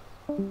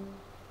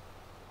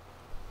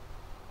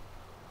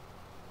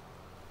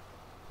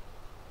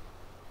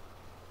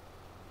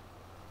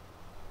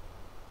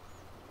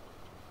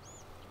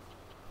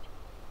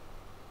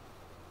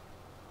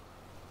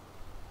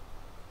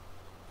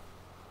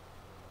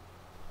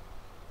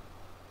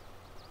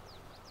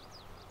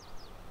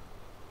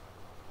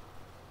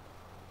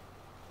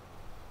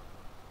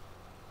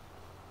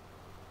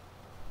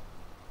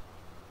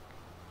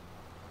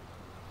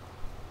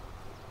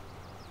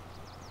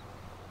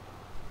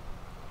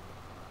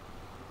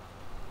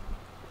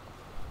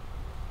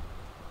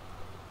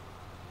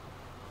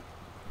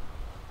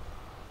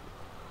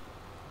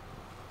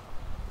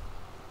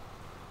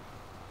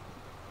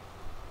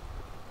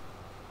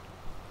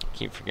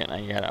 Keep forgetting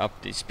I gotta up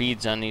the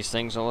speeds on these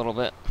things a little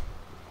bit.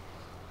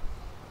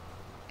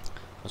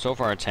 Well, so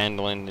far it's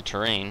handling the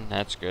terrain,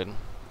 that's good.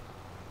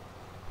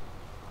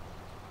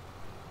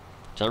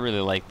 So I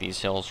really like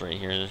these hills right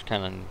here, they're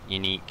kind of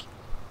unique.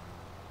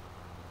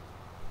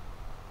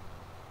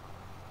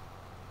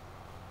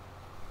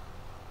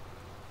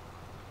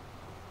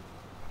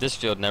 This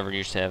field never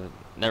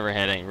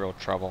had any real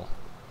trouble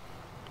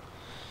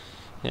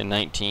in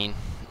 19.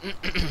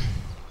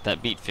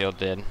 That beet field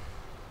did.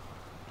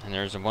 And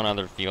there's one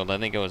other field, I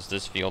think it was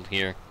this field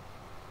here.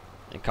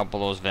 A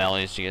couple of those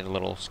valleys to get a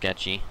little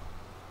sketchy.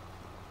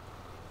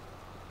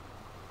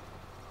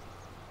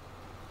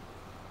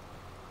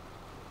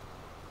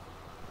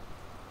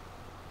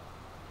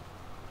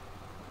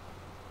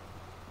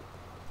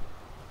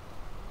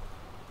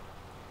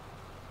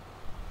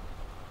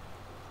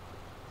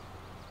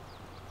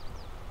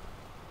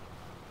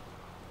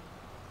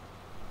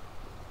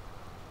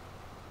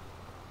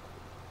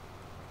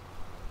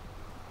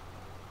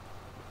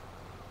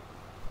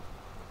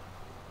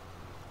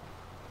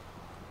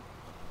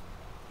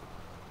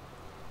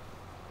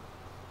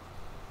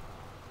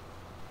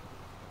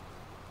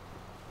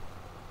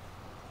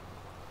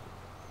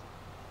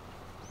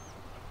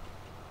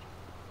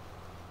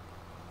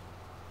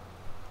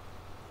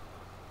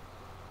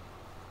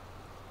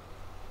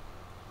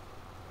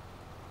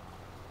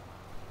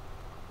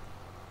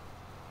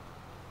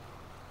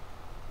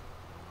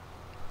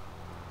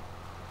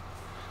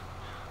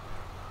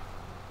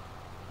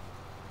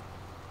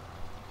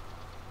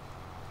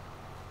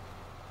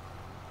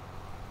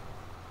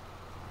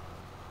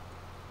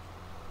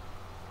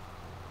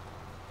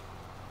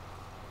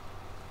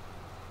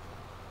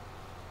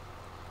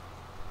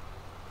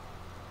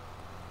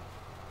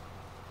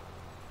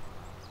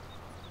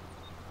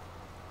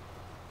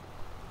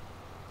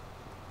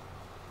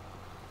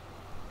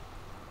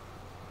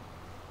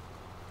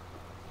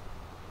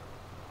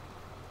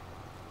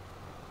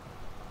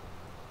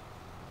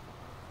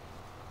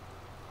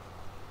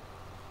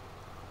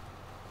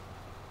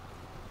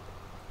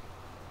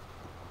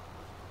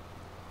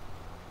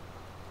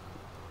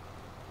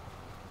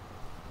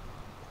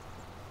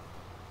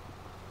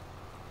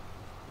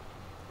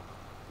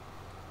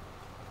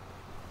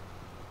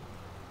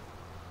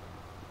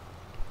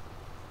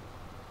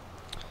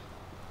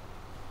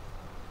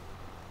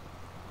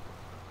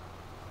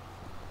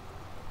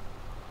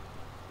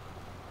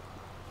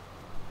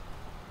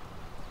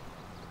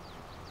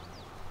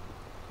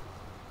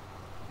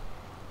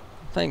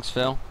 Thanks,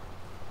 Phil.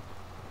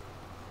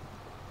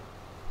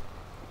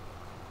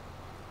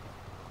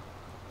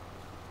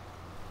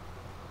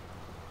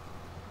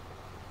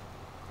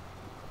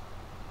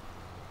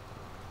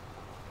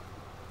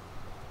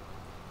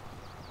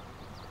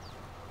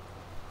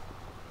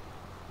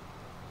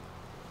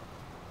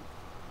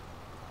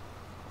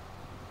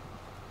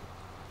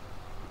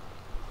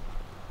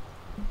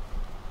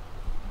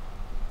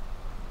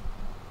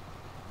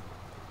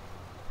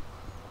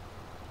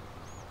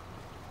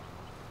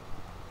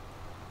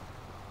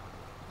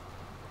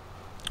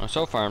 Well,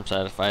 so far I'm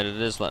satisfied.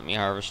 It is letting me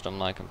harvest them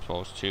like I'm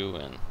supposed to,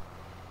 and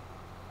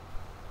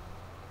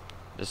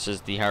this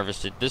is the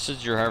harvested. This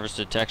is your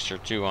harvested texture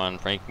too on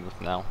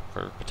Frankenmuth now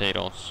for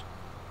potatoes.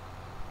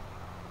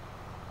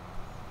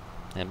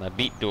 And my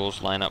beet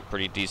duals line up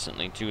pretty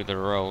decently too, the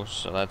rows,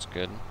 so that's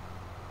good.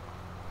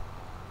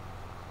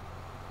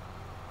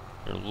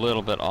 They're a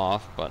little bit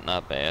off, but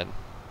not bad.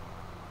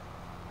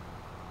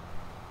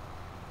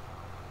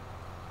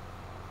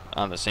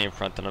 On the same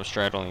front that I'm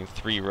straddling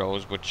 3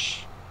 rows,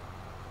 which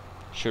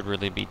should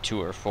really be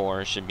 2 or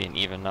 4. It should be an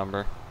even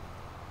number.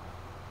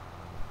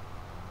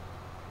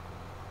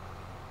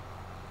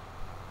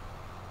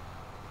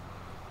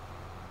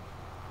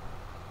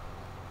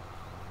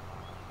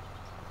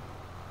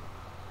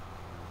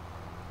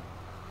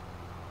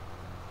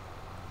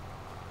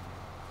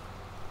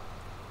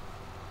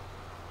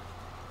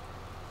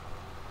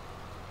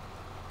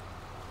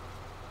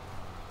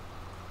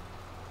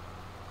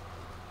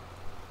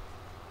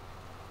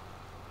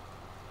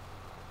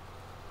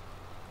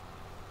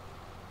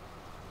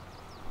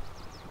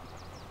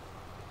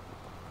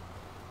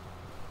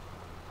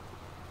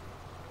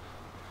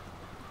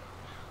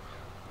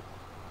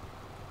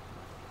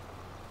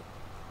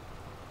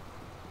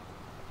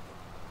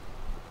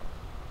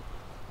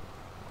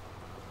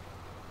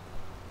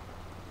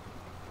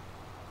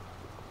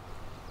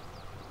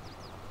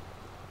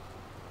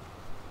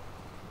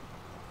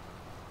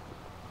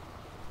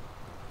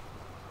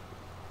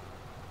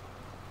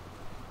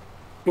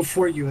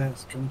 Before you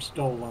ask, I'm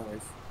still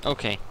alive.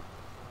 Okay.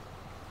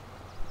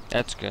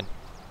 That's good.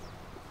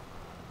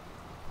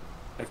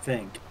 I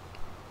think.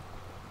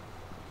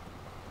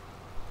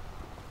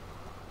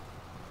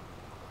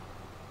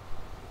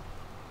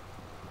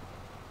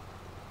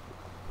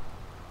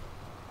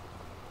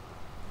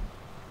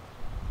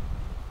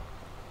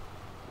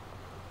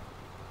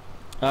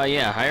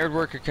 Yeah, hired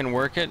worker can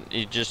work it.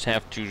 You just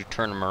have to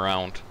turn them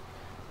around,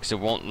 because it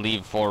won't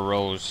leave 4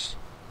 rows.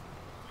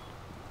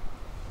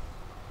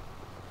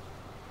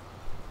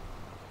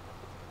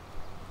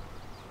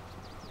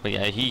 But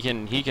yeah, he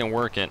can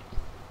work it.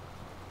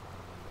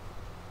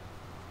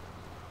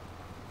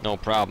 No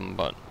problem,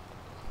 but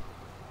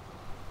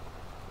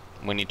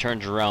when he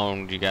turns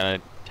around, you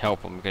gotta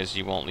help him because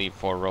he won't leave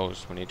 4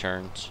 rows when he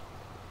turns.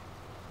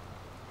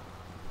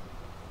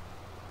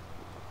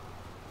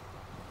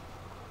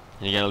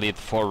 And you gotta leave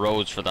 4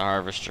 rows for the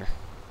harvester,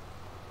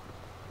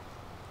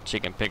 so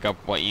you can pick up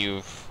what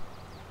you've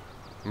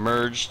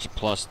merged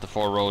plus the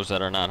 4 rows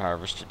that are not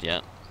harvested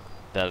yet.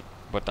 That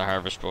what the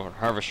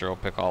harvester will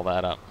pick all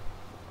that up.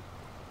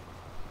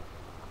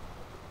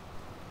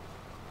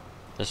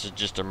 This is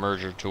just a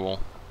merger tool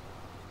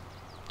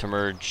to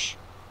merge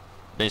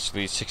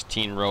basically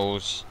 16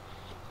 rows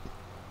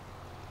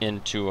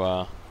into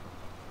a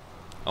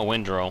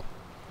windrow,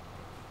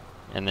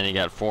 and then you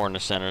got 4 in the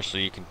center, so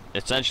you can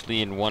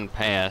essentially in one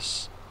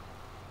pass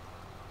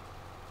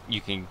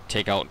you can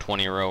take out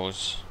 20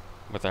 rows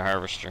with a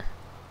harvester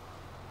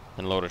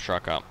and load a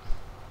truck up.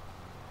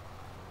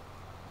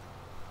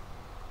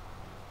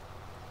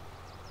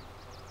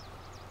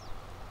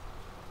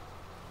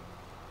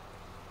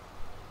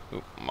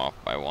 Oop, I'm off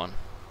by 1.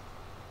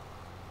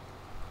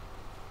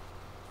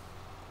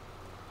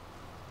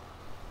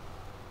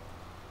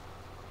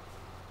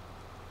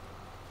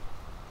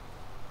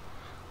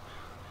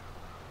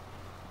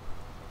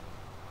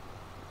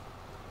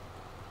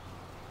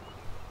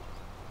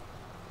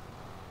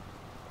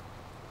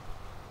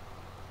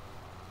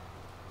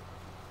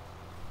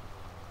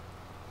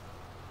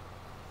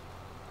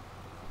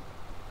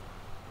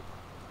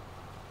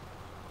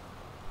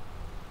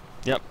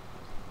 Yep.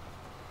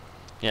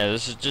 Yeah,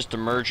 this is just a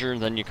merger,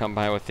 then you come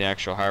by with the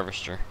actual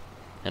harvester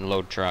and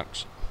load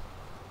trucks.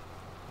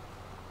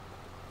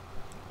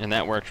 And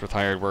that works with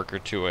hired worker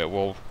too. It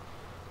will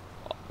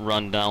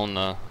run down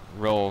the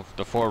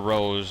 4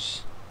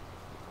 rows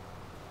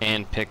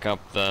and pick up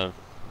the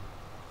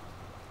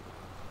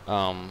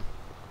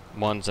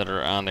ones that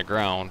are on the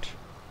ground,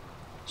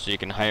 so you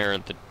can hire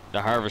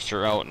the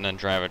harvester out and then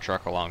drive a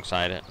truck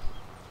alongside it,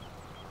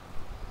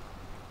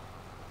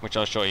 which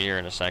I'll show you here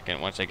in a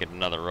second once I get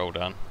another row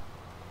done.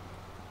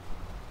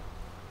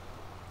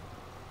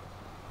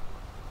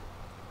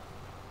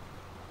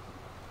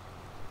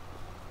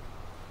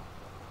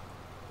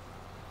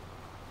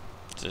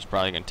 It's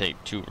probably going to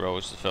take 2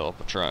 rows to fill up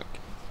a truck.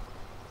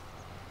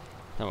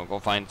 Then we'll go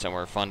find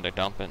somewhere fun to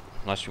dump it,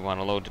 unless you want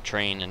to load the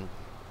train and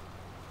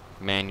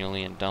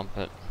manually and dump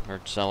it, or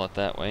sell it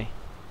that way.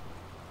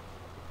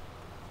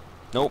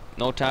 Nope,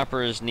 no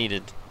topper is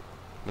needed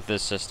with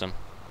this system.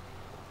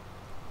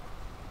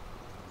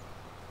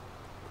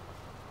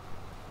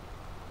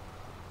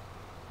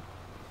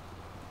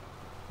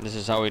 This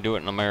is how we do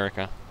it in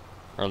America,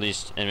 or at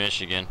least in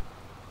Michigan.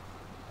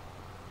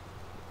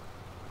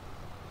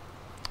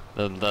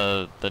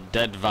 The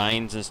dead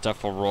vines and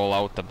stuff will roll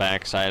out the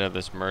backside of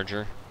this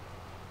merger,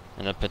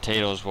 and the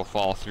potatoes will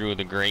fall through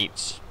the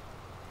grates.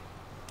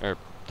 Or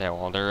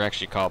they're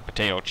actually called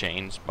potato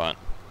chains, but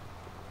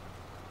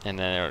and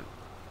then it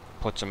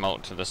puts them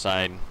out to the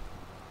side.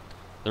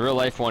 The real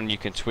life one you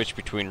can switch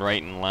between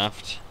right and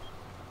left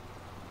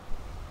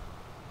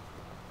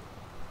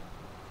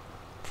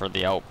for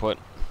the output.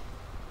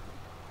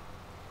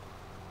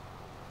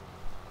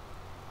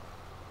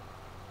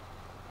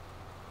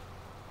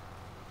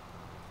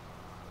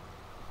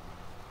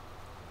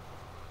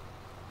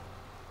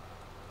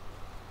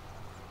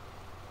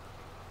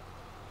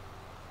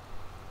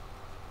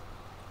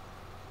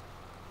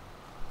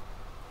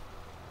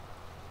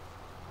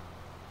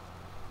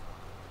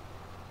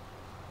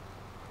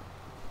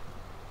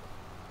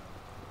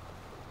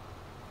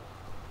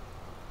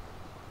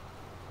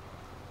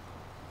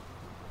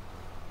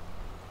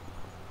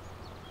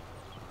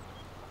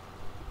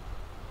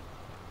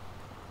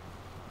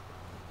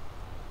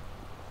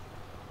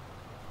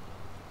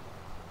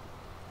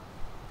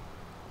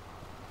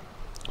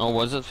 Oh,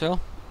 was it,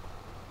 Phil?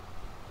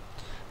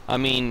 I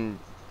mean,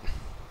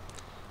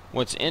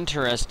 what's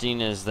interesting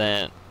is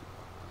that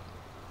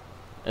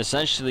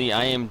essentially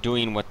I am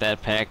doing what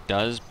that pack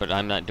does, but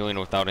I'm not doing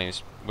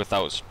it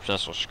without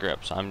special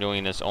scripts. I'm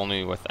doing this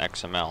only with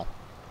XML,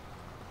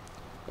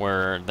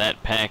 where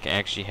that pack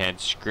actually had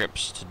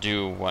scripts to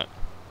do what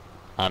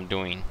I'm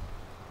doing.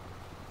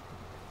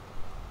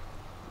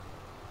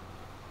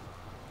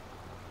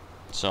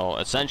 So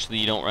essentially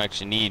you don't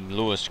actually need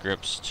Lua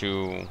scripts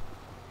to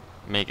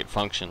make it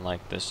function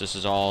like this. This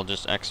is all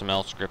just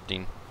XML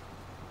scripting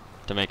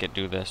to make it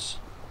do this.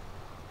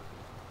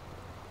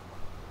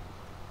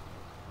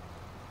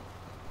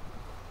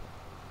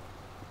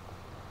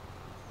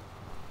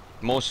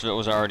 most of it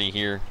was already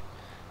here.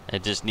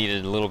 It just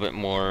needed a little bit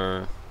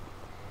more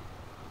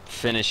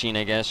finishing,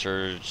 I guess,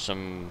 or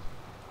some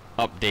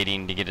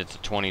updating to get it to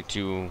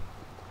 22,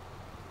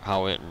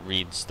 how it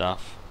reads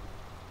stuff.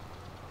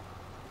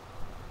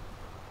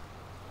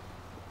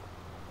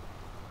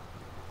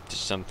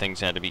 Just some things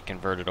had to be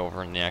converted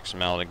over in the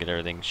XML to get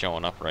everything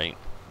showing up right.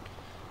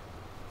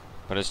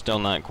 But it's still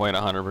not quite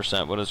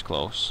 100%, but it's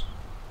close.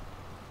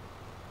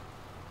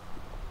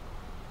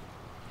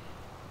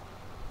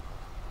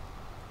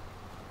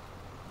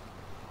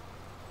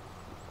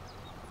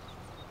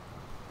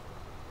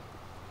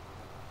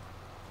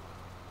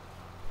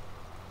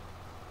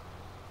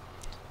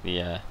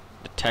 The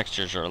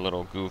textures are a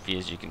little goofy,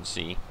 as you can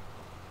see.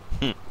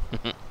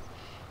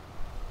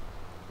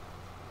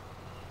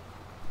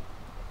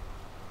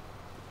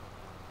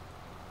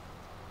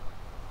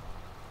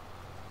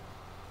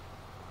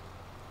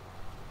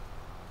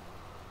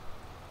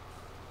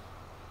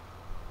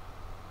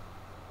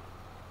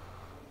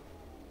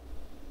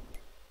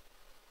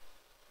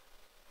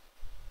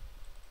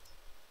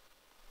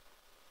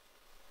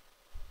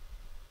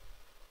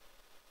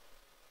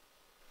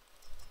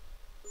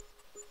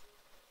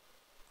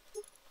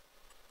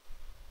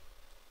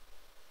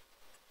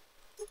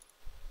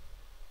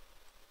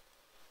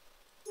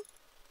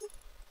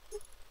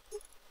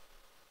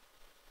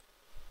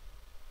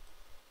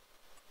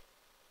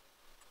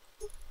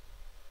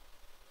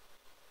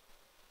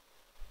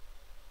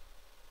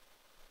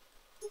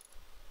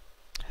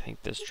 I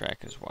think this track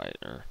is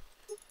wider.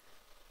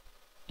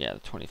 Yeah, the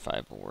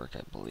 25 will work,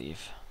 I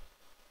believe.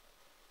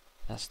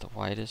 That's the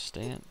widest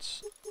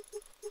stance.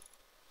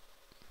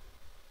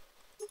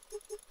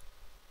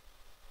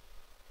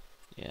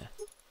 Yeah.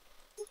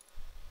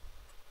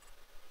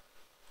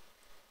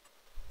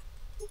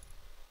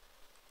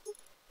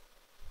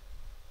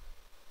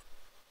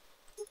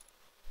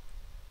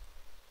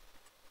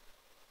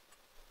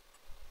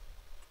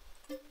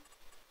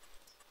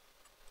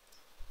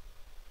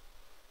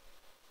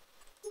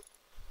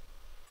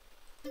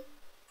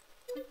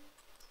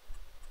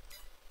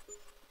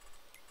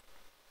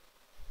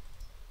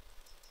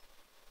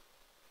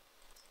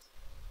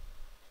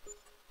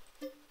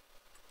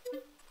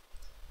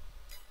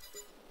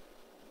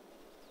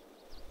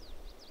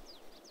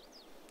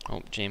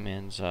 Oh,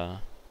 J-Man's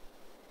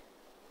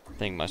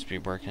thing must be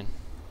working.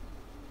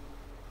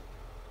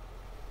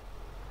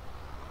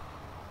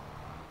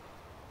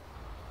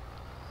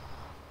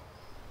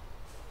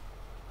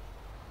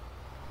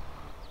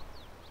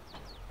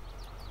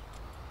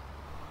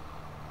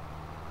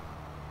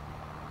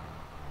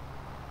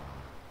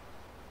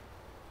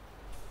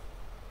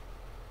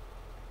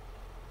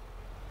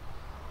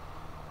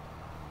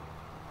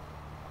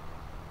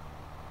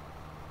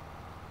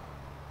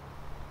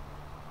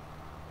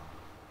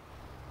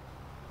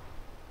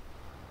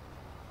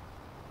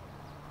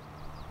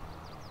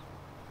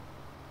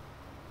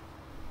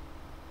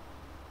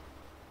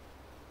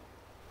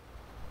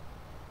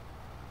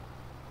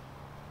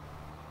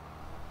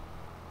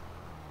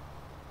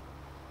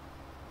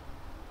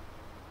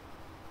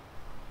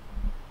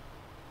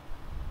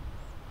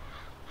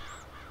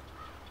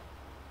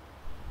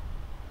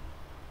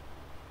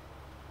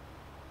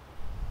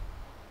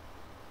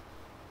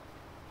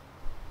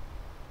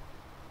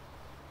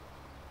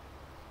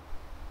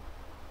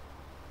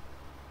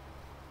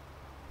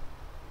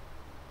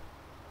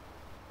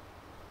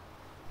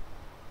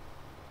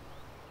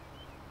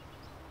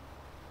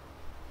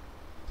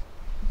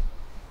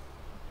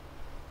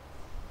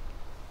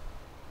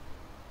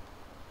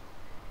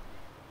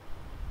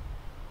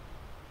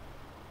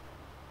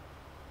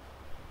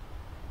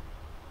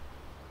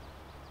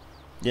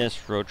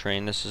 Yes, Road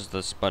Train, this is the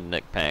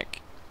Sputnik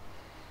pack.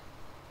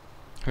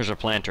 There's a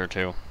planter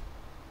too.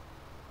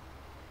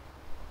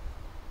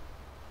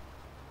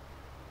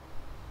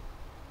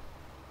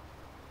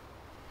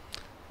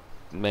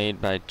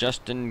 Made by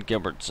Justin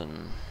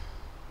Gilbertson.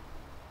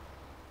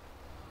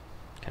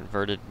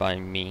 Converted by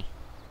me.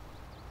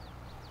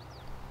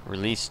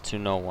 Released to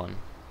no one.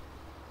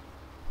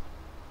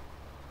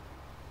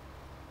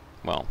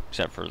 Well,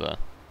 except for the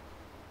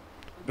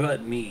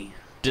But me.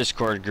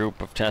 Discord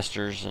group of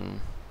testers and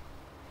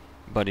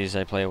buddies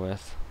I play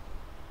with.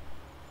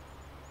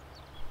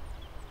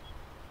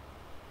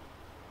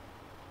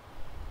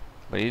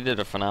 But he did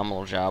a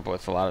phenomenal job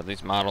with a lot of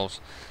these models.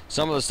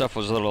 Some of the stuff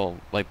was a little,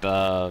 like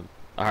the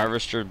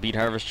harvester, beet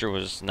harvester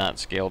was not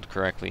scaled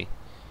correctly.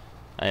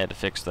 I had to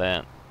fix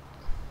that.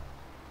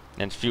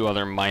 And a few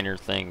other minor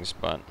things,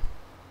 but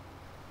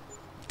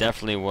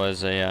definitely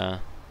was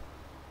a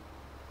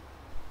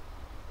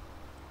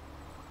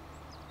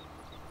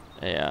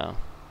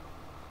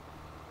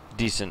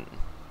decent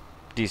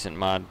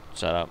mod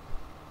setup.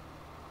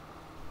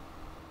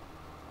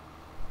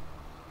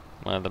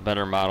 One of the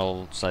better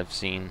models I've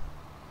seen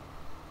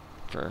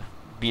for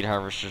beet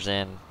harvesters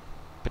and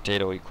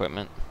potato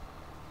equipment.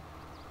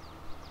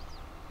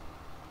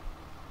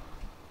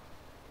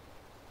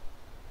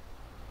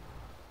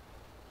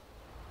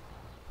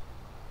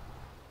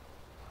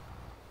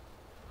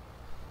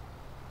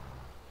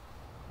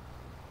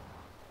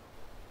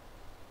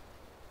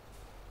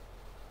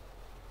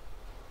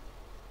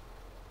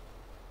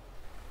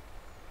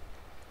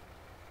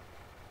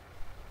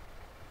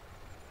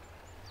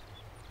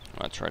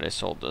 that's right, I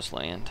sold this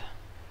land.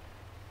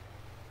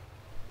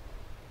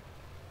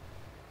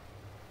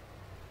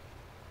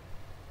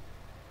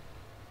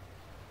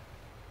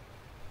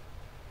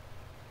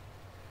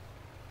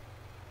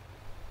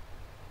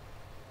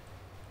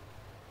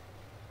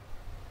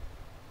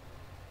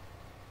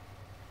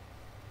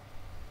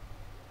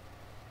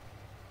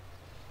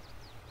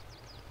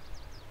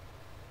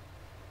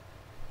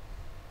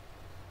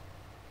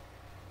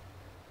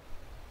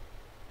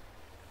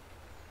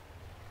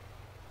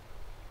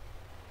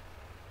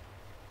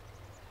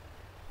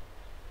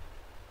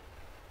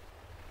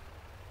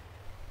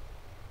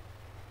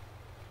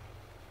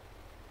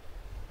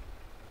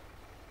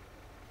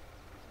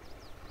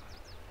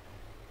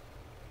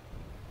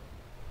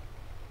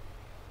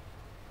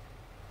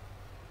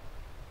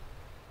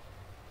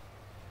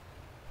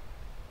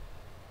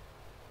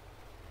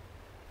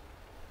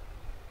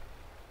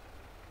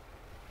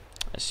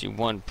 I see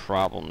one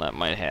problem that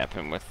might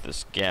happen with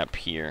this gap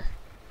here,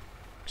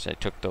 because I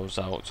took those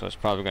out, so it's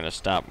probably going to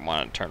stop and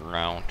want to turn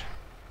around.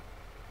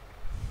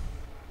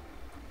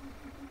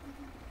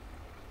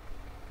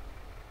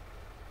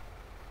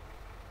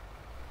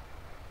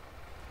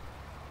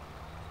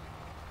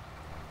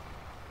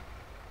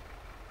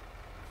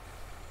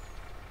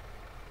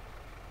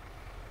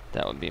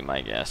 That would be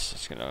my guess.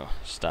 It's going to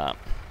stop.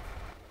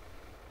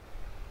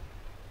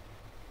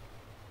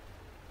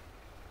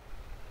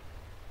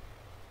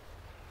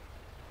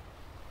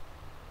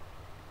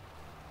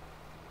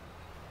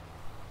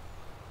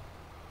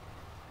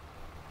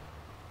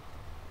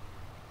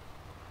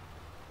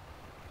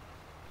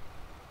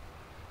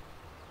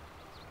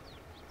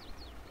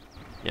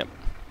 Yep,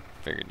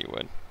 figured you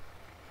would.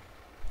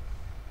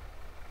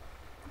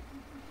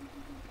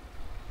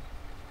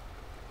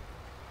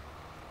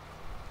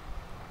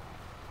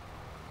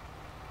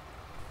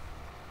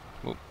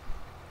 Oop.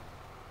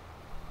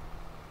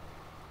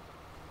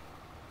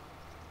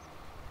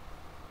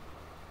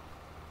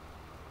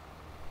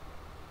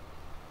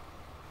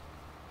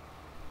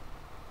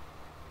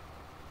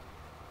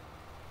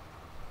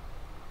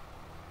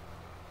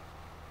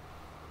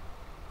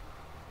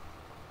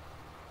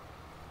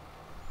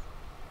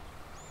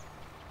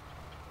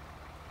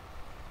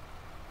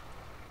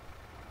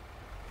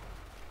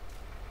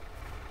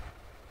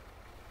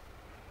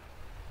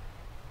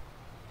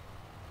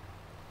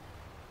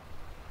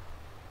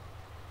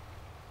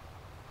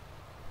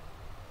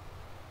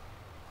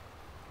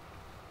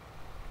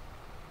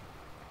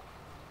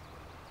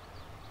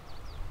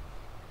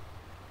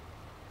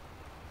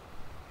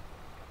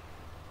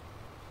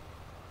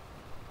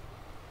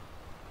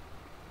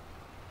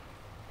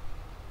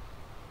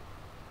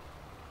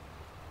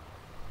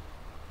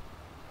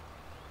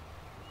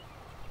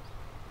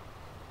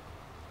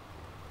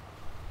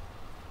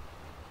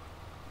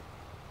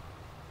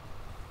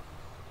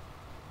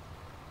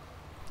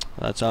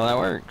 That's how that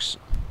works.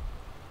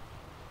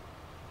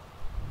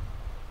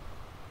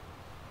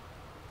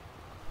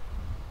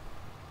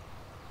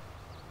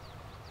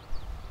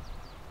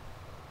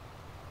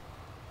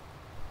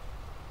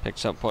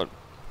 Picks up what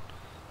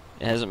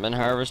hasn't been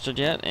harvested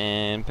yet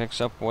and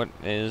picks up what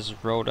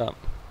is rowed up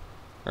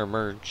or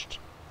merged.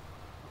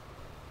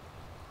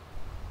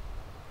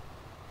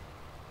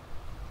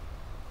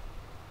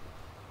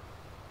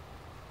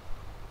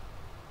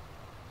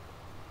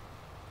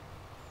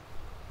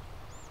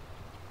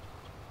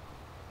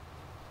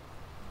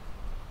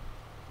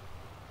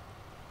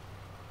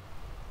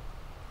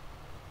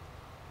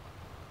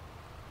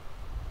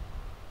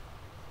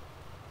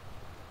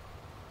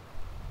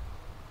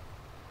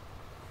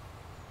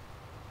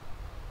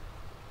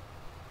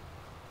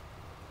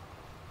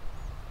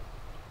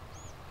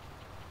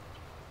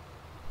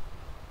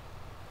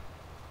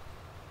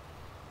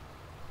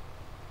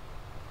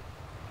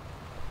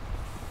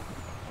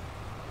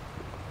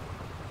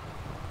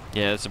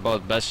 Yeah, it's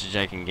about the best as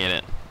I can get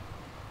it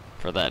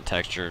for that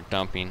texture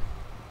dumping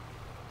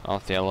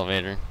off the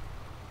elevator.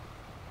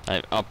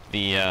 I upped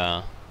the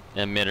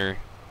emitter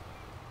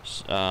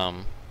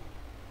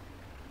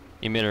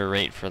emitter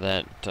rate for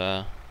that.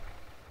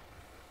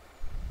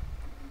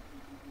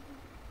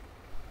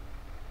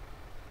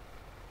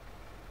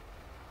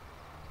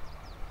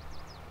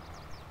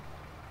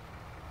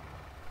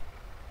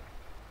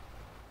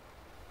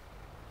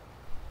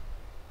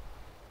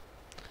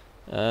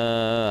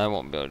 I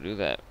won't be able to do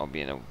that. I'll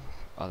be in the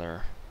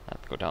other. I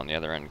have to go down the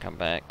other end and come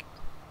back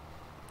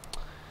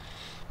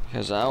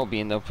because I'll be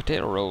in the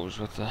potato rows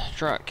with the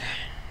truck.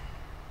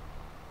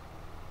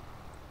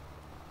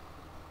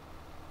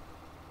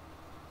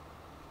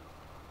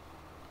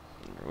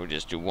 We'll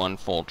just do one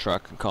full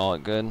truck and call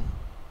it good.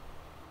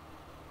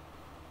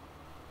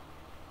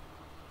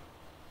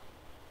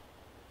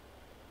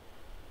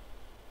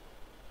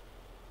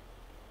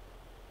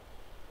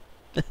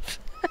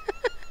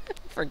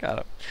 Forgot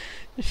him.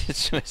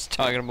 Just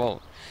talking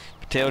about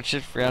potato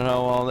chips. Forgot how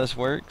all this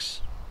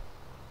works.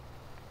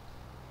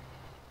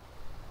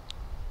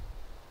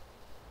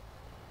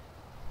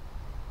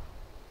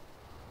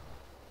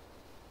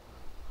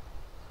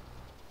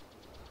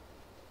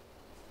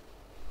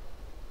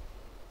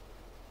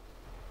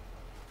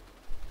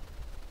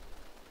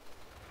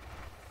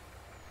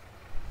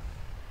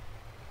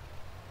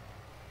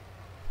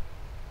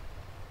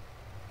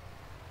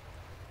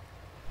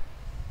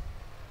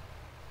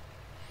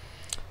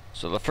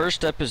 So the first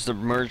step is to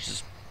merge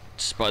the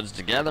spuds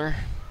together,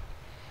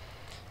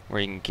 where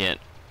you can get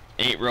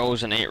 8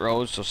 rows and 8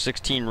 rows, so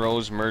 16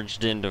 rows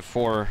merged into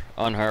 4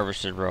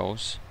 unharvested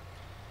rows.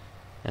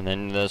 And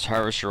then this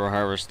harvester will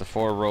harvest the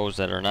 4 rows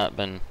that are not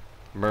been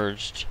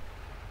merged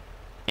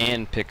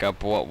and pick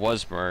up what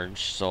was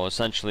merged. So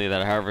essentially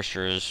that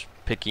harvester is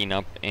picking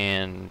up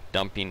and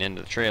dumping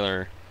into the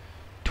trailer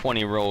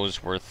 20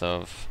 rows worth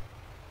of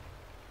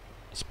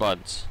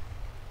spuds.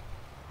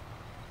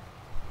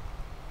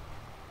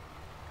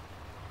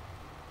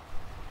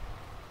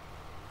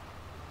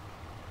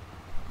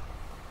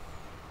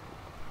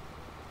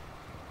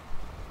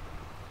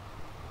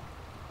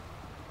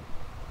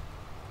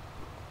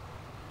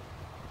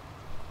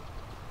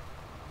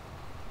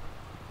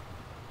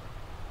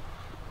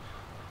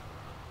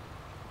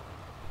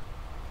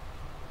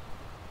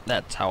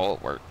 That's how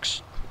it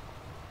works.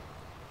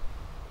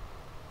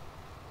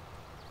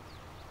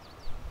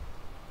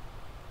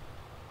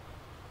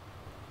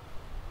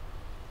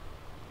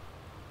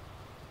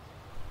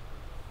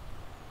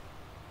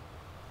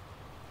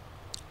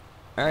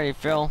 Alright,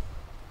 Phil.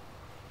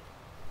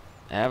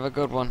 Have a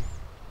good one.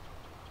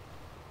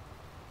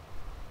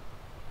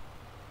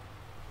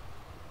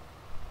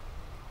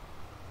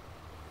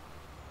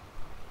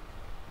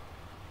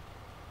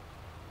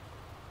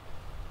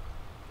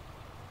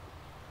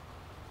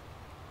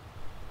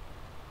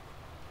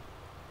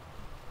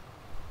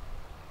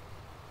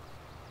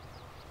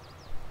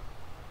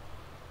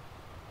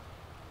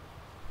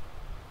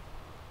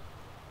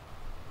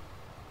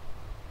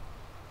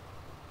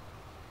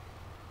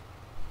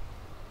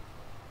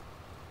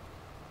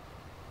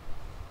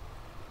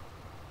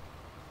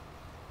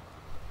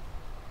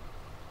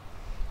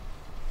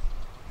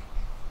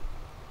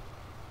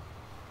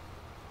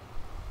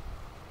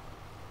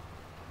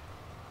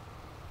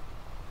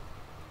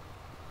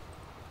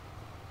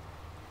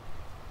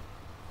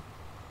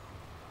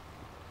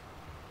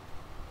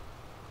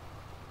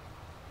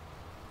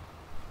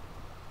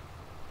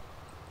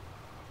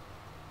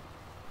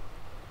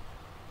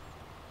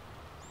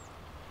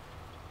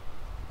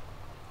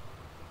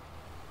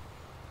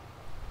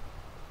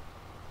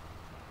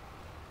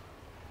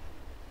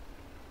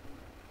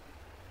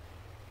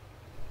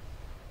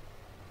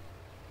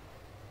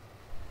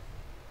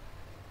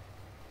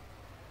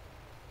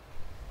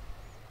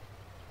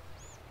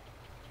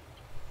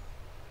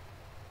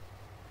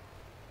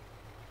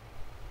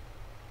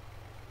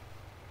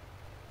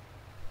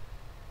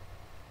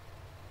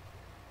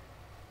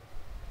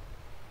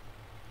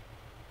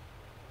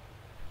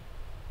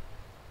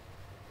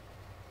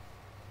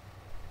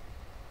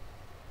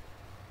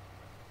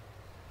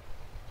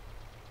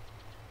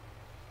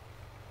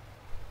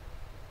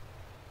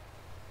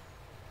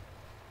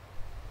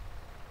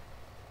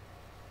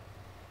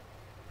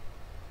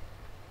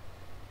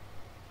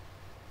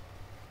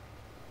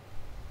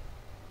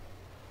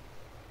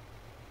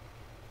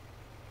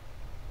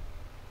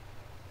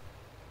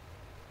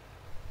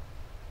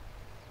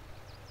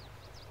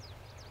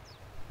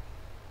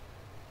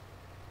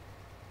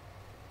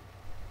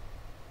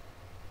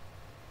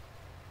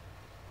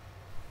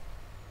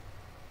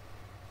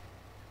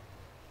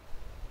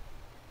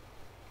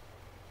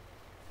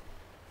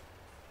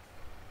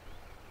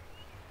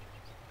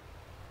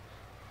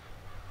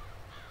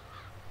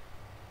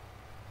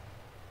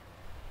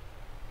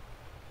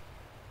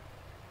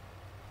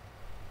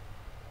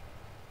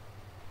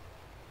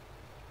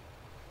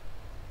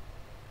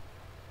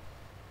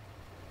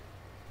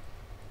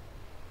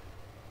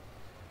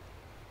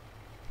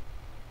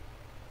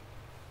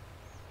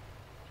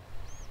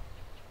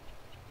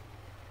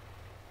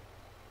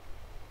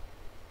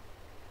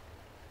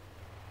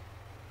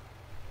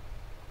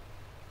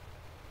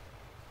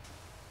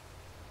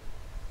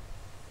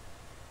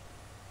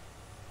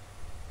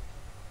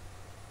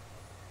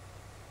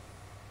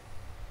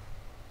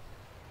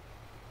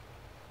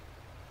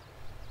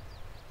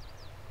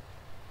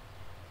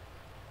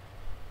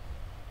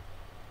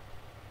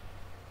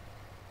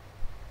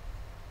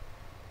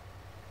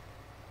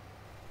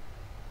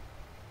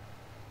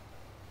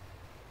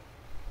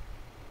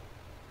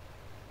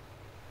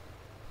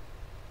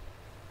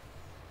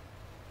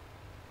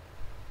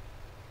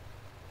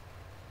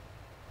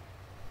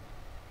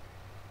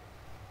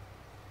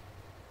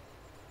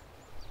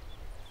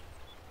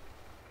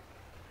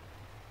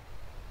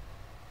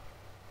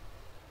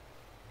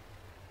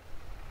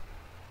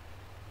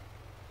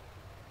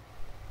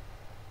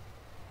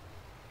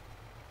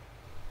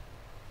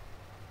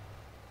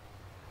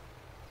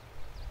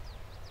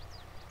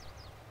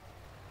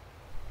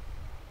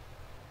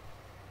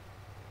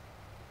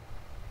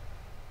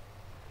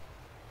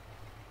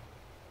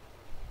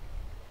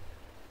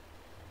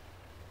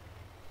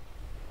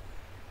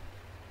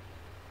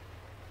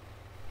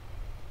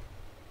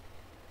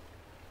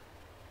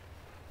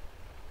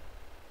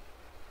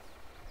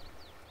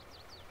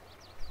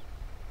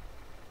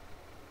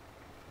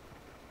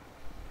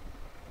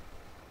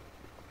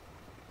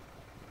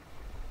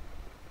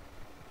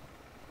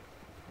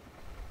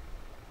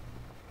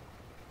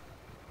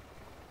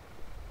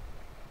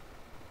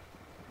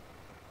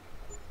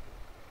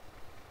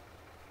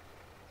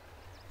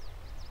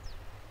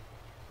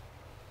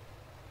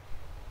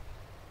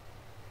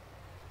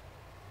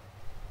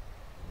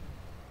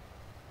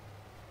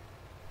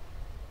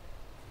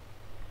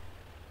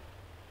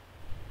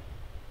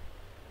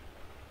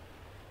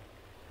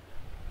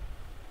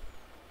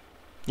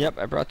 Yep,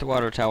 I brought the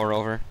water tower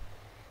over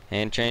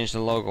and changed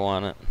the logo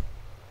on it.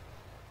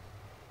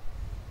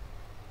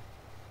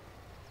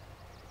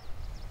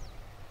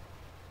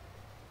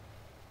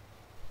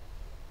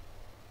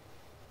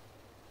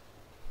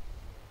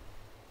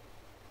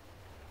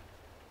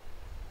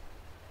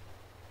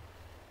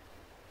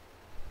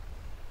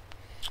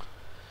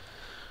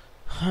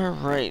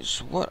 Alright,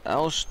 so what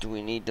else do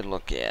we need to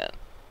look at?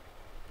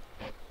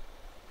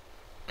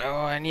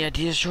 Oh, any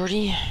ideas,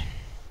 Shorty?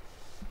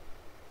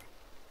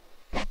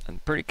 I'm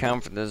pretty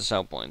confident the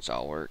cell points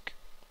all work.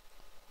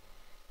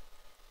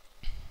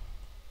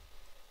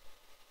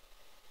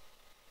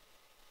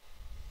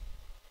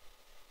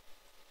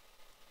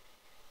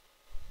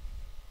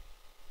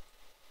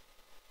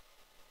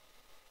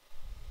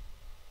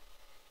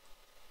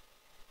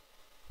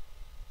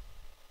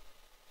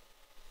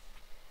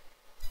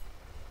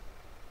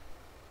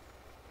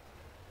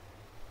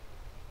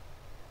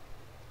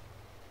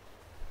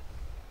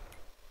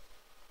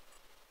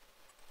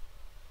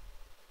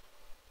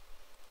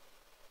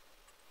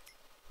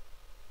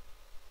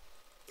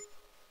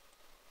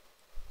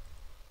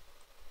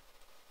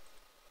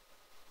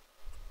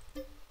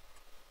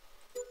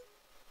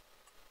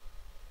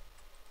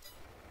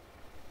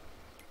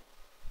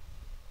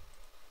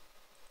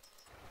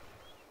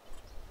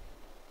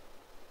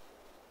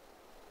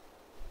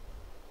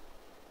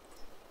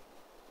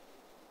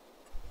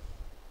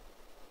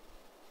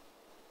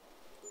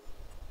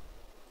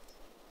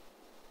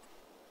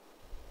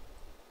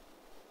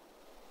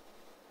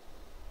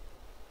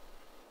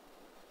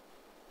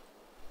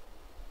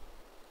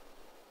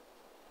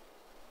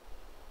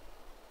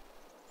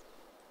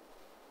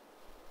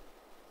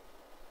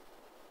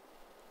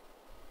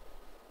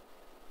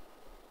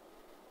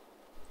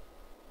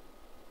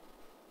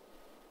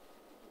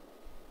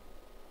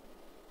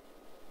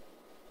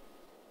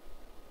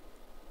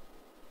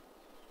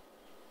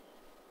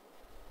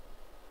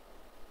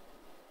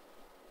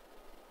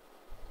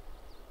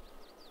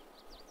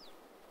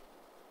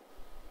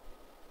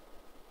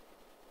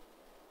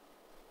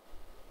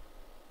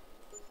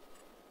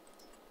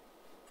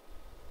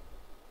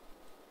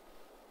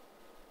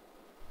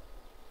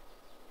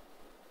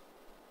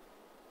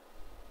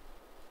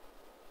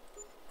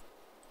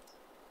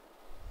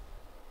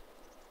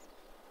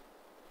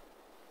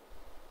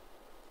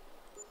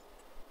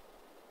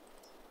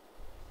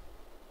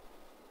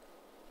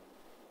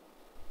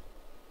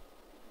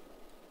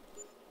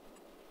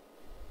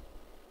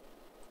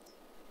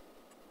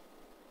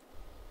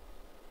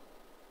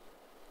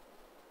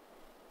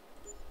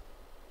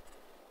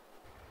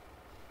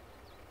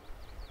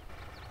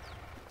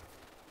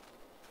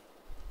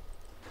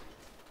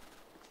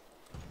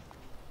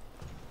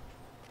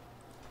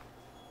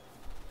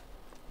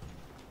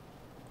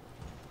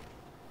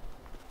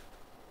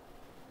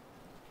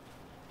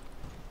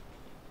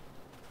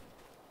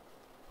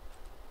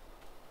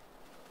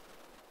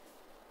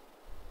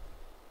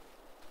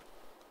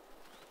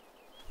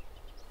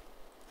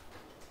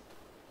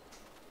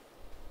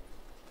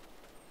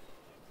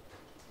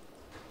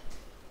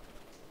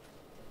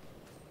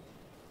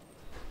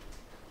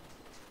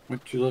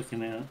 What you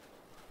looking at?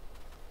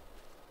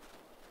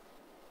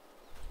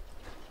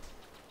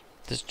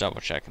 Just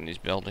double checking these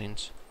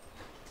buildings.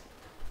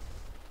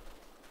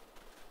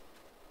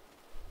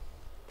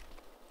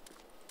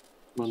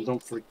 Well,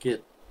 don't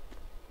forget,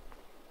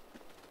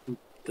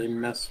 they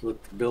mess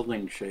with the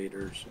building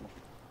shaders.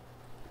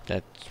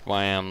 That's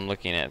why I'm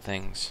looking at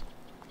things.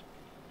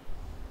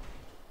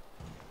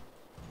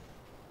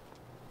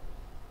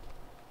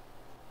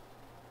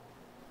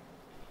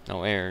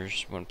 No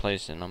errors when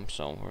placing them,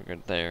 so we're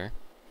good there.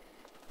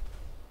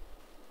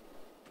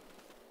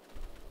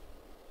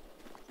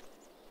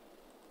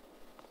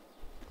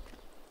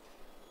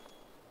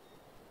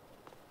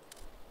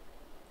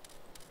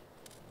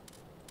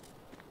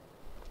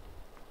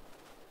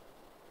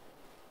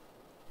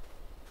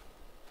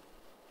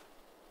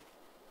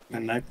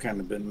 And I've kind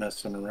of been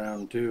messing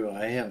around too.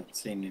 I haven't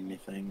seen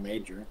anything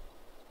major.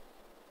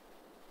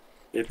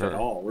 If at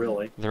all,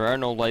 really. There are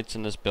no lights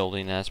in this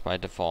building, that's by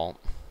default.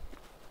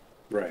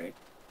 Right.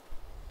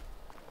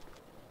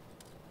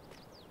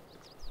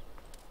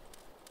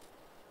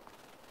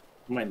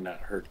 Might not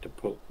hurt to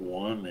put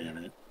one in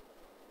it.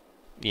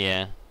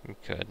 Yeah, we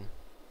could.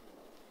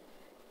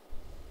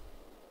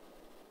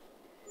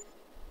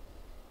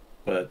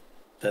 But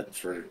that's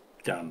for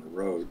down the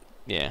road.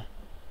 Yeah.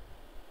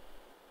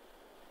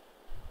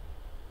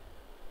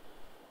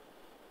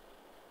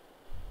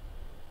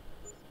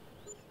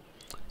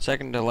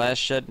 Second to last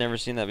shed, never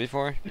seen that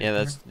before? Yeah,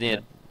 that's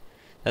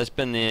that's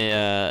been the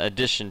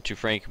addition to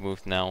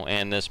Frankenmuth now,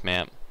 and this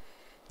map.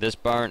 This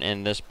barn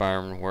and this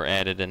barn were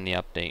added in the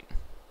update.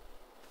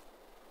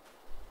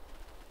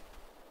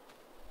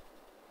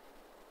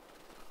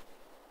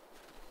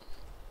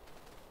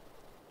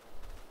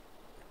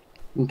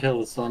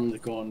 Until the sun's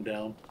going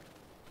down.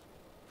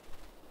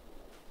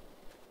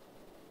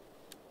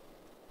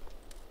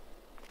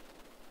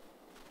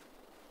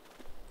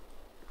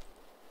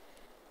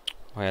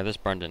 Oh yeah, this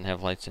barn didn't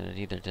have lights in it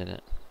either, did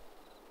it?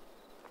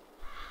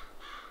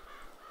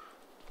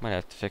 Might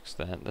have to fix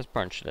that. This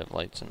barn should have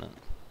lights in it.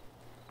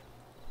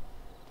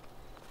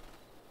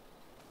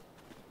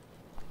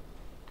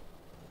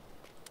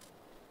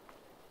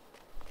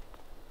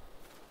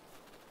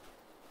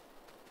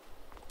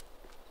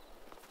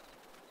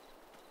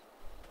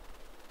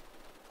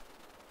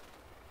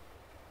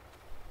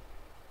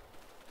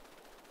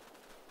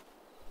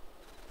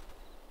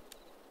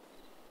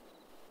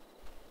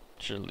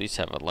 Should at least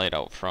have a light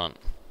out front.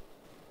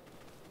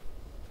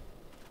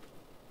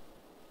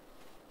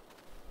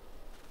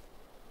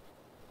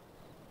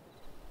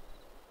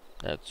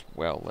 That's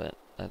well lit.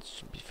 That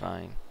should be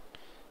fine.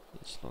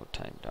 Let's slow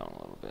time down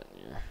a little bit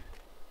here.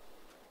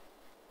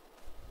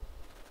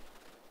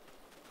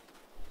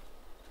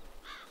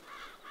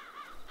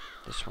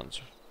 This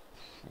one's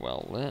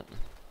well lit.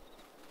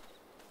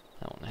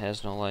 That one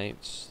has no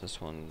lights.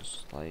 This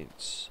one's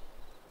lights.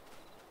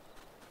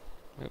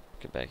 Oop,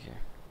 get back here.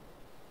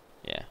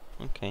 Yeah,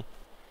 okay.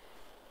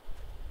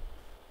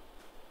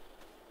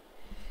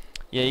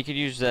 Yeah, you could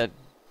use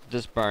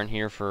this barn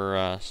here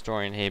for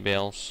storing hay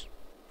bales.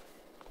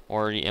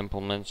 Or the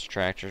implements,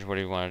 tractors,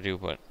 whatever you want to do,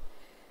 but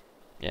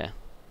yeah.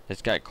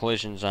 It's got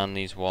collisions on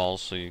these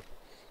walls, so you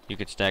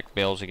could stack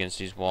bales against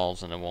these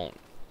walls and it won't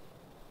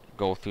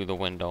go through the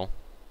window.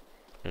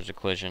 There's a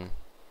collision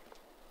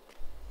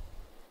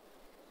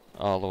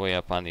all the way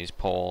up on these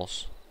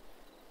poles.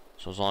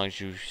 So as long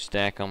as you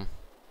stack them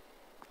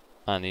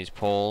on these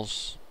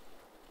poles,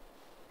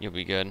 you'll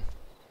be good.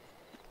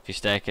 If you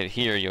stack it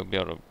here, you'll be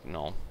able to,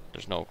 no,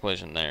 there's no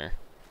collision there.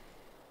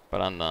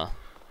 But on the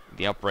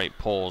upright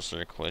poles,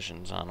 there are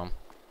collisions on them.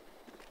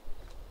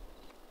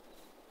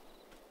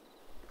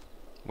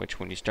 Which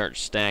when you start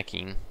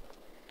stacking,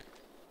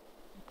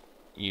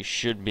 you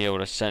should be able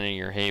to center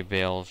your hay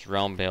bales,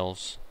 round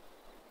bales,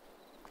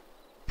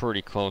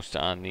 pretty close to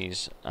on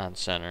these on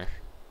center.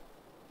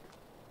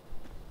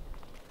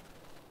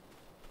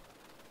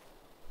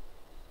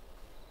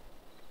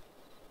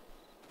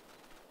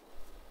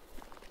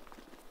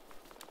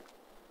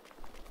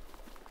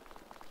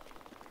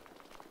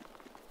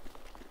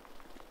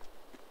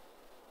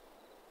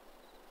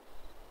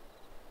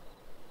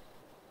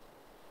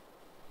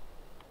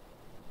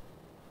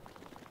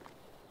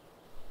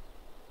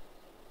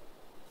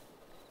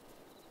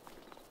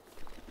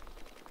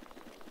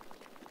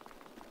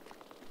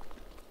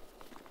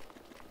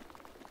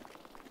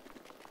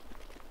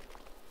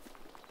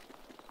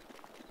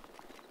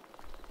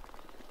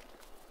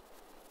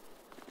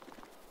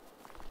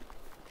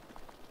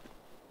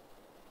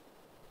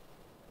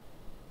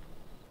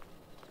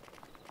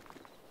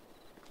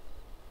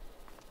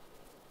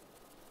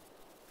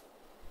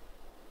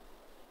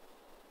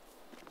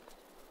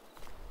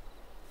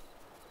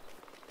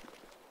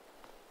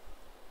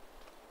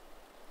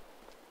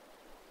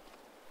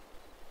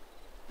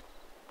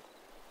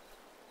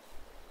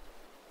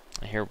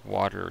 I hear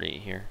water right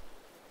here.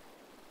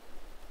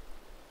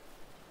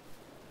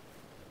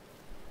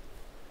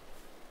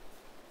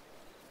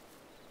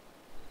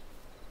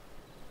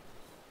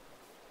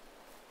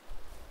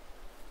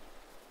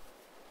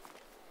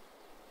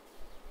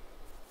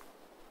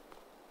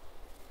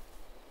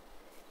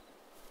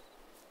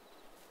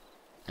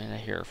 And I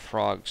hear a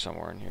frog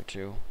somewhere in here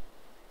too.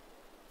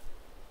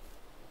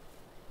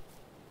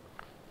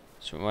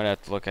 So we might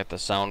have to look at the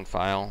sound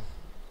file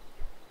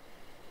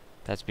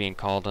that's being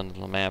called into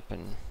the map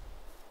and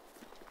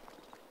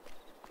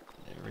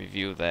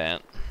review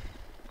that.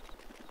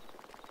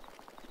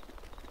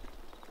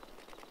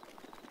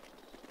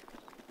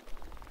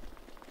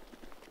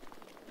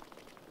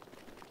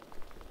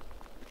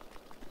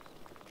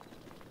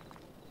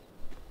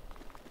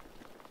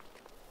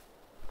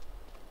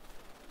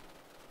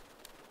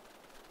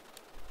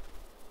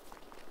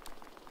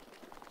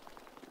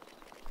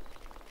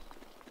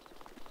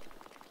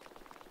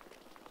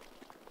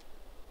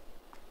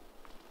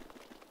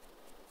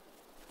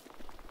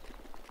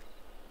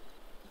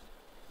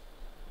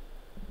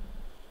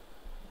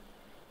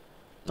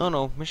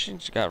 No,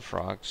 Michigan's got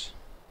frogs.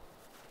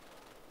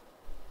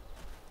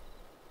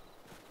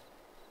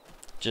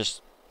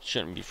 Just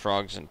shouldn't be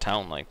frogs in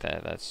town like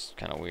that. That's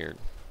kind of weird.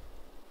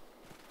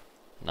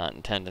 Not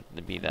intended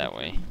to be that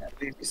way.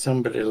 Maybe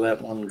somebody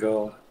let one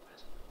go.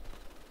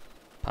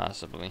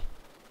 Possibly.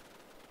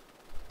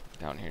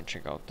 Down here and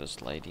check out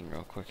this lighting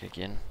real quick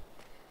again.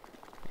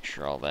 Make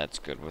sure all that's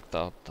good with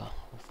the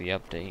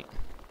update.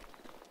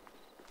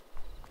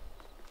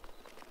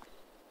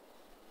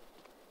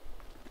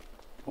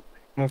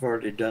 I've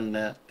already done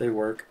that. They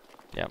work.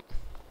 Yep.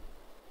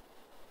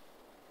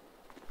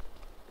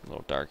 A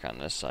little dark on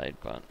this side,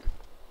 but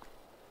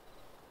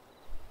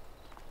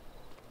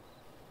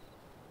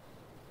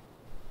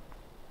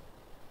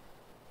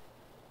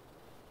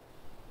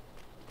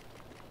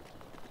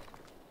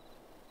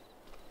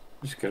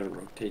Just gotta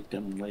rotate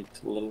them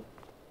lights a little.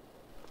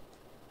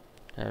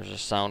 there's a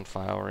sound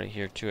file right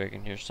here too. I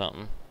can hear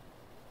something.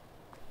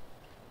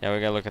 Yeah,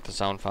 we gotta look at the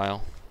sound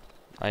file.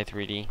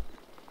 i3D.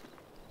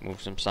 Move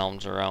some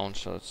sounds around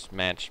so it's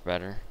matched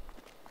better.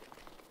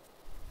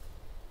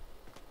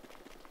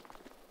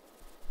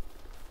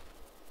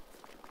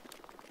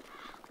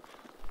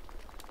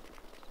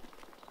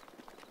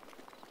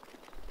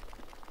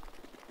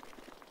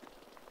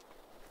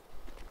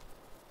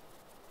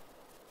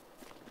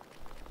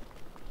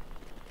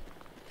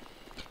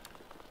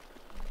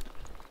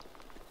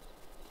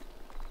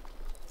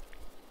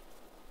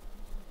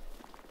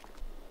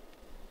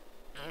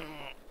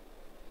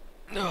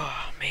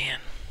 Oh, man.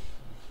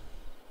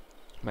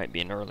 Might be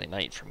an early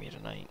night for me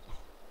tonight.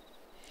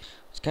 I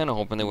was kind of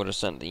hoping they would have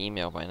sent the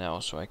email by now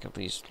so I could at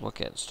least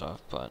look at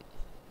stuff, but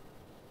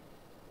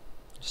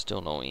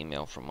still no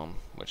email from them,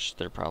 which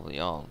they're probably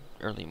all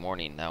early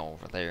morning now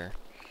over there.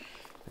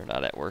 They're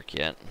not at work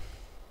yet.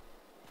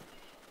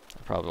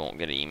 I probably won't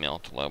get an email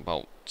till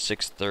about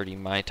 6:30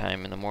 my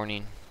time in the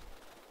morning.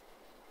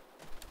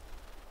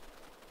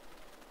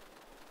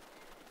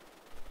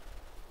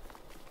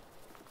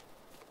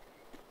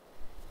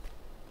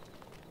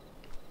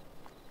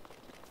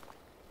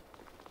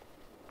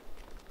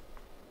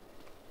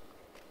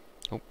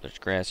 Oh, there's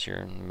grass here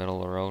in the middle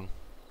of the road.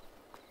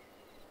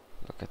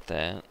 Look at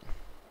that.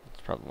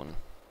 That's probably one.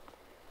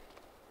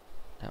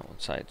 That one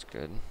side's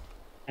good.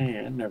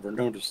 Hey, I never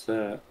noticed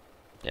that.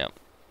 Yep.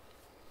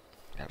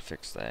 Gotta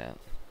fix that.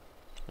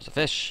 There's a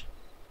fish.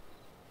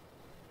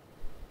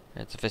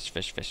 It's a fish,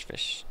 fish, fish,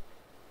 fish.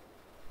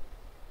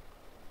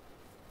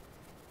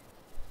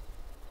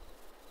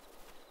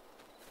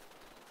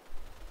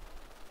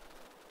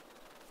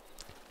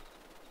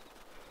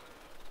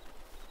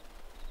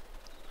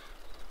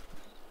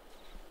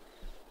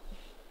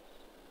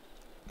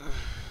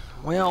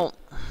 Well,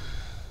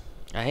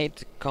 I hate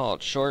to call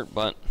it short,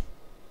 but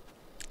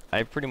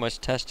I pretty much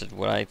tested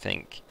what I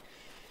think.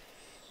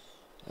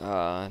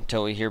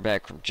 Until we hear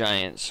back from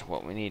Giants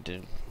what we need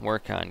to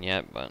work on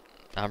yet, but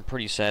I'm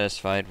pretty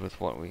satisfied with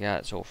what we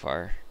got so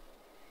far.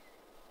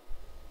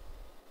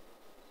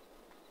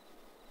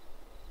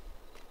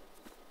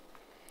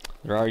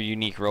 There are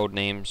unique road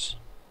names.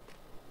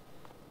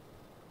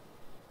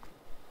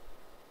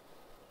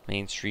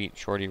 Main Street,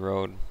 Shorty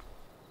Road.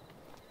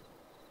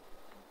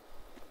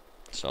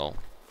 So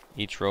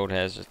each road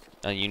has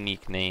a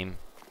unique name.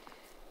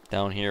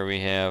 Down here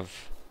we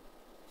have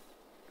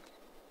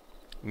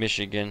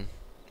Michigan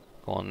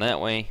going that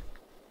way,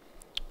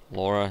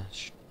 Laura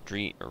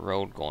Street or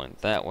Road going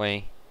that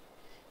way,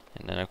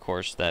 and then of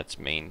course that's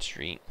Main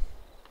Street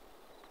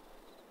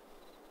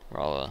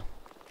where all the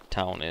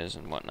town is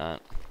and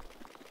whatnot.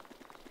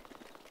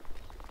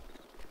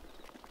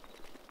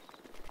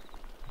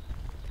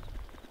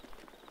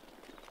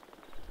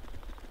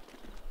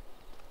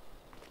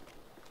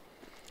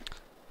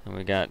 And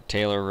we got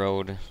Taylor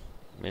Road,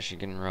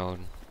 Michigan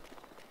Road.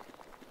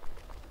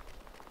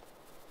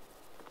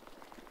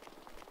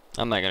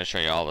 I'm not going to show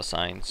you all the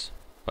signs,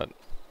 but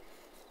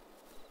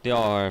they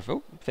all are,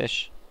 oh,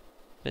 fish.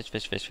 Fish,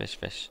 fish, fish, fish,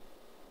 fish.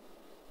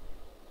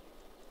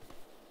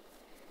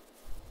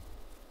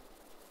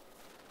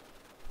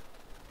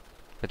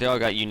 But they all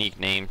got unique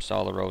names,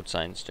 all the road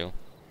signs do.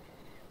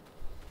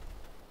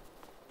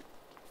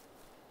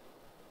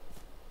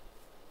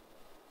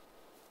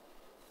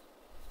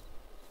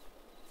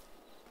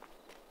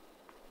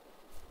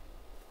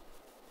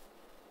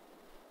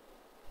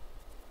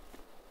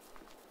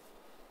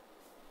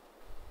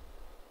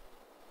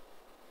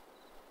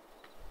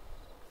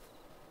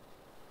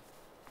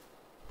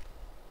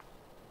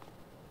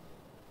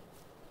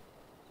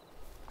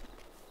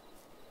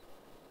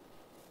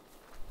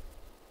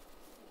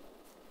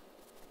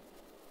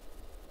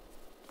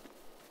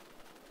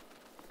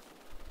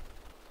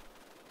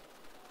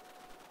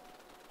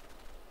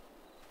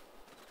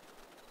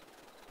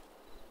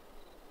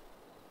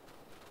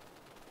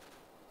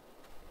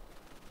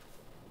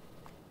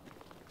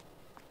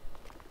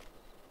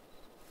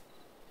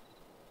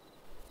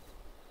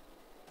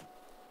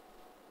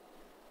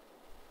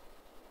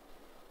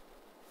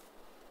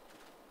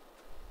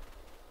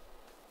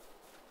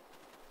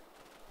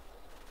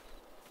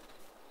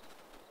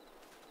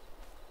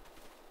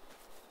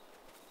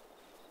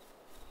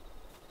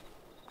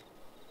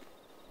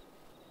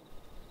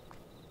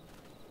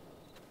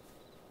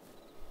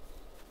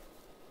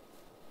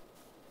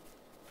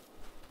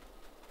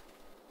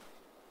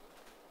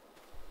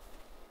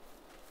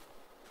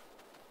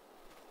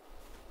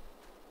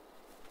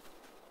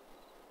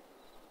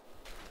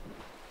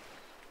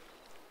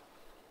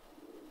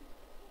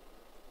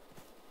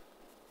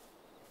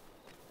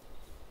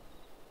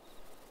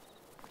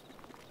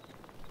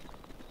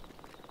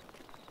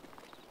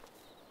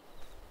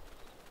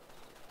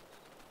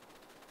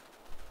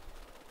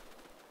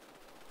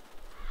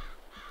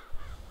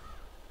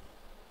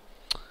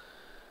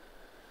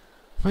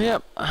 Well,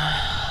 yep,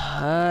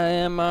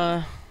 I'm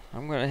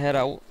gonna head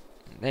out.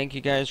 Thank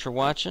you guys for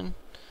watching.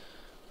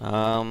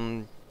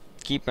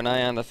 Keep an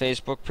eye on the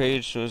Facebook page.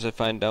 As soon as I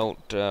find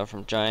out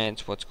from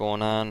Giants what's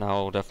going on,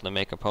 I'll definitely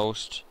make a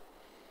post.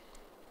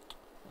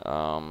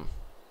 So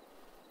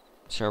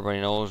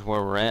everybody knows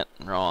where we're at.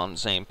 We're all on the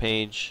same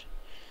page.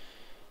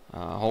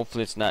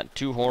 Hopefully it's not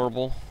too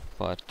horrible,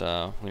 but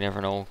we never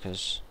know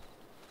because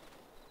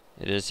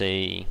it is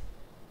a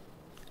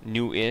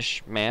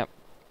new-ish map.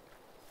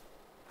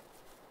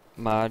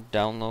 Mod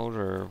download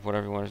or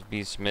whatever you want to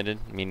be submitted.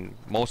 I mean,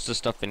 most of the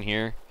stuff in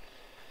here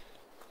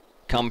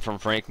come from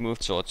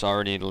Frankmuth, so it's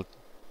already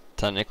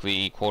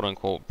technically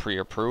quote-unquote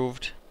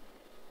pre-approved.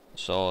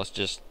 So it's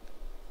just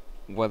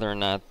whether or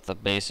not the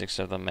basics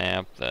of the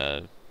map,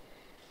 the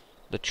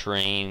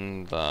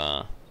terrain,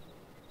 the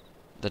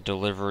the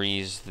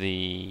deliveries,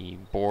 the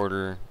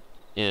border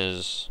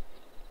is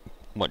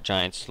what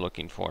Giants is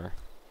looking for.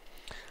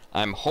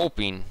 I'm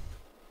hoping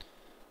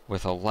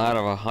with a lot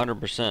of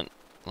 100%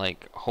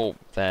 like hope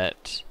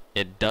that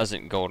it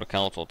doesn't go to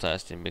council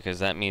testing, because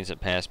that means it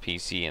passed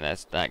PC, and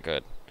that's not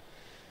good.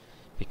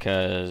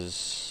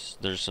 Because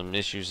there's some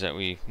issues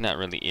that not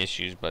really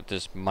issues, but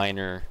just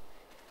minor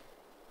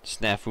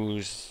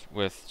snafus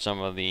with some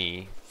of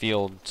the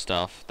field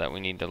stuff that we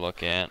need to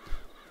look at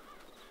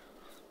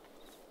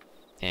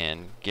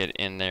and get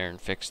in there and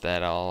fix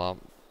that all up.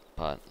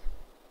 But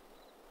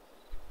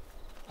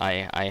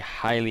I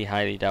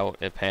highly doubt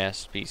it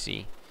passed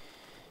PC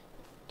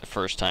the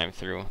first time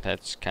through.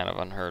 That's kind of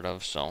unheard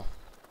of, so.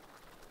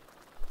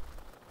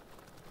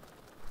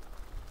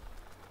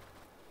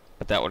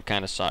 But that would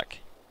kind of suck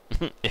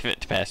if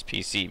it passed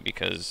PC,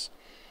 because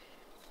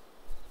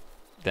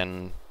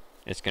then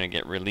it's going to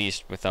get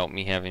released without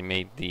me having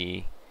made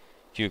the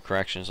few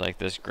corrections, like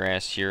this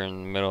grass here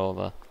in the middle of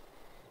the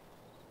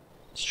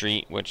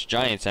street, which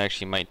Giants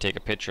actually might take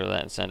a picture of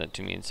that and send it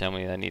to me and tell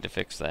me I need to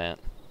fix that,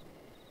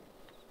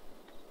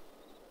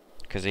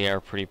 because they are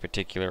pretty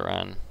particular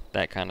on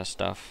that kind of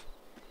stuff.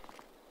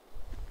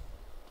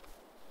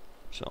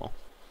 So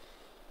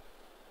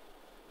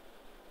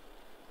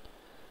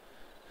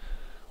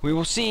we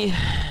will see.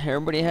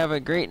 Everybody have a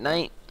great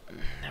night.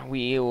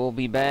 We will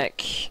be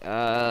back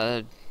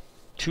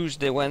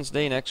Tuesday,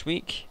 Wednesday next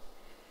week,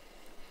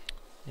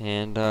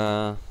 and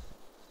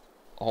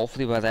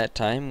hopefully by that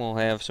time we'll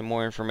have some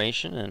more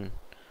information and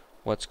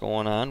what's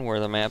going on, where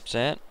the map's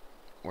at,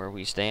 where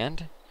we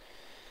stand.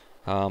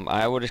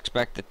 I would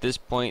expect at this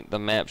point the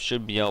map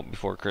should be out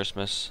before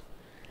Christmas.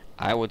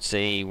 I would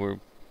say we're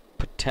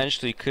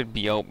potentially could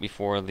be out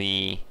before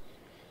the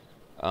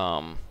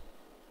Platinum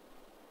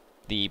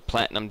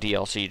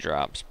DLC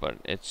drops, but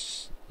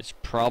it's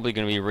probably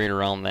going to be right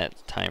around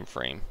that time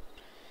frame,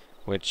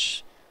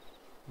 which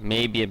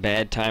may be a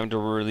bad time to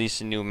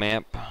release a new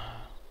map.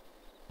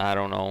 I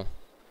don't know.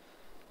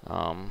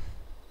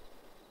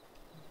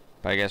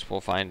 But I guess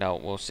we'll find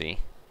out. We'll see.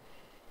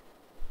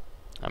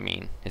 I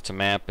mean, it's a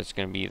map. It's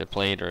going to be either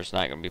played or it's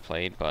not going to be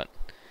played, but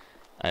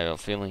I have a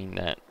feeling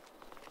that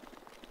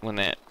when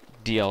that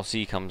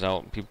DLC comes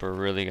out, people are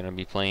really going to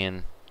be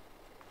playing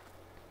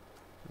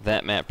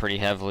that map pretty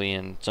heavily,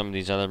 and some of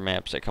these other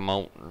maps that come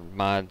out, or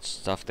mods,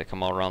 stuff that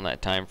come out around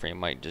that time frame,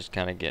 might just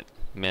kind of get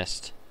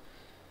missed.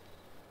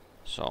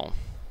 So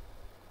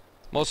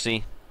we'll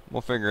see.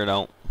 We'll figure it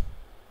out.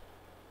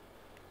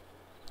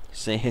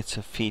 Say it's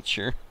a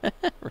feature.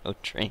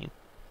 Road train.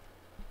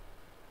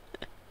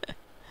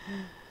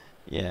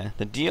 Yeah,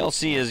 the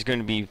DLC is going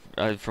to be,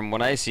 from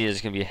what I see,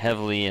 is going to be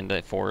heavily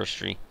into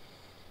forestry.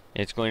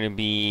 It's going to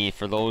be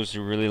for those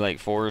who really like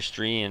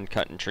forestry and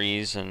cutting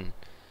trees and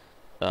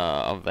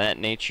of that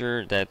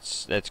nature.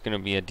 That's going to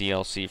be a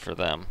DLC for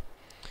them.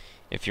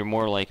 If you're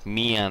more like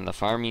me on the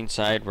farming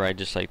side, where I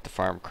just like to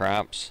farm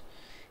crops,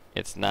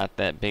 it's not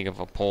that big of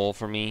a pull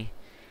for me.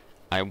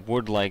 I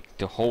would like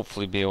to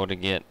hopefully be able to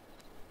get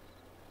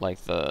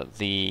like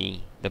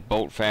the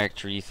boat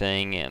factory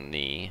thing and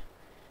the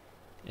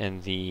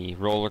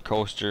roller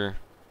coaster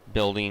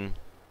building.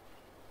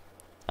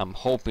 I'm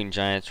hoping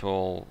Giants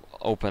will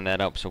open that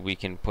up so we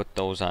can put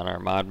those on our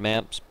mod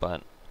maps,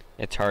 but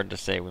it's hard to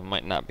say. We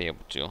might not be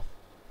able to.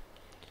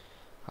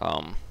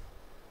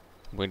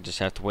 We just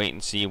have to wait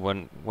and see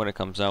when it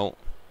comes out,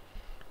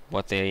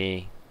 what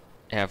they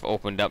have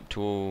opened up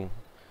to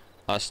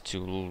us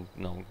to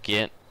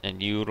get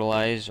and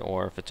utilize,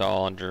 or if it's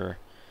all under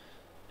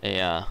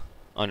a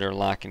under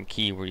lock and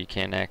key where you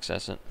can't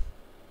access it.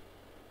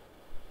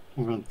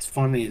 Well, it's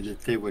funny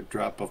that they would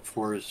drop a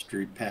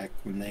forestry pack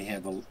when they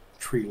have a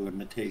tree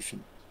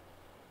limitation.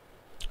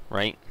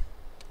 Right?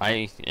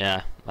 I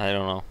don't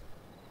know.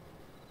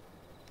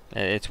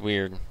 It's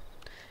weird.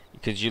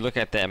 Because you look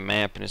at that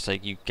map and it's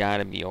like you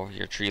gotta be over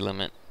your tree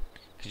limit.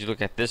 Because you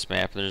look at this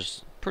map,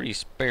 there's pretty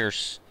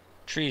sparse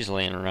trees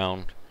laying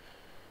around.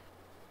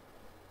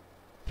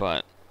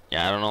 But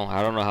yeah, I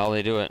don't know how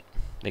they do it.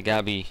 They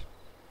gotta be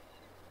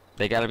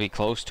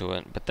close to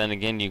it. But then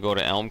again, you go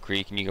to Elm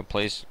Creek and you can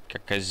place a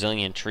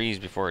gazillion trees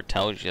before it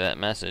tells you that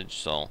message.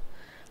 So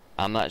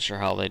I'm not sure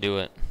how they do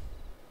it.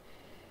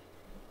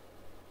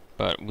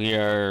 But we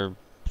are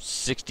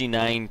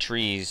 69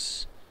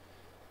 trees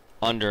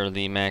under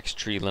the max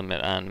tree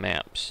limit on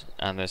maps,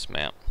 on this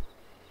map.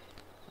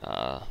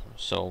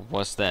 So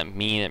what's that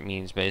mean? It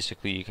means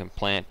basically you can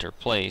plant or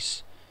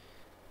place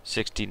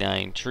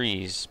 69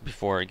 trees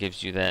before it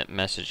gives you that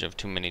message of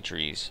too many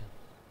trees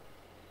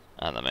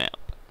on the map.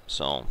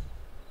 So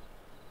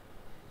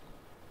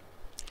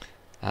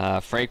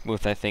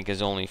Frankenmuth, I think,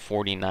 is only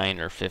 49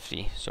 or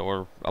 50, so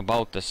we're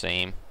about the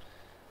same.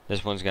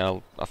 This one's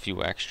got a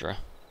few extra.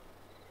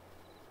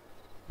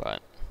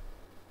 But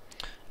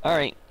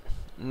alright,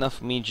 enough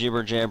of me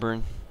jibber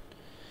jabbering.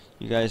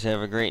 You guys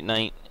have a great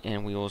night,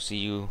 and we will see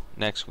you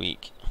next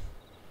week.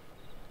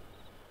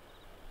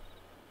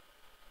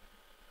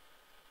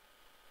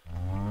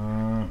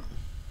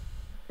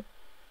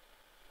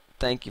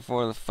 Thank you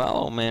for the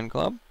follow, Man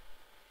Club.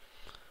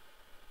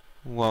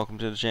 welcome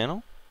to the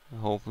channel.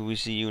 Hopefully we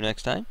see you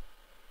next time.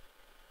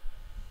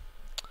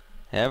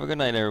 Have a good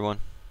night, everyone.